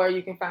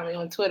 You can find me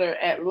on Twitter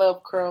at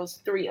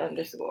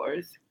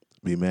lovecurls3_.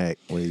 B-Mac,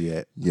 where you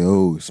at?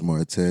 Yo,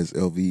 Smartez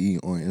LVE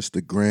on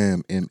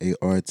Instagram.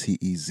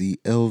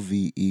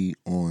 MARTEZLVE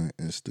on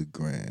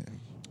Instagram.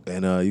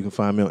 And you can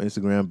find me on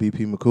Instagram,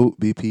 BP Macoute,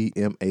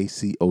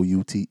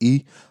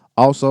 BPMACOUTE.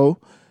 Also,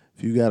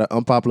 if you got an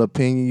unpopular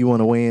opinion you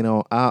want to weigh in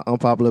on our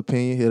unpopular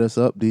opinion, hit us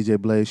up,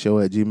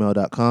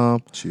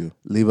 djblazeshow@gmail.com. Chill.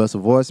 Leave us a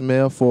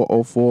voicemail,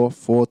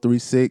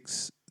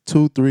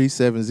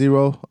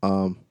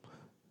 404-436-2370.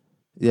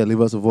 Leave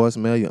us a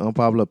voicemail, your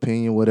unpopular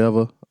opinion,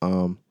 whatever.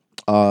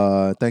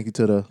 Thank you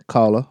to the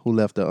caller who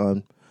left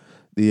the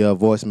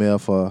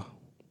voicemail for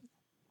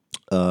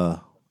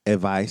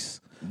advice.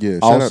 Yeah,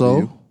 shout out to also,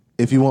 you.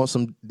 if you want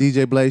some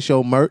DJ Blaze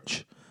Show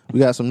merch, we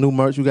got some new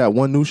merch. We got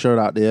one new shirt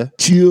out there.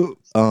 Chill.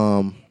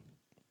 Go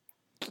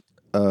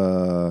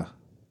to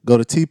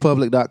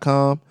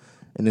tpublic.com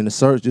and then just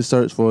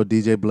search for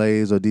DJ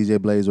Blaze or DJ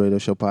Blaze Radio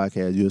Show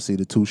Podcast. You'll see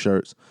the two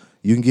shirts.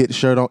 You can get the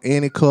shirt on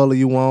any color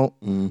you want.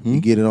 Mm-hmm.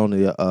 You get it on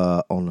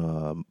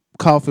a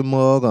coffee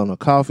mug, on a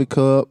coffee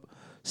cup,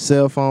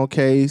 cell phone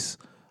case,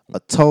 a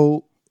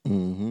tote,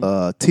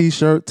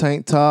 t-shirt,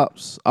 tank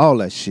tops, all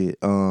that shit.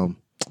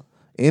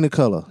 Any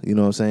color, you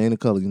know what I'm saying? Any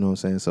color, you know what I'm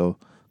saying? So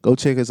go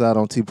check us out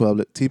on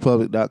TeePublic,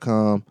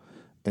 tpublic.com,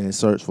 and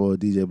search for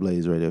DJ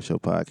Blaze Radio Show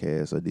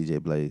Podcast or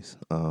DJ Blaze.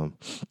 And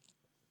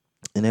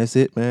that's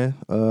it, man.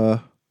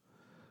 We'll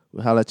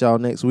holler at y'all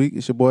next week.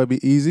 It's your boy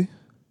Be Easy.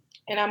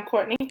 And I'm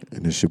Courtney.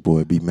 And it's your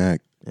boy B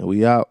Mac. And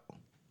we out.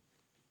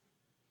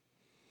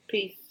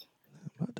 Peace.